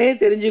 மணிக்கு நானே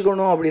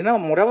தெரிஞ்சுக்கணும் அப்படின்னா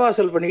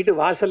முறவாசல் பண்ணிக்கிட்டு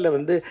வாசலில்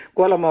வந்து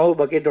கோலமாவு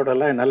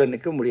பக்கெட்டோடலாம் என்னால்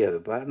நிற்க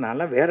முடியாதுப்பா.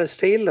 நான்லாம் வேறு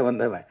ஸ்டைலில்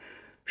வந்தவன்.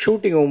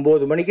 ஷூட்டிங்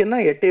 9 மணிக்குன்னா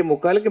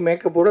 8:45க்கு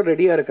மேக்கப்போட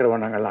ரெடியாக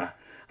இருக்கிறவன் நாங்கள்லாம்.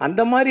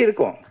 அந்த மாதிரி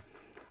இருக்கோம்.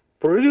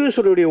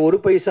 ப்ரொடியூசருடைய ஒரு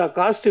பைசா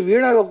காஸ்ட்டு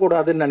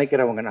வீணாகக்கூடாதுன்னு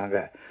நினைக்கிறவங்க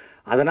நாங்கள்.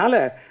 அதனால்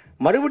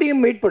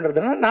மறுபடியும் மீட்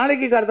பண்ணுறதுனா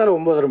நாளைக்கு காலத்தால்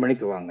 9:30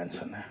 மணிக்கு வாங்கன்னு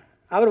சொன்னேன்.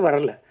 அவர்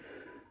வரலை.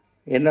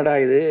 என்னடா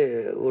இது,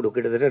 ஒரு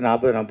கிட்டத்தட்ட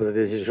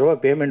 40-45 ரூபா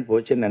பேமெண்ட்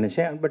போச்சுன்னு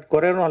நினச்சேன். பட்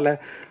கொரோனாவில்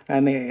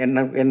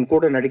என்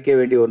கூட நடிக்க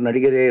வேண்டிய ஒரு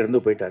நடிகரே இறந்து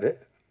போயிட்டார்.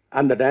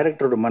 அந்த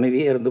டைரக்டரோட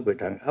மனைவியே இறந்து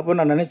போயிட்டாங்க. அப்போ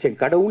நான் நினச்சேன்,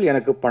 கடவுள்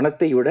எனக்கு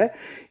பணத்தை விட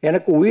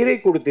எனக்கு உயிரை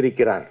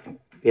கொடுத்திருக்கிறார்.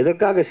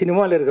 எதற்காக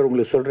சினிமாவில்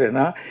இருக்கிறவங்களுக்கு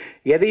சொல்கிறேன்னா,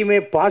 எதையுமே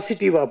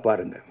பாசிட்டிவாக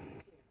பாருங்கள்.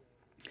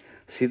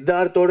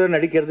 சித்தார்த்தோடு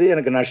நடிக்கிறது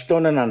எனக்கு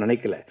நஷ்டம்னு நான்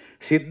நினைக்கல.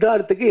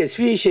 சித்தார்த்துக்கு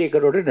எஸ்வி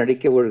சேகரோடு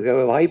நடிக்க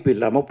வாய்ப்பு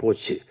இல்லாமல்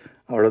போச்சு,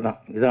 அவ்வளோதான்.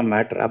 இதுதான்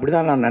மேட்ரு. அப்படி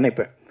தான் நான்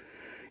நினைப்பேன்.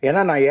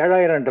 ஏன்னா நான்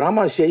 7000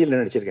 ட்ராமா ஸ்டேஜில்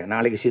நடிச்சிருக்கேன்.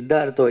 நாளைக்கு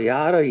சித்தார்த்தோ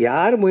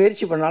யார்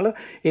முயற்சி பண்ணாலும்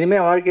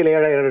இனிமேல் வாழ்க்கையில்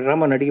 7000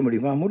 ட்ராமா நடிக்க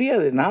முடியுமா?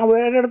 முடியாது. நான்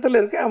வேறு இடத்துல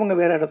இருக்கேன், அவங்க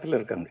வேறு இடத்துல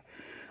இருக்காங்க.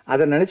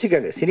 அதை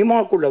நினச்சிக்கங்க.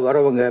 சினிமாக்குள்ளே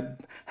வரவங்க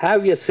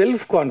have a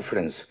self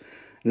confidence,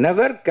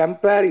 never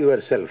compare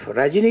your self.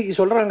 ரஜினிக்கு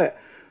சொல்கிறாங்க,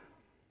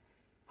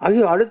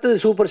 ஐயோ அடுத்தது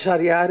சூப்பர்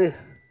ஸ்டார் யார்?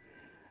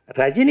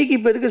 ரஜினிக்கு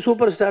இப்போ எதுக்கு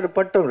சூப்பர் ஸ்டார்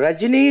பட்டம்?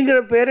 ரஜினிங்கிற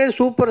பேரே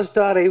சூப்பர்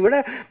ஸ்டாரை விட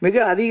மிக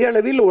அதிக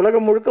அளவில்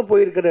உலகம் முழுக்க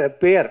போயிருக்கிற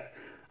பேர்.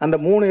 அந்த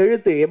 3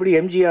 எழுத்து எப்படி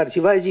எம்ஜிஆர்,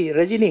 சிவாஜி,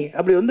 ரஜினி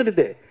அப்படி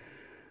வந்துடுது.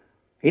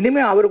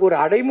 இனிமேல் அவருக்கு ஒரு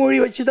அடைமொழி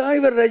வச்சு தான்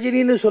இவர்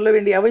ரஜினின்னு சொல்ல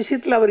வேண்டிய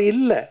அவசியத்தில் அவர்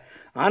இல்லை.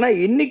 ஆனால்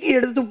இன்றைக்கி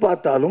எடுத்து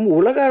பார்த்தாலும்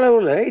உலக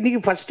அளவில் இன்றைக்கி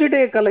ஃபஸ்ட்டு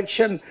டே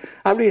கலெக்ஷன்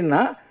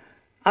அப்படின்னா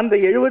அந்த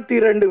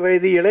 72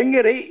 வயது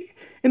இளைஞரை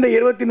இந்த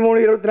 23,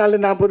 24,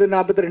 40,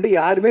 42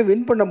 யாருமே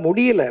வின் பண்ண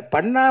முடியல.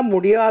 பண்ண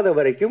முடியாத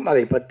வரைக்கும்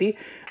அதை பற்றி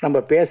நம்ம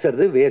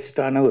பேசுறது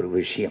வேஸ்டான ஒரு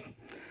விஷயம்.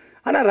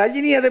 ஆனால்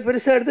ரஜினி அதை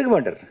பெருசாக எடுத்துக்க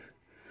மாட்டார்.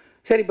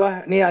 சரிப்பா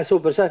நீ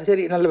சூப்பர் சார்,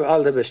 சரி நல்ல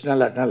ஆல் த பெஸ்ட்,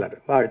 நல்லா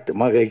வாழ்த்து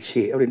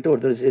மகிழ்ச்சி அப்படின்ட்டு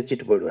ஒருத்தர்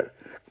சிரிச்சிட்டு போயிடுவார்.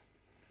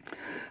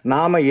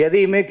 நாம்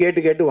எதையுமே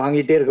கேட்டு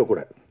வாங்கிட்டே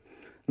இருக்கக்கூடாது.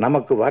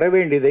 நமக்கு வர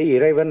வேண்டியதை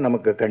இறைவன்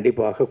நமக்கு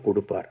கண்டிப்பாக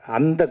கொடுப்பார்.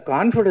 அந்த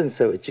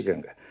கான்ஃபிடென்ஸை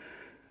வச்சுக்கோங்க.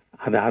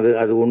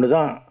 அது ஒன்று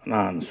தான்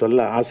நான்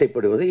சொல்ல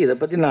ஆசைப்படுவது. இதை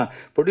பற்றி நான்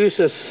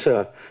ப்ரொடியூசர்ஸ்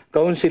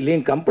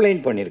கவுன்சிலையும்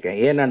கம்ப்ளைண்ட்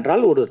பண்ணியிருக்கேன்.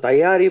 ஏனென்றால் ஒரு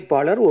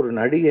தயாரிப்பாளர் ஒரு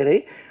நடிகரை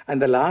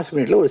அந்த லாஸ்ட்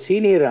மினிட்ல ஒரு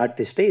சீனியர்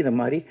ஆர்டிஸ்ட்டை இந்த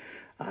மாதிரி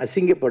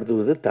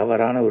அசிங்கப்படுத்துவது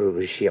தவறான ஒரு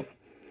விஷயம்.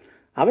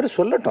 அவர்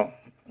சொல்லட்டும்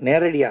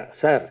நேரடியாக,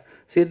 சார்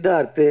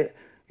சித்தார்த்து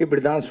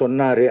இப்படி தான்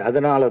சொன்னார்,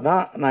 அதனால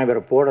தான் நான்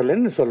இவரை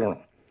போடலைன்னு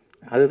சொல்லணும்.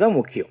 அதுதான்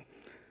முக்கியம்.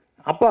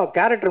 அப்பா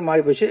கேரக்டர்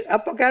மாறி போச்சு.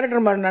 அப்போ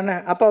கேரக்டர் மாறினானே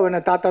அப்பாவை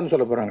என்ன தாத்தான்னு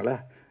சொல்ல போகிறாங்களா?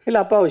 இல்லை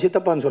அப்பாவை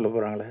சித்தப்பான்னு சொல்ல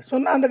போகிறாங்களே?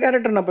 சொன்னால் அந்த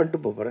கேரக்டர் நான் பண்ணிட்டு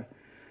போகிறேன்.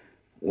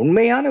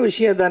 உண்மையான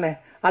விஷயம் தானே.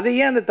 அதை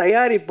ஏன் அந்த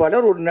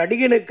தயாரிப்பாளர் ஒரு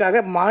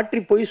நடிகனுக்காக மாற்றி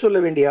பொய் சொல்ல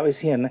வேண்டிய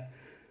அவசியம் என்ன?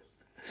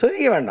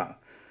 செய்ய வேண்டாம்.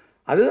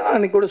 அதுதான்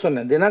அன்றைக்கி கூட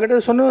சொன்னேன், தினக்கிட்ட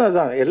சொன்னது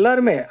அதுதான்.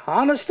 எல்லாருமே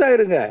ஆனஸ்டாக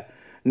இருங்க,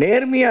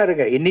 நேர்மையாக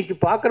இருங்க. இன்றைக்கி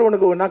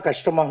பார்க்குறவனுக்கு ஒன்றா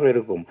கஷ்டமாக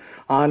இருக்கும்,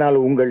 ஆனால்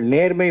உங்கள்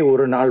நேர்மை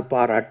ஒரு நாள்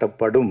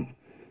பாராட்டப்படும்.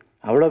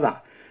 அவ்வளோதான்.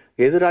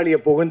 எதிராளியை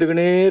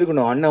புகழ்ந்துக்கினே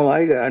இருக்கணும். அண்ணன்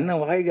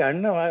வாய்க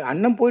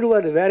அண்ணன்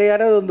போயிடுவார், வேறு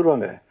யாராவது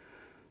வந்துடுவாங்க.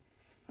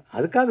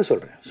 அதுக்காக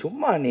சொல்கிறேன்,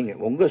 சும்மா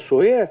நீங்கள் உங்கள்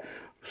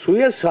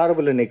சுய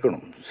சார்பில்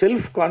நிற்கணும்.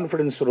 செல்ஃப்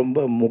கான்ஃபிடென்ஸ்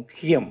ரொம்ப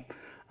முக்கியம்.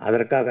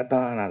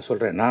 அதற்காகத்தான் நான்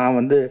சொல்கிறேன்.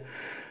 நான்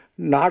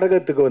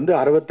நாடகத்துக்கு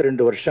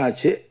 62 வருஷம்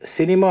ஆச்சு,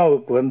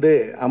 சினிமாவுக்கு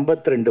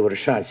 52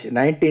 வருஷம் ஆச்சு.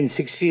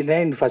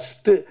 1969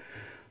 ஃபஸ்ட்டு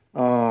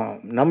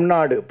நம்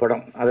நாடு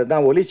படம், அதை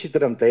தான்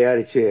ஒளிச்சித்திரம்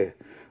தயாரித்து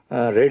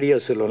ரேடியோ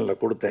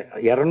சிலோனில் கொடுத்தேன்.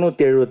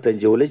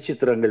 275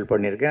 ஒளிச்சித்திரங்கள்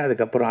பண்ணியிருக்கேன்.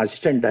 அதுக்கப்புறம்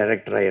அசிஸ்டன்ட்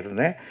டைரக்டராக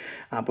இருந்தேன்.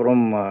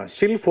 அப்புறம்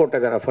ஸ்டில்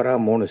ஃபோட்டோகிராஃபராக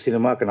 3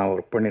 சினிமாவுக்கு நான்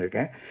ஒர்க்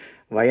பண்ணியிருக்கேன்.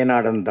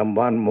 வயநாடன்,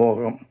 தம்பான்,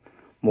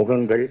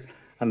 முகங்கள்,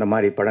 அந்த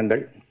மாதிரி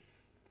படங்கள்.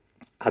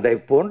 அதை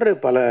போன்ற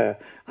பல.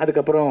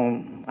 அதுக்கப்புறம்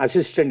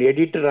அசிஸ்டன்ட்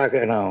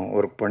எடிட்டராக நான்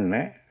ஒர்க்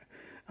பண்ணேன்.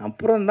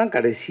 அப்புறம் தான்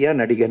கடைசியாக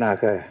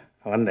நடிகனாக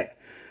வந்தேன்.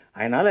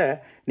 அதனால்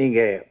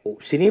நீங்கள்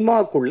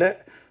சினிமாக்குள்ளே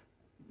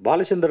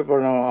பாலச்சந்தர்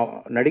படம்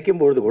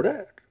நடிக்கும்பொழுது கூட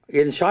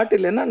என் ஷார்ட்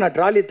இல்லைன்னா நான்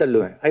ட்ராலி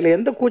தள்ளுவேன். அதில்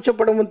எந்த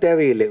கூச்சப்படமும்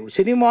தேவையில்லை.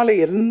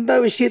 சினிமாவில் எந்த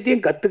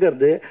விஷயத்தையும்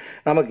கற்றுக்கிறது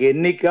நமக்கு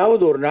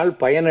என்றைக்காவது ஒரு நாள்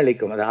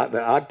பயனளிக்கும். அது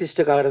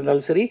ஆர்டிஸ்ட்டுக்காக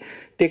இருந்தாலும் சரி,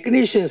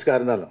 டெக்னீஷியன்ஸ்க்காக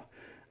இருந்தாலும்.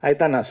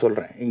 அதுதான் நான்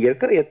சொல்கிறேன். இங்கே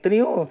இருக்கிற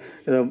எத்தனையோ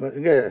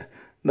இங்கே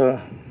இந்த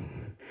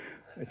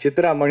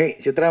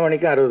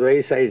சித்ராமணிக்கு 60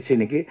 வயசு ஆயிடுச்சு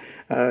இன்னைக்கு.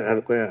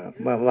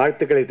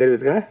 வாழ்த்துக்களை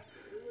தெரிவித்துக்கிறேன்.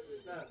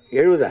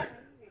 70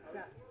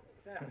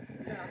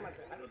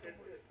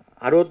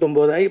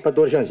 69 ஆகி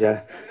 10 வருஷம் ஆச்சா?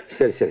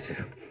 சரி சரி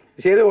சரி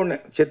சரி ஒன்று.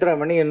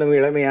 சித்ராமணி இன்னும்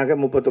இளமையாக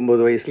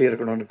 39 வயசுல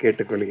இருக்கணும்னு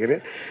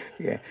கேட்டுக்கொள்கிறேன்.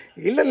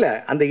 இல்லை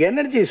அந்த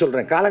எனர்ஜி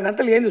சொல்கிறேன்.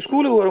 காலங்காலத்தில் ஏன்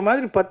ஸ்கூலுக்கு ஒரு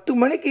மாதிரி 10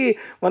 மணிக்கு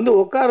வந்து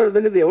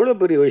உட்காருறதுங்கிறது எவ்வளோ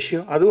பெரிய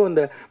விஷயம். அதுவும்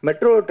இந்த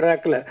மெட்ரோ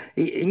ட்ராக்கில்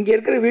இங்கே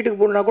இருக்கிற வீட்டுக்கு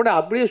போனால் கூட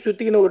அப்படியே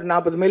சுற்றிக்கின்னு ஒரு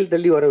 40 மைல்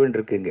தள்ளி வர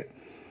வேண்டியிருக்குங்க.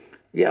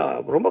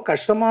 ரொம்ப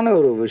கஷ்டமான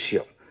ஒரு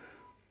விஷயம்.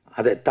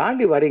 அதை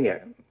தாண்டி வரீங்க.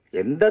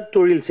 எந்த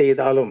தொழில்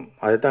செய்தாலும்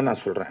அதை தான்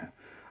நான் சொல்கிறேன்,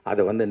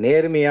 அதை வந்து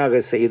நேர்மையாக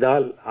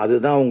செய்தால்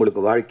அதுதான்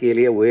உங்களுக்கு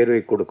வாழ்க்கையிலேயே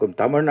உயர்வை கொடுக்கும்.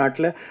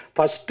 தமிழ்நாட்டில்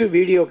ஃபஸ்ட்டு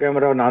வீடியோ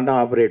கேமராவை நான் தான்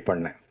ஆப்ரேட்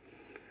பண்ணேன்.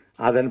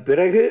 அதன்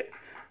பிறகு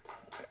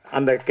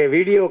அந்த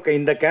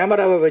இந்த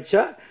கேமராவை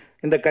வச்சா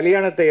இந்த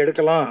கல்யாணத்தை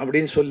எடுக்கலாம்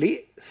அப்படின்னு சொல்லி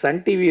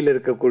சன் டிவியில்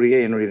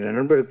இருக்கக்கூடிய என்னுடைய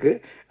நண்பருக்கு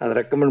அதை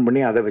ரெக்கமெண்ட்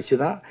பண்ணி அதை வச்சு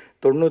தான்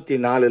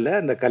 94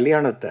 அந்த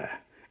கல்யாணத்தை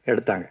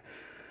எடுத்தாங்க.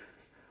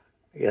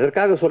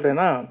 எதற்காக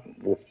சொல்கிறேன்னா,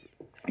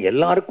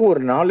 எல்லாருக்கும்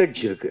ஒரு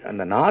நாலெட்ஜ் இருக்குது.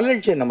 அந்த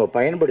நாலெட்ஜை நம்ம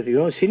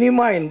பயன்படுத்திக்கணும்.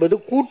 சினிமா என்பது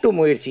கூட்டு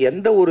முயற்சி,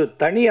 எந்த ஒரு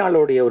தனி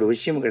ஆளுடைய ஒரு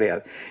விஷயம்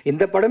கிடையாது.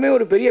 இந்த படமே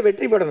ஒரு பெரிய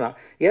வெற்றி படம் தான்.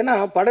 ஏன்னா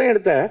படம்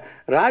எடுத்த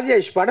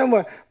ராஜேஷ் படம்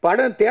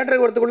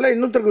தியேட்டருக்கு வரத்துக்குள்ளே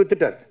இன்னொருத்தருக்கு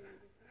வித்துட்டார்.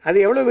 அது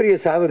எவ்வளோ பெரிய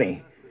சாதனை.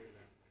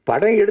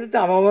 படம் எடுத்து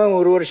அவன்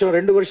 1 வருஷம்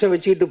 2 வருஷம்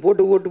வச்சுக்கிட்டு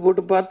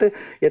போட்டு பார்த்து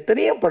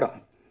எத்தனையோ படம்.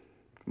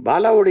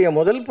 பாலாவுடைய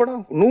முதல்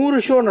படம்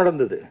 100 ஷோ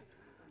நடந்தது.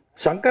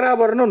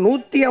 சங்கராபரணம்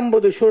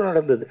 150 ஷோ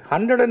நடந்தது.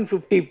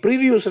 150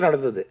 ப்ரிவியூஸ்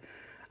நடந்தது.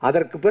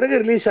 அதற்கு பிறகு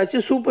ரிலீஸ் ஆச்சு,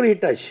 சூப்பர்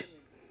ஹிட் ஆச்சு.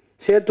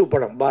 சேத்து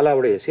படம்,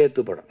 பாலாவுடைய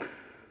சேத்து படம்.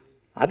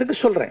 அதுக்கு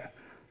சொல்கிறேன்,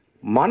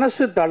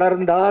 மனசு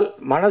தளர்ந்தால்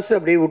மனசு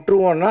அப்படியே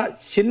விட்டுருவோன்னா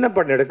சின்ன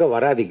படம் எடுக்க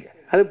வராதிங்க.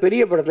 அது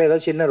பெரிய படத்தில்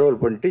ஏதாவது சின்ன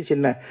ரோல் பண்ணிட்டு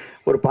சின்ன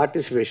ஒரு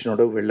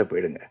பார்ட்டிசிபேஷனோட வெளில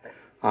போயிடுங்க.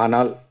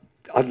 ஆனால்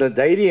அந்த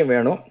தைரியம்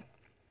வேணும்.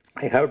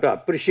 I have to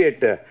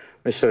appreciate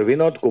mister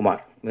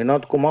Vinodkumar.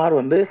 Vinodkumar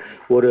வந்து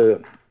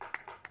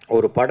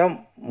ஒரு படம்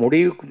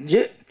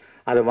முடிஞ்சு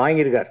அதை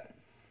வாங்கியிருக்கார்.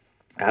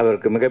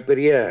 அவருக்கு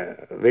மிகப்பெரிய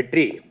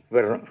வெற்றி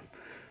பெறணும்,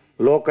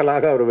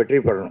 லோக்கலாக அவர் வெற்றி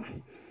பெறணும்.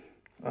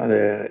 அது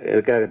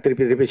எதுக்காக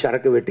திருப்பி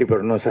சரக்கு வெற்றி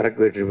பெறணும்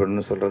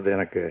சொல்கிறது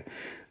எனக்கு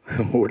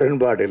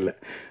உடன்பாடு இல்லை.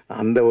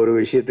 அந்த ஒரு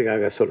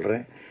விஷயத்துக்காக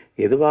சொல்கிறேன்.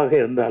 எதுவாக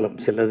இருந்தாலும்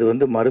சிலது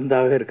வந்து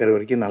மருந்தாக இருக்கிற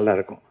வரைக்கும்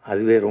நல்லாயிருக்கும்.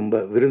 அதுவே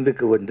ரொம்ப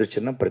விருந்துக்கு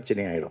வந்துருச்சுன்னா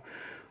பிரச்சனை ஆகிடும்.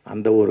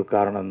 அந்த ஒரு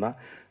காரணம்தான்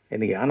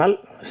இன்றைக்கி. ஆனால்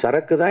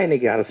சரக்கு தான்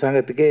இன்றைக்கி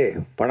அரசாங்கத்துக்கே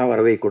பண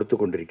வரவை கொடுத்து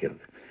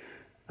கொண்டிருக்கிறது.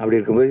 அப்படி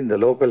இருக்கும்போது இந்த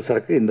லோக்கல்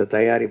சரக்கு இந்த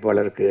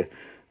தயாரிப்பாளருக்கு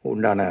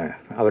உண்டான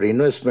அவர்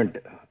இன்வெஸ்ட்மெண்ட்,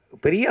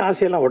 பெரிய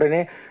ஆசையெல்லாம் உடனே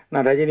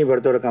நான் ரஜினி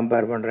படத்தோடு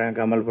கம்பேர் பண்ணுறேன்,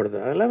 கமல்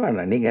படத்தோடு, அதெல்லாம்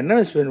வேண்டாம். நீங்கள் என்ன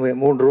இன்வெஸ்ட் பண்ணுவீங்க?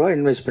 3 ரூபா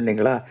இன்வெஸ்ட்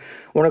பண்ணிங்களா,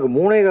 உனக்கு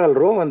 3.25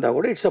 ரூபா வந்தால்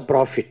கூட இட்ஸ் அ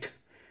ப்ராஃபிட்.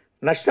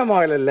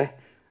 நஷ்டமாகலை,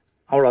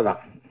 அவ்வளோதான்.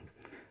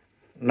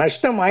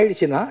 நஷ்டம்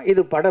ஆயிடுச்சுன்னா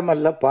இது படம்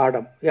அல்ல,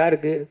 பாடம்.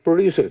 யாருக்கு?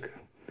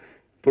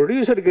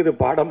 ப்ரொடியூசருக்கு இது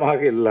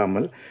பாடமாக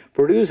இல்லாமல்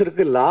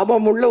ப்ரொடியூசருக்கு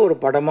லாபமுள்ள ஒரு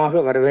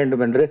படமாக வர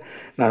வேண்டும் என்று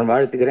நான்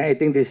வாழ்த்துக்கிறேன். I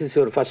think this is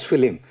your first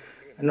film.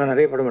 இன்னும்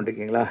நிறைய படம்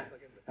பண்ணிருக்கீங்களா?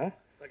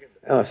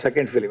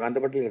 Second film. அந்த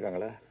படத்தில்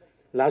இருக்காங்களா?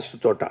 லாஸ்ட்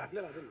தோட்டா?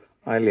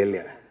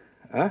 இல்லையா?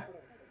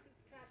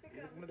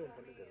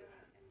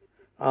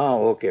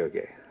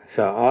 Okay.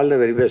 So all the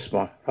very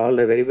பெஸ்ட்மா,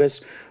 all the very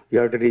best. You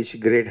have to reach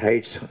great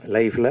heights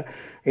லைஃப்பில்.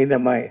 இந்த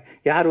மாதிரி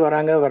யார்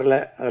வராங்க வரல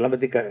அதெல்லாம்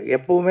பற்றி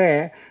எப்போவுமே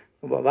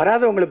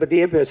வராதவங்களை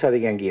பற்றியே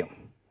பேசாதீங்க. அங்கேயும்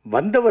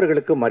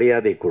வந்தவர்களுக்கு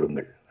மரியாதை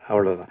கொடுங்கள்,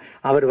 அவ்வளோதான்.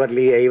 அவர்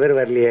வரலையே, இவர்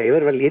வரலையே.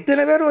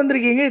 இத்தனை பேர்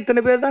வந்திருக்கீங்க,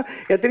 இத்தனை பேர் தான்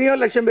எத்தனையோ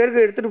லட்சம்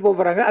பேருக்கு எடுத்துகிட்டு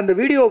போகிறாங்க. அந்த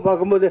வீடியோவை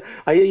பார்க்கும்போது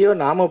ஐயோ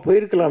நாம்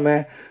போயிருக்கலாமே,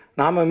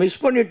 நாம் மிஸ்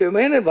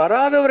பண்ணிட்டோமேன்னு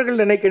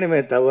வராதவர்கள் நினைக்கணுமே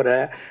தவிர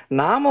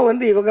நாம்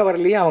வந்து இவங்க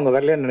வரலையே அவங்க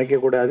வரலையேன்னு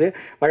நினைக்கக்கூடாது.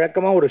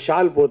 வழக்கமாக ஒரு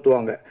ஷால்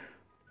போத்துவாங்க.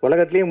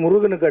 உலகத்துலேயே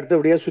முருகனுக்கு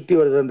அடுத்தபடியாக சுற்றி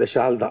வருது அந்த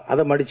ஷால் தான்.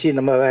 அதை மடித்து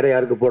நம்ம வேறு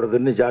யாருக்கு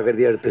போடுறதுன்னு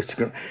ஜாக்கிரதையாக எடுத்து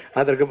வச்சுக்கணும்.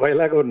 அதற்கு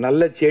பதிலாக ஒரு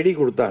நல்ல செடி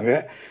கொடுத்தாங்க.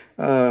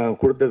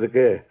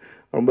 கொடுத்ததுக்கு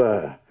ரொம்ப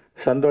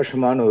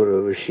சந்தோஷமான ஒரு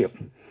விஷயம்.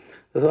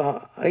 ஸோ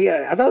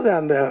அதாவது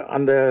அந்த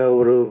அந்த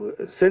ஒரு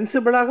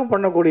சென்சிபிளாக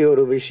பண்ணக்கூடிய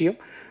ஒரு விஷயம்.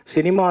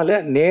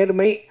 சினிமாவில்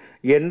நேர்மை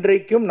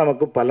என்றைக்கும்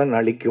நமக்கு பலன்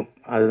அளிக்கும்.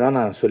 அதுதான்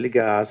நான் சொல்லிக்க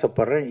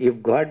ஆசைப்பட்றேன்.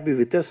 If God be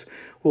with us,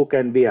 who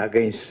can be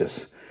against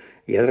as.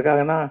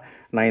 எதற்காகனா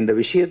நான் இந்த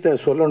விஷயத்தை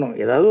சொல்லணும்,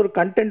 ஏதாவது ஒரு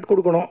கண்டென்ட்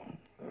கொடுக்கணும்.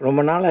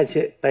 ரொம்ப நாள்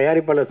ஆச்சு.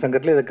 தயாரிப்பாளர்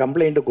சங்கத்தில் இதை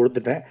கம்ப்ளைண்ட்டு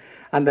கொடுத்துட்டேன்.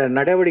 அந்த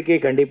நடவடிக்கை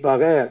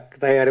கண்டிப்பாக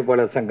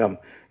தயாரிப்பாளர் சங்கம்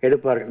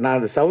எடுப்பார்கள். நான்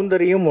அந்த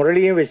சௌந்தரியும்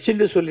முரளியும்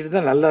வச்சுட்டு சொல்லிட்டு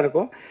தான்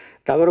நல்லாயிருக்கும்.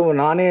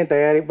 தவறும் நானே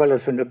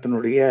தயாரிப்பாளர்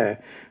சங்கத்தினுடைய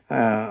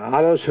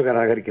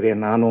ஆலோசகராக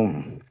இருக்கிறேன், நானும்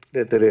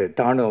திரு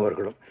தானு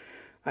அவர்களும்.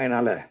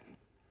 அதனால்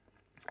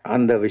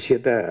அந்த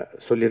விஷயத்தை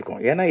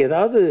சொல்லியிருக்கோம். ஏன்னா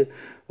ஏதாவது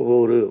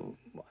ஒரு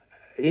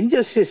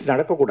இன்ஜஸ்டிஸ்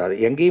நடக்கக்கூடாது,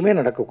 எங்கேயுமே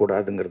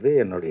நடக்கக்கூடாதுங்கிறது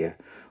என்னுடைய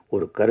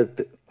ஒரு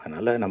கருத்து.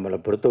 அதனால் நம்மளை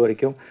பொறுத்த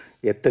வரைக்கும்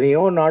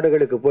எத்தனையோ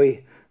நாடுகளுக்கு போய்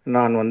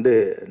நான் வந்து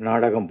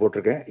நாடகம்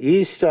போட்டிருக்கேன்.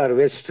 East R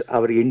west,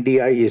 our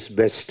India is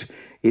best.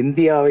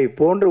 இந்தியாவை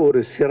போன்ற ஒரு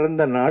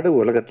சிறந்த நாடு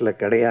உலகத்தில்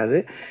கிடையாது.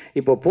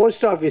 இப்போ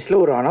போஸ்ட்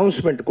ஆஃபீஸில் ஒரு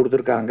அனௌன்ஸ்மெண்ட்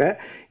கொடுத்துருக்காங்க.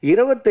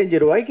 25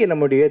 ரூபாய்க்கு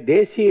நம்முடைய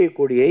தேசிய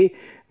கொடியை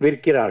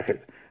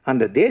விற்கிறார்கள்.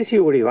 அந்த தேசிய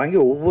கொடி வாங்கி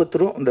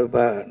ஒவ்வொருத்தரும் இந்த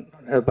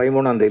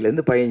 13ஆம்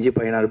தேதியிலேருந்து 15,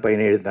 16,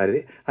 17 தாரி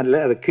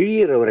அதில் அதை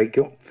கிழியிற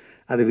வரைக்கும்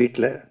அது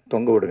வீட்டில்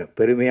தொங்க விடுங்க.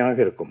 பெருமையாக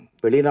இருக்கும்.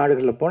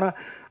 வெளிநாடுகளில் போனால்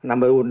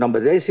நம்ம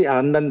தேசிய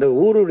அந்தந்த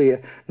ஊருடைய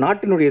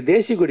நாட்டினுடைய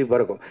தேசிய கொடி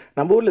பறக்கும்.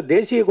 நம்ம ஊரில்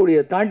தேசிய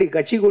கொடியை தாண்டி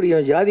கட்சி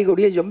கொடியும் ஜாதி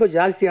கொடியும் ரொம்ப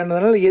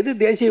ஜாஸ்தியானதுனால எது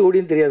தேசிய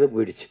கொடின்னு தெரியாத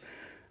போயிடுச்சு.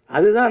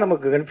 அதுதான்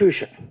நமக்கு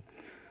கன்ஃபியூஷன்.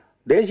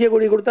 தேசிய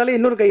கொடி கொடுத்தாலே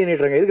இன்னொரு கையை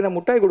நீட்டுறாங்க. இதுக்கு நான்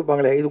முட்டாய்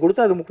கொடுப்பாங்களே, இது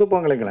கொடுத்தா அது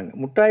கொடுப்பாங்களேங்கிறாங்க.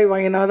 முட்டாய்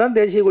வாங்கினா தான்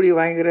தேசிய கொடி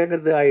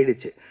வாங்குறேங்கிறது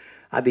ஆயிடுச்சு.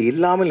 அது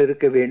இல்லாமல்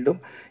இருக்க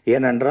வேண்டும்.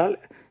 ஏனென்றால்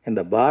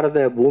இந்த பாரத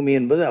பூமி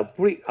என்பது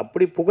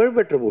அப்படி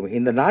புகழ்பெற்ற பூமி.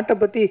 இந்த நாட்டை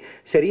பற்றி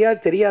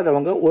சரியாக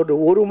தெரியாதவங்க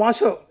ஒரு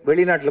மாதம்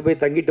வெளிநாட்டில்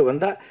போய் தங்கிட்டு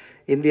வந்தால்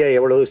இந்தியா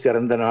எவ்வளவு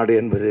சிறந்த நாடு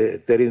என்பது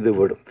தெரிந்து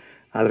விடும்.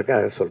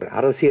 அதற்காக சொல்கிறேன்.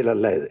 அரசியல்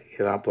அல்ல இது.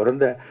 நான்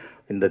பிறந்த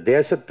இந்த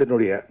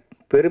தேசத்தினுடைய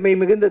பெருமை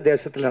மிகுந்த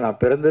தேசத்தில்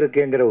நான்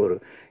பிறந்திருக்கேங்கிற ஒரு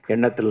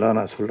எண்ணத்தில் தான்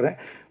நான் சொல்கிறேன்.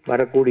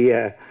 வரக்கூடிய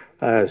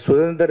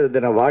சுதந்திர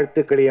தின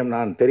வாழ்த்துக்களையும்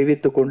நான்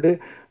தெரிவித்து கொண்டு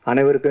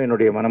அனைவருக்கும்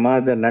என்னுடைய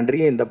மனமார்ந்த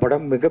நன்றியை. இந்த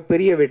படம்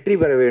மிகப்பெரிய வெற்றி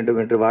பெற வேண்டும்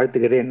என்று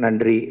வாழ்த்துகிறேன்.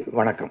 நன்றி,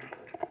 வணக்கம்.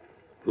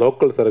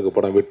 லோக்கல் சரக்கு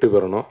படம் வெற்றி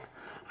பெறணும்.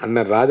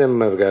 அண்ணன் ராஜன்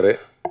இருக்கார்,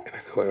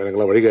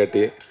 எனக்கெல்லாம்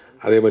வழிகாட்டி.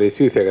 அதே மாதிரி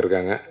SUWAMINATHAN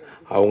இருக்காங்க,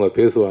 அவங்க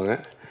பேசுவாங்க,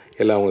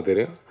 எல்லாம் அவங்க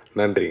தெரியும்.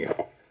 நன்றிங்க.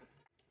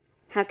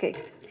 ஓகே,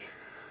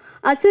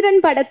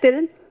 அசுரன்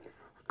படத்தில்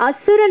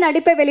அசுர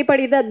நடிப்பை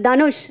வெளிப்படுத்த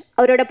தனுஷ்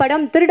அவரோட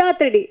படம் திருடா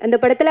திருடி. அந்த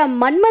படத்தில்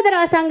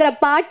மன்மதராசாங்கிற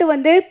பாட்டு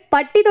வந்து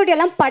பட்டி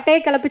தொட்டியெல்லாம் பட்டையை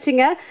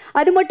கிளப்பிச்சிங்க.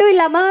 அது மட்டும்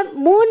இல்லாமல்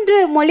 3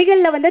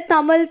 மொழிகளில்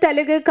தமிழ்,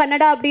 தெலுங்கு,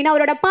 கன்னடா அப்படின்னு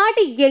அவரோட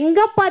பாட்டு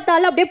எங்கே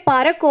பார்த்தாலும் அப்படியே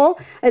பறக்கும்.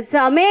 இட்ஸ்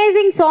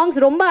அமேசிங் சாங்ஸ்,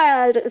 ரொம்ப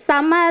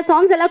செம்ம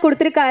சாங்ஸ் எல்லாம்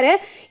கொடுத்துருக்காரு.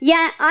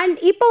 அண்ட்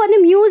இப்போ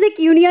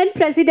music union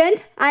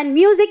president and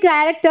music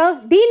director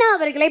Dheena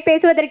அவர்களை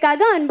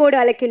பேசுவதற்காக அன்போடு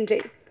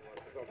அழைக்கின்றேன்.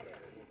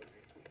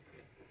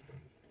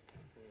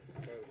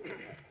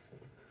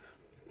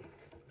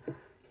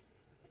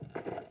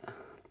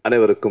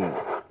 அனைவருக்கும்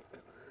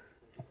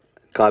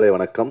காலை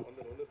வணக்கம்.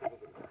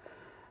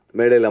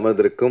 மேடையில்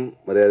அமர்ந்திருக்கும்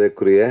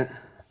மரியாதைக்குரிய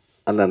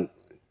அண்ணன்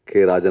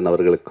K.RAJAN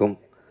அவர்களுக்கும்,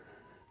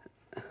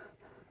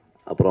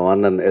 அப்புறம்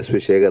அண்ணன்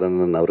S.V. ஷேகர்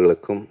அண்ணன்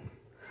அவர்களுக்கும்,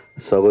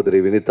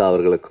 சகோதரி வினிதா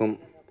அவர்களுக்கும்,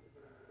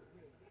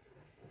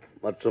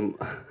 மற்றும்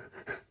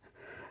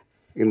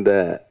இந்த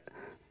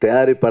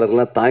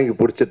தயாரிப்பாளர்கள்லாம் தாங்கி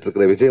பிடிச்சிட்டு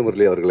இருக்கிற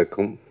விஜயமுரளி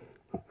அவர்களுக்கும்,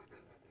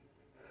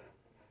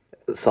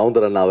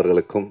 சவுந்தரண்ணா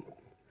அவர்களுக்கும்,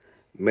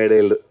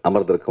 மேடையில்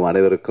அமர்ந்திருக்கும்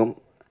அனைவருக்கும்,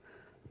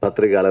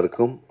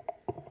 பத்திரிகையாளருக்கும்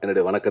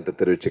என்னுடைய வணக்கத்தை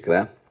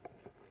தெரிவிச்சுக்கிறேன்.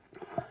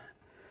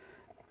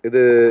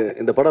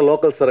 இந்த படம்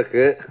லோக்கல்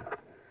சரக்கு.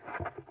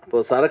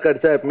 இப்போது சரக்கு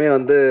அடித்தா எப்பவுமே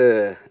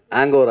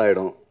ஹேங் ஓவர்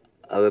ஆகிடும்.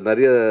 அது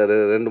நிறைய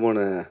 2,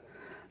 3,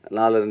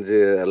 4,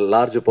 5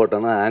 லார்ஜ்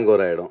போட்டோன்னா ஹேங்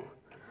ஓவர் ஆகிடும்.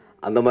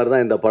 அந்த மாதிரி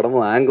தான் இந்த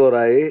படமும் ஹேங்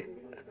ஓவர் ஆகி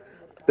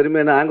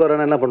திரும்பி ஹேங் ஓவர்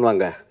ஆனால் என்ன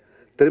பண்ணுவாங்க,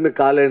 திரும்பி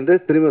காலையிலேருந்து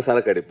திரும்பி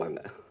சரக்கு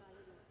அடிப்பாங்க.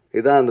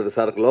 இதுதான் அந்த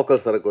சரக்கு,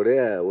 லோக்கல் சரக்குடைய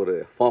ஒரு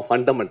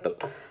ஃபண்டமெண்டல்.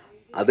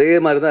 அதே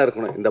மாதிரி தான்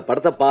இருக்கணும். இந்த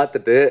படத்தை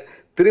பார்த்துட்டு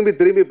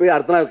திரும்பி போய்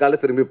அடுத்த நாள்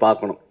காலையில் திரும்பி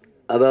பார்க்கணும்.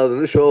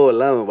 அதாவது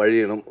ஷோவெல்லாம்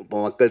வழியணும்.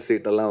 இப்போ மக்கள்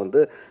சீட்டெல்லாம்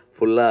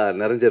ஃபுல்லாக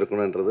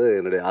நிறைஞ்சிருக்கணுன்றது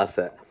என்னுடைய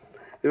ஆசை.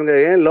 இவங்க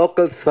ஏன்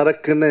லோக்கல்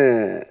சரக்குன்னு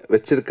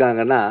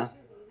வச்சுருக்காங்கன்னா,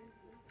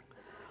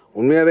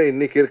 உண்மையாகவே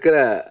இன்றைக்கி இருக்கிற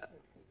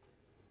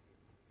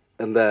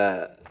இந்த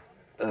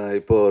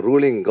இப்போது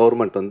ரூலிங்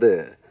கவர்மெண்ட்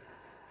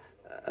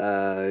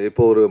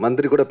இப்போ ஒரு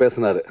மந்திரி கூட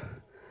பேசினார்.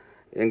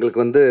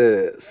 எங்களுக்கு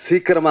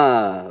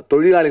சீக்கிரமாக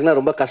தொழிலாளிகள்லாம்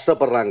ரொம்ப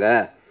கஷ்டப்படுறாங்க,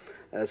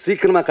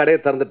 சீக்கிரமாக கடையை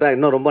திறந்துட்டா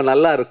இன்னும் ரொம்ப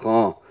நல்லா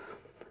இருக்கும்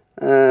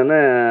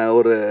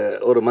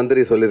ஒரு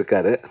மந்திரி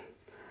சொல்லியிருக்காரு.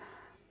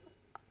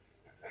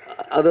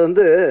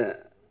 அது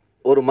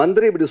ஒரு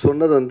மந்திரி இப்படி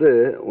சொன்னது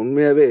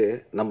உண்மையாகவே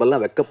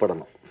நம்மெல்லாம்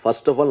வெக்கப்படணும்.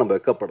 ஃபர்ஸ்ட் ஆஃப் ஆல் நம்ம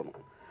வெக்கப்படணும்.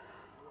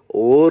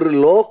 ஒரு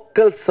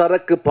லோக்கல்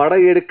சரக்கு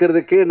படம்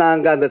எடுக்கிறதுக்கே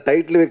நாங்கள் அந்த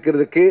டைட்டில்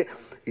வைக்கிறதுக்கு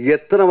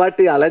எத்தனை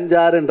வாட்டி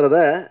அலைஞ்சாருன்றத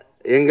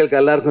எங்களுக்கு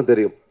எல்லாருக்கும்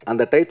தெரியும்.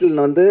 அந்த டைட்டில்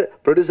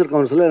ப்ரொடியூசர்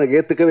கவுன்சிலில் எனக்கு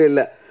ஏற்றுக்கவே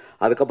இல்லை.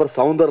 அதுக்கப்புறம்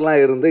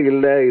சவுந்தர்லாம் இருந்து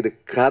இல்லை, இது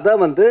கதை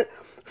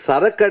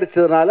சரக்கு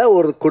அடித்ததுனால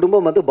ஒரு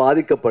குடும்பம்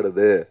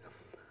பாதிக்கப்படுது,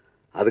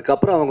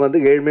 அதுக்கப்புறம் அவங்க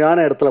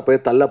ஏழ்மையான இடத்துல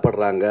போய்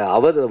தள்ளப்படுறாங்க,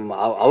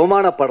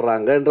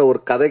 அவமானப்படுறாங்கன்ற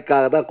ஒரு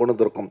கதைக்காக தான் கொண்டு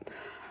வந்திருக்கோம்.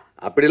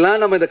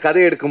 அப்படிலாம் நம்ம இந்த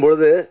கதையை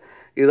எடுக்கும்பொழுது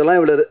இதெல்லாம்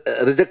இவ்வளோ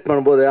ரிஜெக்ட்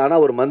பண்ணும்போது,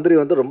 ஆனால் ஒரு மந்திரி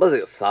ரொம்ப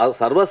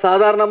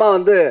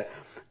சர்வசாதாரணமாக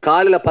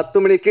காலையில் 10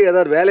 மணிக்கு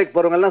ஏதாவது வேலைக்கு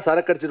போகிறவங்கெல்லாம்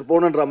சரக்கு அடிச்சுட்டு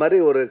போகணுன்ற மாதிரி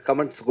ஒரு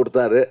கமெண்ட்ஸ்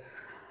கொடுத்தாரு.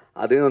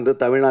 அதையும்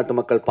தமிழ்நாட்டு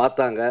மக்கள்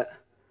பார்த்தாங்க.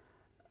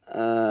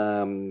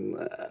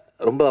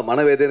 ரொம்ப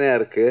மனவேதனையாக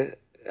இருக்குது.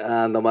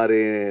 அந்த மாதிரி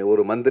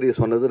ஒரு மந்திரி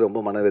சொன்னது ரொம்ப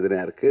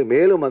மனவேதனையாக இருக்குது.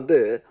 மேலும்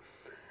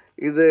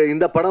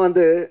இந்த படம்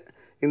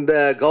இந்த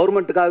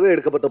கவர்மெண்ட்டுக்காகவே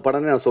எடுக்கப்பட்ட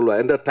படம்னு நான்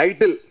சொல்லுவேன். இந்த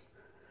டைட்டில்,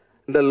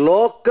 இந்த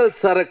லோக்கல்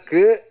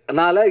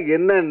சரக்குனால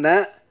என்னென்ன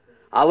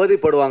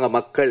அவதிப்படுவாங்க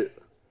மக்கள்,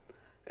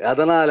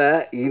 அதனால்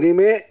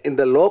இனிமே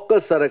இந்த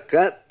லோக்கல்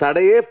சரக்கை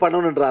தடையே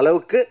பண்ணணுன்ற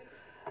அளவுக்கு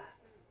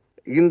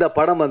இந்த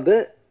படம்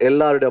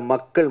எல்லாருடைய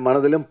மக்கள்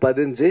மனதிலும்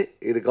பதிஞ்சு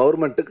இது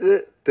கவர்மெண்ட்டுக்கு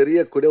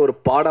தெரியக்கூடிய ஒரு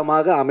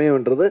பாடமாக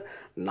அமையும்ன்றது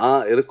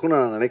இருக்குன்னு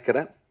நான்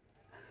நினைக்கிறேன்.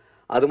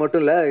 அது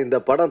மட்டும் இல்லை, இந்த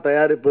படம்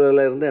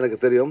தயாரிப்பில் இருந்து எனக்கு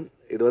தெரியும்,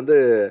 இது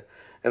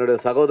என்னுடைய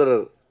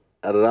சகோதரர்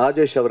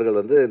ராஜேஷ் அவர்கள்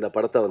வந்து இந்த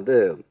படத்தை வந்து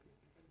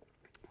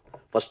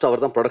ஃபஸ்ட்டு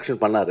அவர் தான்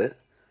ப்ரொடக்ஷன் பண்ணார்,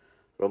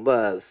 ரொம்ப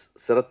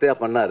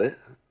சிரத்தையாக பண்ணார்.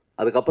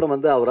 அதுக்கப்புறம்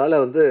வந்து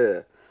அவரால் வந்து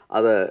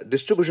அதை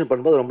டிஸ்ட்ரிபியூஷன்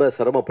பண்ணும்போது ரொம்ப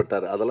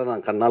சிரமப்பட்டார். அதெல்லாம்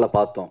நான் கண்ணால்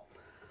பார்த்தோம்.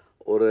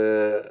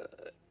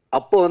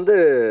 அப்போ வந்து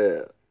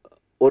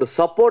ஒரு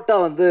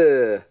சப்போர்ட்டாக வந்து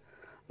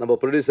நம்ம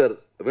ப்ரொடியூசர்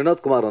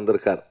வினோத்குமார்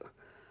வந்திருக்கார்.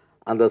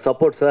 அந்த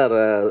support sir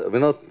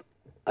Vinod,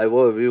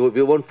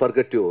 we won't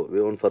forget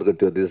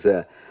you, this is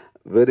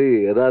very,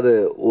 ஏதாவது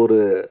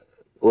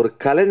ஒரு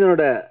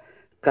கலைஞனோட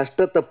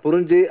கஷ்டத்தை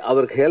புரிஞ்சு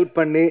அவருக்கு ஹெல்ப்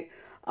பண்ணி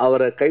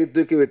அவரை கை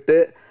தூக்கி விட்டு,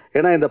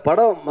 ஏன்னா இந்த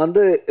படம்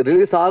வந்து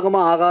ரிலீஸ்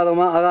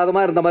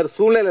ஆகாதமா இருந்த மாதிரி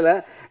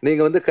சூழ்நிலையில்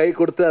நீங்கள் வந்து கை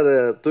கொடுத்து அதை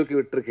தூக்கி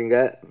விட்டுருக்கீங்க.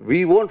 we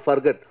won't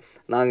forget.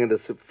 நாங்கள் இந்த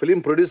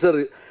ஃபிலிம் ப்ரொடியூசர்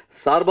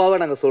சார்பாக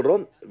நாங்கள்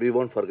சொல்கிறோம், we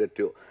won't forget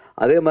you.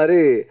 அதே மாதிரி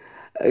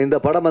இந்த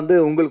படம் வந்து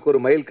உங்களுக்கு ஒரு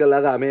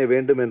மைல்கல்லாக அமைய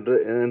வேண்டும் என்று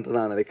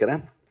நான்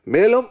நினைக்கிறேன்.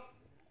 மேலும்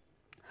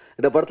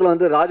இந்த படத்தில்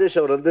வந்து ராஜேஷ்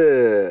அவர் வந்து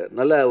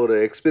நல்ல ஒரு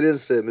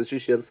எக்ஸ்பீரியன்ஸ்டு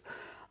மியூசிஷியன்ஸ்.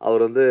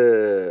 அவர் வந்து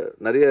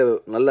நிறைய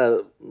நல்ல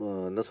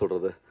என்ன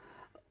சொல்கிறது,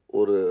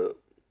 ஒரு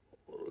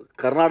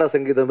கர்நாடக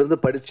சங்கீதம் இருந்து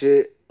படித்து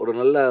ஒரு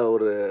நல்ல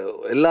ஒரு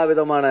எல்லா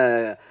விதமான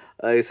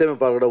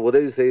இசையமைப்பாளரோட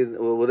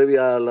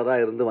உதவியாளராக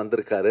இருந்து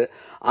வந்திருக்காரு.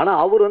 ஆனால்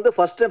அவர் வந்து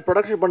ஃபஸ்ட் டைம்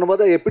ப்ரொடக்ஷன்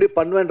பண்ணும்போது எப்படி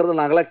பண்ணுவேன்றதை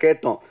நாங்களாம்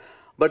கேட்டோம்.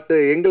 பட்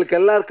எங்களுக்கு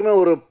எல்லாருக்குமே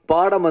ஒரு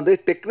பாடம் வந்து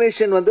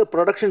டெக்னீஷியன் வந்து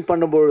ப்ரொடக்ஷன்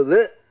பண்ணும்பொழுது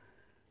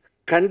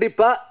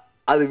கண்டிப்பாக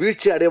அது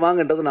வீழ்ச்சி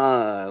அடைவாங்கன்றது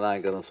நான்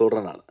இங்கே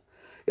சொல்கிறேன்.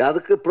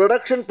 அதுக்கு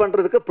ப்ரொடக்ஷன்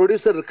பண்ணுறதுக்கு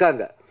ப்ரொடியூசர்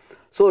இருக்காங்க.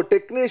 ஸோ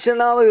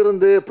டெக்னீஷியனாகவும்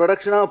இருந்து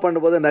ப்ரொடக்ஷனாக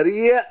பண்ணும்போது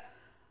நிறைய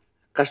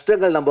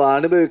கஷ்டங்கள் நம்ம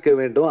அனுபவிக்க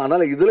வேண்டும்.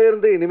 அதனால்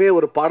இதிலேருந்து இனிமேல்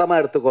ஒரு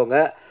பாடமாக எடுத்துக்கோங்க.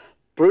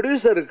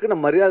 ப்ரொடியூசருக்கு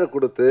நம்ம மரியாதை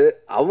கொடுத்து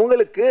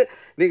அவங்களுக்கு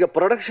நீங்கள்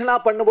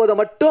ப்ரொடக்ஷனாக பண்ணும்போது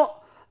மட்டும்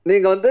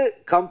நீங்கள் வந்து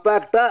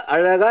கம்பேக்டாக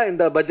அழகாக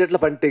இந்த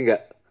பட்ஜெட்டில் பண்ணிட்டீங்க,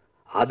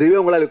 அதுவே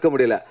உங்களால் விற்க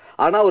முடியல.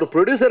 ஆனால் ஒரு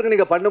ப்ரொடியூசருக்கு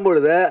நீங்கள்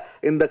பண்ணும்பொழுது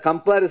இந்த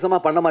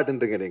கம்பேரிசனாக பண்ண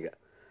மாட்டேன்றீங்க,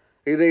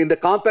 நீங்கள் இந்த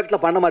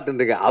காம்பேக்டில் பண்ண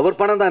மாட்டேன்றீங்க. அவர்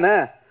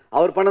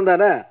பணம்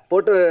தானே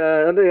போட்டு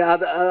வந்து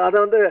அதை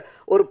வந்து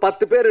ஒரு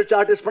 10 பேர் வச்சு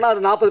ஆர்டிஸ்ட் பண்ணால்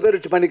அது 40 பேர்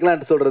வச்சு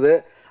பண்ணிக்கலான்ட்டு சொல்கிறது.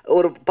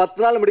 ஒரு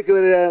 10 நாள் முடிக்க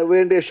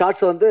வேண்டிய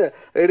ஷார்ட்ஸை வந்து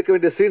எடுக்க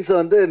வேண்டிய சீன்ஸை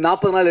வந்து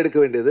 40 நாள் எடுக்க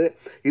வேண்டியது.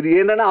 இது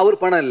என்னன்னா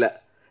அவர் பணம் இல்லை,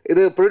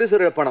 இது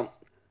ப்ரொடியூசரோட பணம்.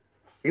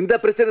 இந்த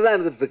பிரச்சனை தான்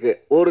இருந்துட்டு இருக்கு.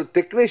 ஒரு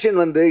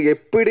டெக்னீஷியன் வந்து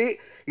எப்படி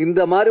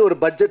இந்த மாதிரி ஒரு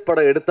பட்ஜெட்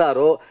படம்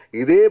எடுத்தாரோ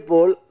இதே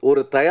போல்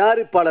ஒரு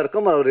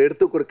தயாரிப்பாளருக்கும் அவர்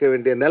எடுத்து கொடுக்க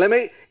வேண்டிய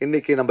நிலைமை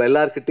இன்னைக்கு நம்ம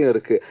எல்லார்கிட்டையும்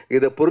இருக்கு.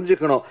 இதை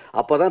புரிஞ்சுக்கணும்.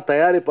 அப்போதான்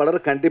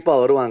தயாரிப்பாளர்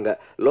கண்டிப்பாக வருவாங்க.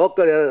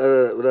 லோக்கல்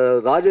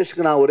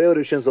ராஜேஷ்க்கு நான் ஒரே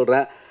ஒரு விஷயம்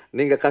சொல்கிறேன்.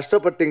 நீங்கள்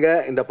கஷ்டப்பட்டீங்க,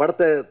 இந்த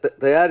படத்தை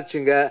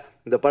தயாரிச்சிங்க,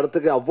 இந்த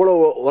படத்துக்கு அவ்வளோ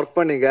ஒர்க்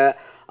பண்ணீங்க.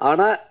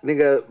 ஆனால்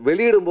நீங்கள்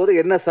வெளியிடும்போது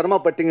என்ன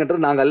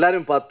சிரமப்பட்டீங்கன்றது நாங்கள்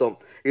எல்லாரையும் பார்த்தோம்.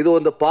 இது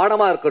ஒரு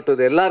பாடமாக இருக்கட்டும்,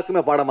 இது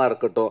எல்லாருக்குமே பாடமாக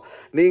இருக்கட்டும்.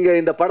 நீங்கள்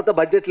இந்த படத்தை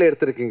பட்ஜெட்டில்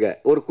எடுத்திருக்கீங்க,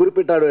 ஒரு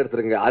குறிப்பிட்ட அளவு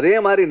எடுத்துருக்கீங்க. அதே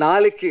மாதிரி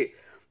நாளைக்கு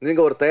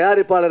நீங்கள் ஒரு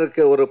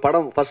தயாரிப்பாளருக்கு ஒரு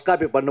படம் ஃபர்ஸ்ட்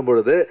காப்பி பண்ணும்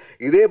பொழுது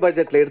இதே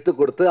பட்ஜெட்டில் எடுத்து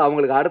கொடுத்து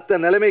அவங்களுக்கு அடுத்த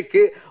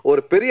நிலைமைக்கு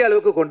ஒரு பெரிய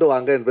அளவுக்கு கொண்டு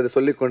வாங்க என்பதை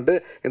சொல்லிக்கொண்டு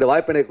இந்த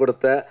வாய்ப்பினை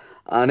கொடுத்த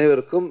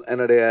அனைவருக்கும்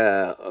என்னுடைய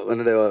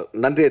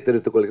நன்றியை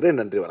தெரிவித்துக் கொள்கிறேன்.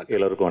 நன்றி, வணக்கம்.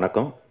 எல்லோருக்கும்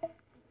வணக்கம்.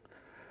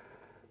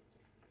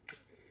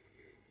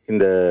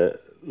 இந்த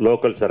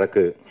லோக்கல்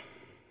சரக்கு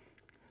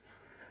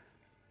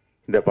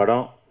இந்த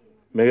படம்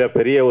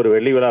மிகப்பெரிய ஒரு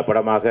வெள்ளி விழா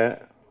படமாக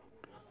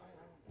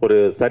ஒரு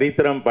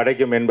சரித்திரம்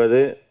படைக்கும் என்பது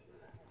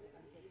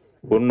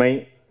உண்மை.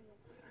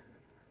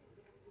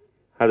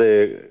 அது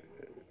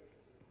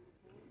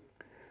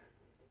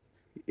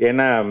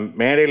ஏன்னா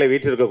மேடையில்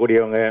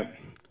வீற்றிருக்கக்கூடியவங்க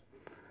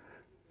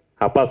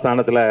அப்பா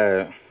ஸ்தானத்தில்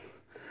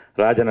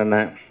ராஜன்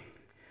அண்ணன்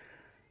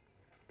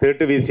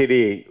திருட்டு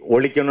விசிடி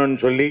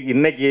ஒழிக்கணும்னு சொல்லி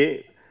இன்னைக்கு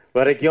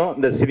வரைக்கும்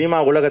இந்த சினிமா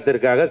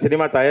உலகத்திற்காக,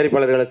 சினிமா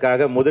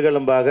தயாரிப்பாளர்களுக்காக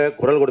முதுகெலும்பாக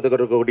குரல்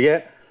கொடுத்துக்கிட்டு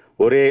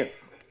ஒரே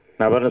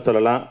நபர்னு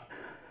சொல்லலாம்.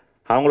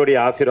 அவங்களுடைய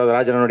ஆசீர்வாதம்,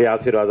 ராஜனனுடைய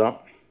ஆசீர்வாதம்.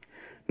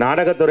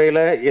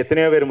 நாடகத்துறையில்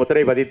எத்தனையோ பேர்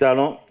முத்திரை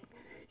பதித்தாலும்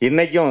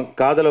இன்றைக்கும்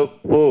காதல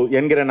பூ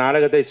என்கிற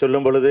நாடகத்தை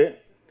சொல்லும் பொழுது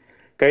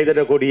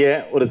கைதட்டக்கூடிய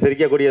ஒரு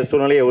சிரிக்கக்கூடிய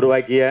சூழ்நிலையை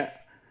உருவாக்கிய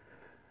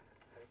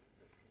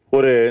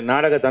ஒரு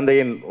நாடக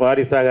தந்தையின்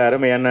வாரிசாக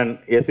அருமை அண்ணன்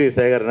எஸ்.வி.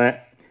 சேகர்னு.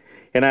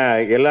 ஏன்னா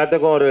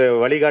எல்லாத்துக்கும் ஒரு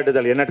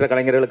வழிகாட்டுதல், எண்ணற்ற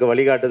கலைஞர்களுக்கு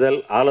வழிகாட்டுதல்,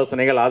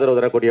 ஆலோசனைகள், ஆதரவு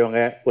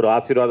தரக்கூடியவங்க, ஒரு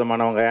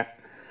ஆசீர்வாதமானவங்க.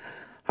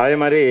 அதே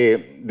மாதிரி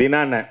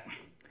தினாண்ணன்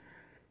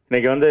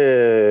இன்றைக்கி வந்து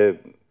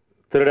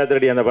திருடா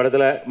திருடி அந்த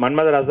படத்தில்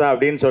மன்மதராசா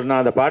அப்படின்னு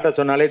சொன்னால் அந்த பாட்டை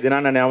சொன்னாலே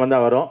தினாண்ணன் ஞாபகம்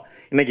தான் வரும்.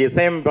 இன்றைக்கி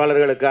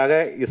இசையமைப்பாளர்களுக்காக,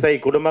 இசை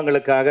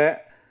குடும்பங்களுக்காக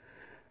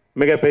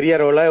மிகப்பெரிய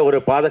அளவில் ஒரு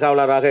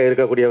பாதுகாவலராக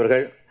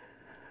இருக்கக்கூடியவர்கள்.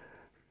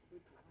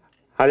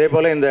 அதே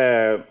போல் இந்த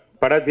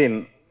படத்தின்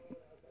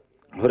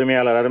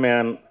உரிமையாளர்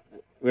அருமையான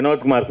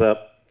வினோத்குமார் சார்.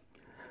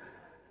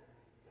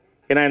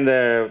 ஏன்னா இந்த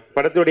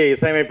படத்துடைய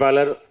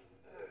இசையமைப்பாளர்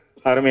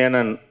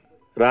அருமையான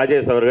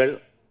ராஜேஷ் அவர்கள்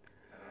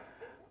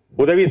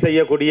உதவி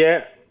செய்யக்கூடிய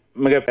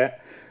மிக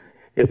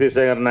எஸ்.வி.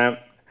 சேகர்ன.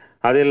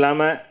 அது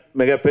இல்லாமல்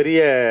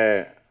மிகப்பெரிய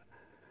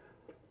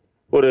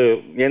ஒரு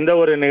எந்த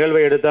ஒரு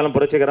நிகழ்வை எடுத்தாலும்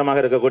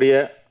புரட்சிகரமாக இருக்கக்கூடிய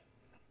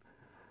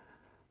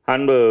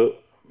அன்பு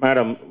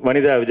மேடம்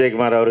வனிதா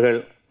விஜயகுமார் அவர்கள்.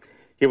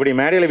 இப்படி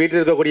மேடையில் வீட்டில்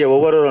இருக்கக்கூடிய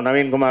ஒவ்வொரு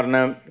நவீன்குமார்ன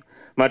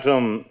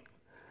மற்றும்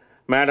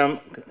மேடம்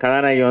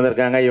கதாநாயகி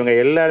வந்திருக்காங்க. இவங்க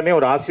எல்லாருமே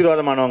ஒரு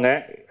ஆசீர்வாதமானவங்க.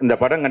 இந்த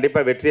படம்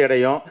கண்டிப்பாக வெற்றி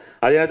அடையும்.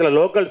 அதே நேரத்தில்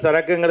லோக்கல்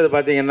சரக்குங்கிறது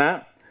பார்த்தீங்கன்னா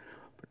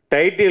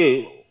டைட்டில்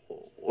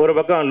ஒரு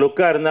பக்கம்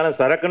லுக்காக இருந்தாலும்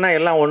சரக்குன்னா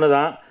எல்லாம் ஒன்று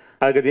தான்.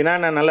 அதுக்கு தினா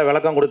நல்ல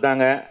விளக்கம்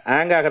கொடுத்தாங்க.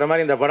 ஹேங் ஆகிற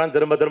மாதிரி இந்த படம்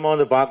திரும்ப திரும்ப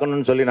வந்து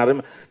பார்க்கணுன்னு சொல்லி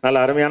நல்ல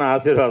அருமையான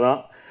ஆசீர்வாதம்.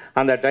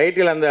 அந்த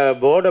டைட்டில் அந்த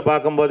போர்டை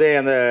பார்க்கும்போதே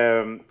அந்த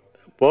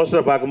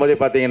போஸ்டரை பார்க்கும்போதே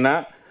பார்த்தீங்கன்னா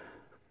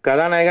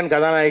கதாநாயகன்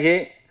கதாநாயகி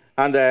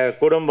அந்த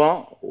குடும்பம்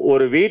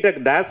ஒரு வீட்டை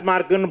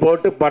டாஸ்மார்க்குன்னு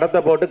போட்டு படத்தை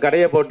போட்டு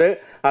கடையை போட்டு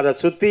அதை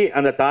சுற்றி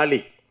அந்த தாலி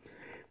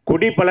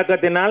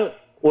குடிப்பழக்கத்தினால்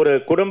ஒரு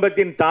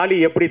குடும்பத்தின் தாலி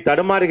எப்படி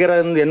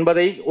தடுமாறுகிறது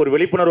என்பதை ஒரு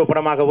விழிப்புணர்வு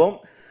படமாகவும்,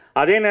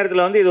 அதே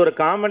நேரத்தில் வந்து இது ஒரு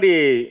காமெடி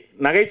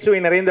நகைச்சுவை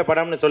நிறைந்த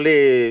படம்னு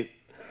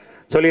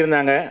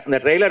சொல்லியிருந்தாங்க. அந்த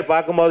ட்ரெய்லர்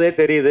பார்க்கும்போதே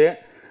தெரியுது.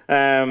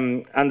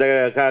 அந்த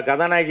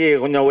கதாநாயகி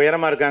கொஞ்சம்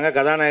உயரமாக இருக்காங்க.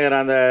 கதாநாயகர்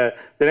அந்த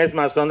தினேஷ்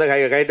மாஸ்டர் வந்து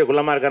கைட்டு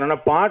குள்ளமாக இருக்காருன்னா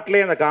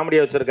பாட்டிலே அந்த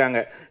காமெடியை வச்சுருக்காங்க.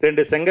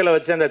 2 செங்கலை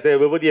வச்சு அந்த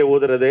விபூதியை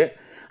ஊதுறது.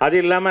 அது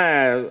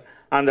இல்லாமல்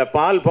அந்த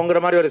பால் பொங்குற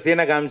மாதிரி ஒரு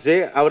சீனை காமிச்சு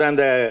அவர்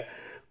அந்த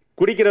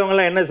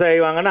குடிக்கிறவங்களாம் என்ன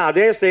செய்வாங்கன்னா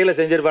அதே ஸ்டைலில்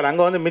செஞ்சுருப்பார்.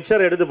 அங்கே வந்து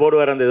மிக்சர் எடுத்து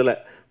போடுவார் அந்த இதில்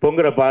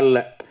பொங்குற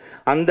பாலில்.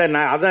 அந்த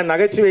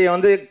நகைச்சுவையை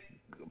வந்து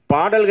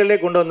பாடல்களே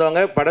கொண்டு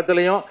வந்தவங்க.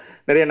 படத்துலையும்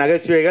நிறைய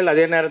நகைச்சுவைகள்.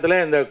 அதே நேரத்தில்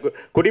இந்த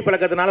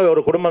குடிப்பழக்கத்தினால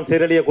ஒரு குடும்பம்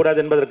சீரழியக்கூடாது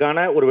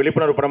என்பதற்கான ஒரு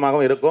விழிப்புணர்வு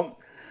படமாகவும் இருக்கும்.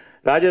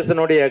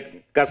 ராஜேஷனுடைய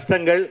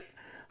கஷ்டங்கள்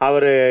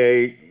அவர்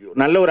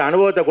நல்ல ஒரு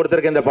அனுபவத்தை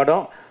கொடுத்துருக்க இந்த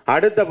படம்.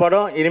 அடுத்த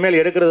படம் இனிமேல்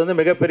எடுக்கிறது வந்து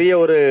மிகப்பெரிய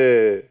ஒரு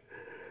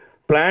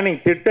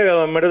பிளானிங்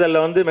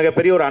திட்டமிடுதலில் வந்து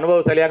மிகப்பெரிய ஒரு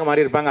அனுபவசாலியாக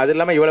மாறி இருப்பாங்க. அது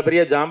இல்லாமல் இவ்வளோ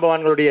பெரிய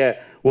ஜாம்பவான்களுடைய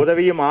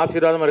உதவியும்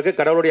ஆசீர்வாதம் இருக்குது,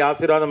 கடவுளுடைய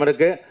ஆசீர்வாதம்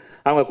இருக்குது,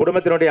 அவங்க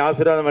குடும்பத்தினுடைய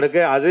ஆசீர்வாதம்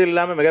இருக்குது. அது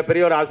இல்லாமல்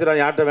மிகப்பெரிய ஒரு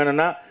ஆசீர்வாதம் யார்கிட்ட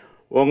வேணும்னா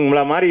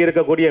உங்களை மாதிரி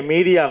இருக்கக்கூடிய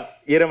மீடியா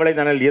ஈரமலை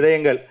தனல்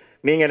இதயங்கள்.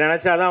 நீங்கள்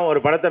நினச்சாதான் ஒரு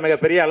படத்தை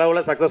மிகப்பெரிய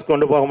அளவில் சக்ஸஸ்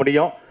கொண்டு போக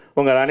முடியும்.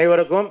 உங்கள்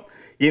அனைவருக்கும்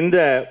இந்த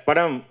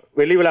படம்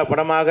வெள்ளி விழா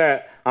படமாக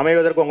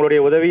அமைவதற்கு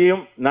உங்களுடைய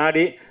உதவியும்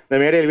நாடி இந்த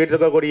மேடையில்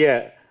வீட்டிருக்கக்கூடிய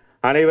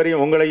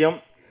அனைவரையும் உங்களையும்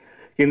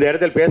இந்த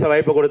இடத்தில் பேச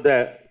வாய்ப்பு கொடுத்த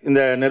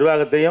இந்த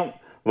நிர்வாகத்தையும்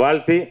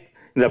வாழ்த்தி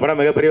இந்த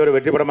படம் மிகப்பெரிய ஒரு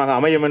வெற்றி படமாக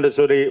அமையும் என்று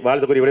சொல்லி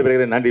வாழ்த்து கூறி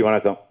விடைபெறுகிறேன். நன்றி,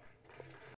 வணக்கம்.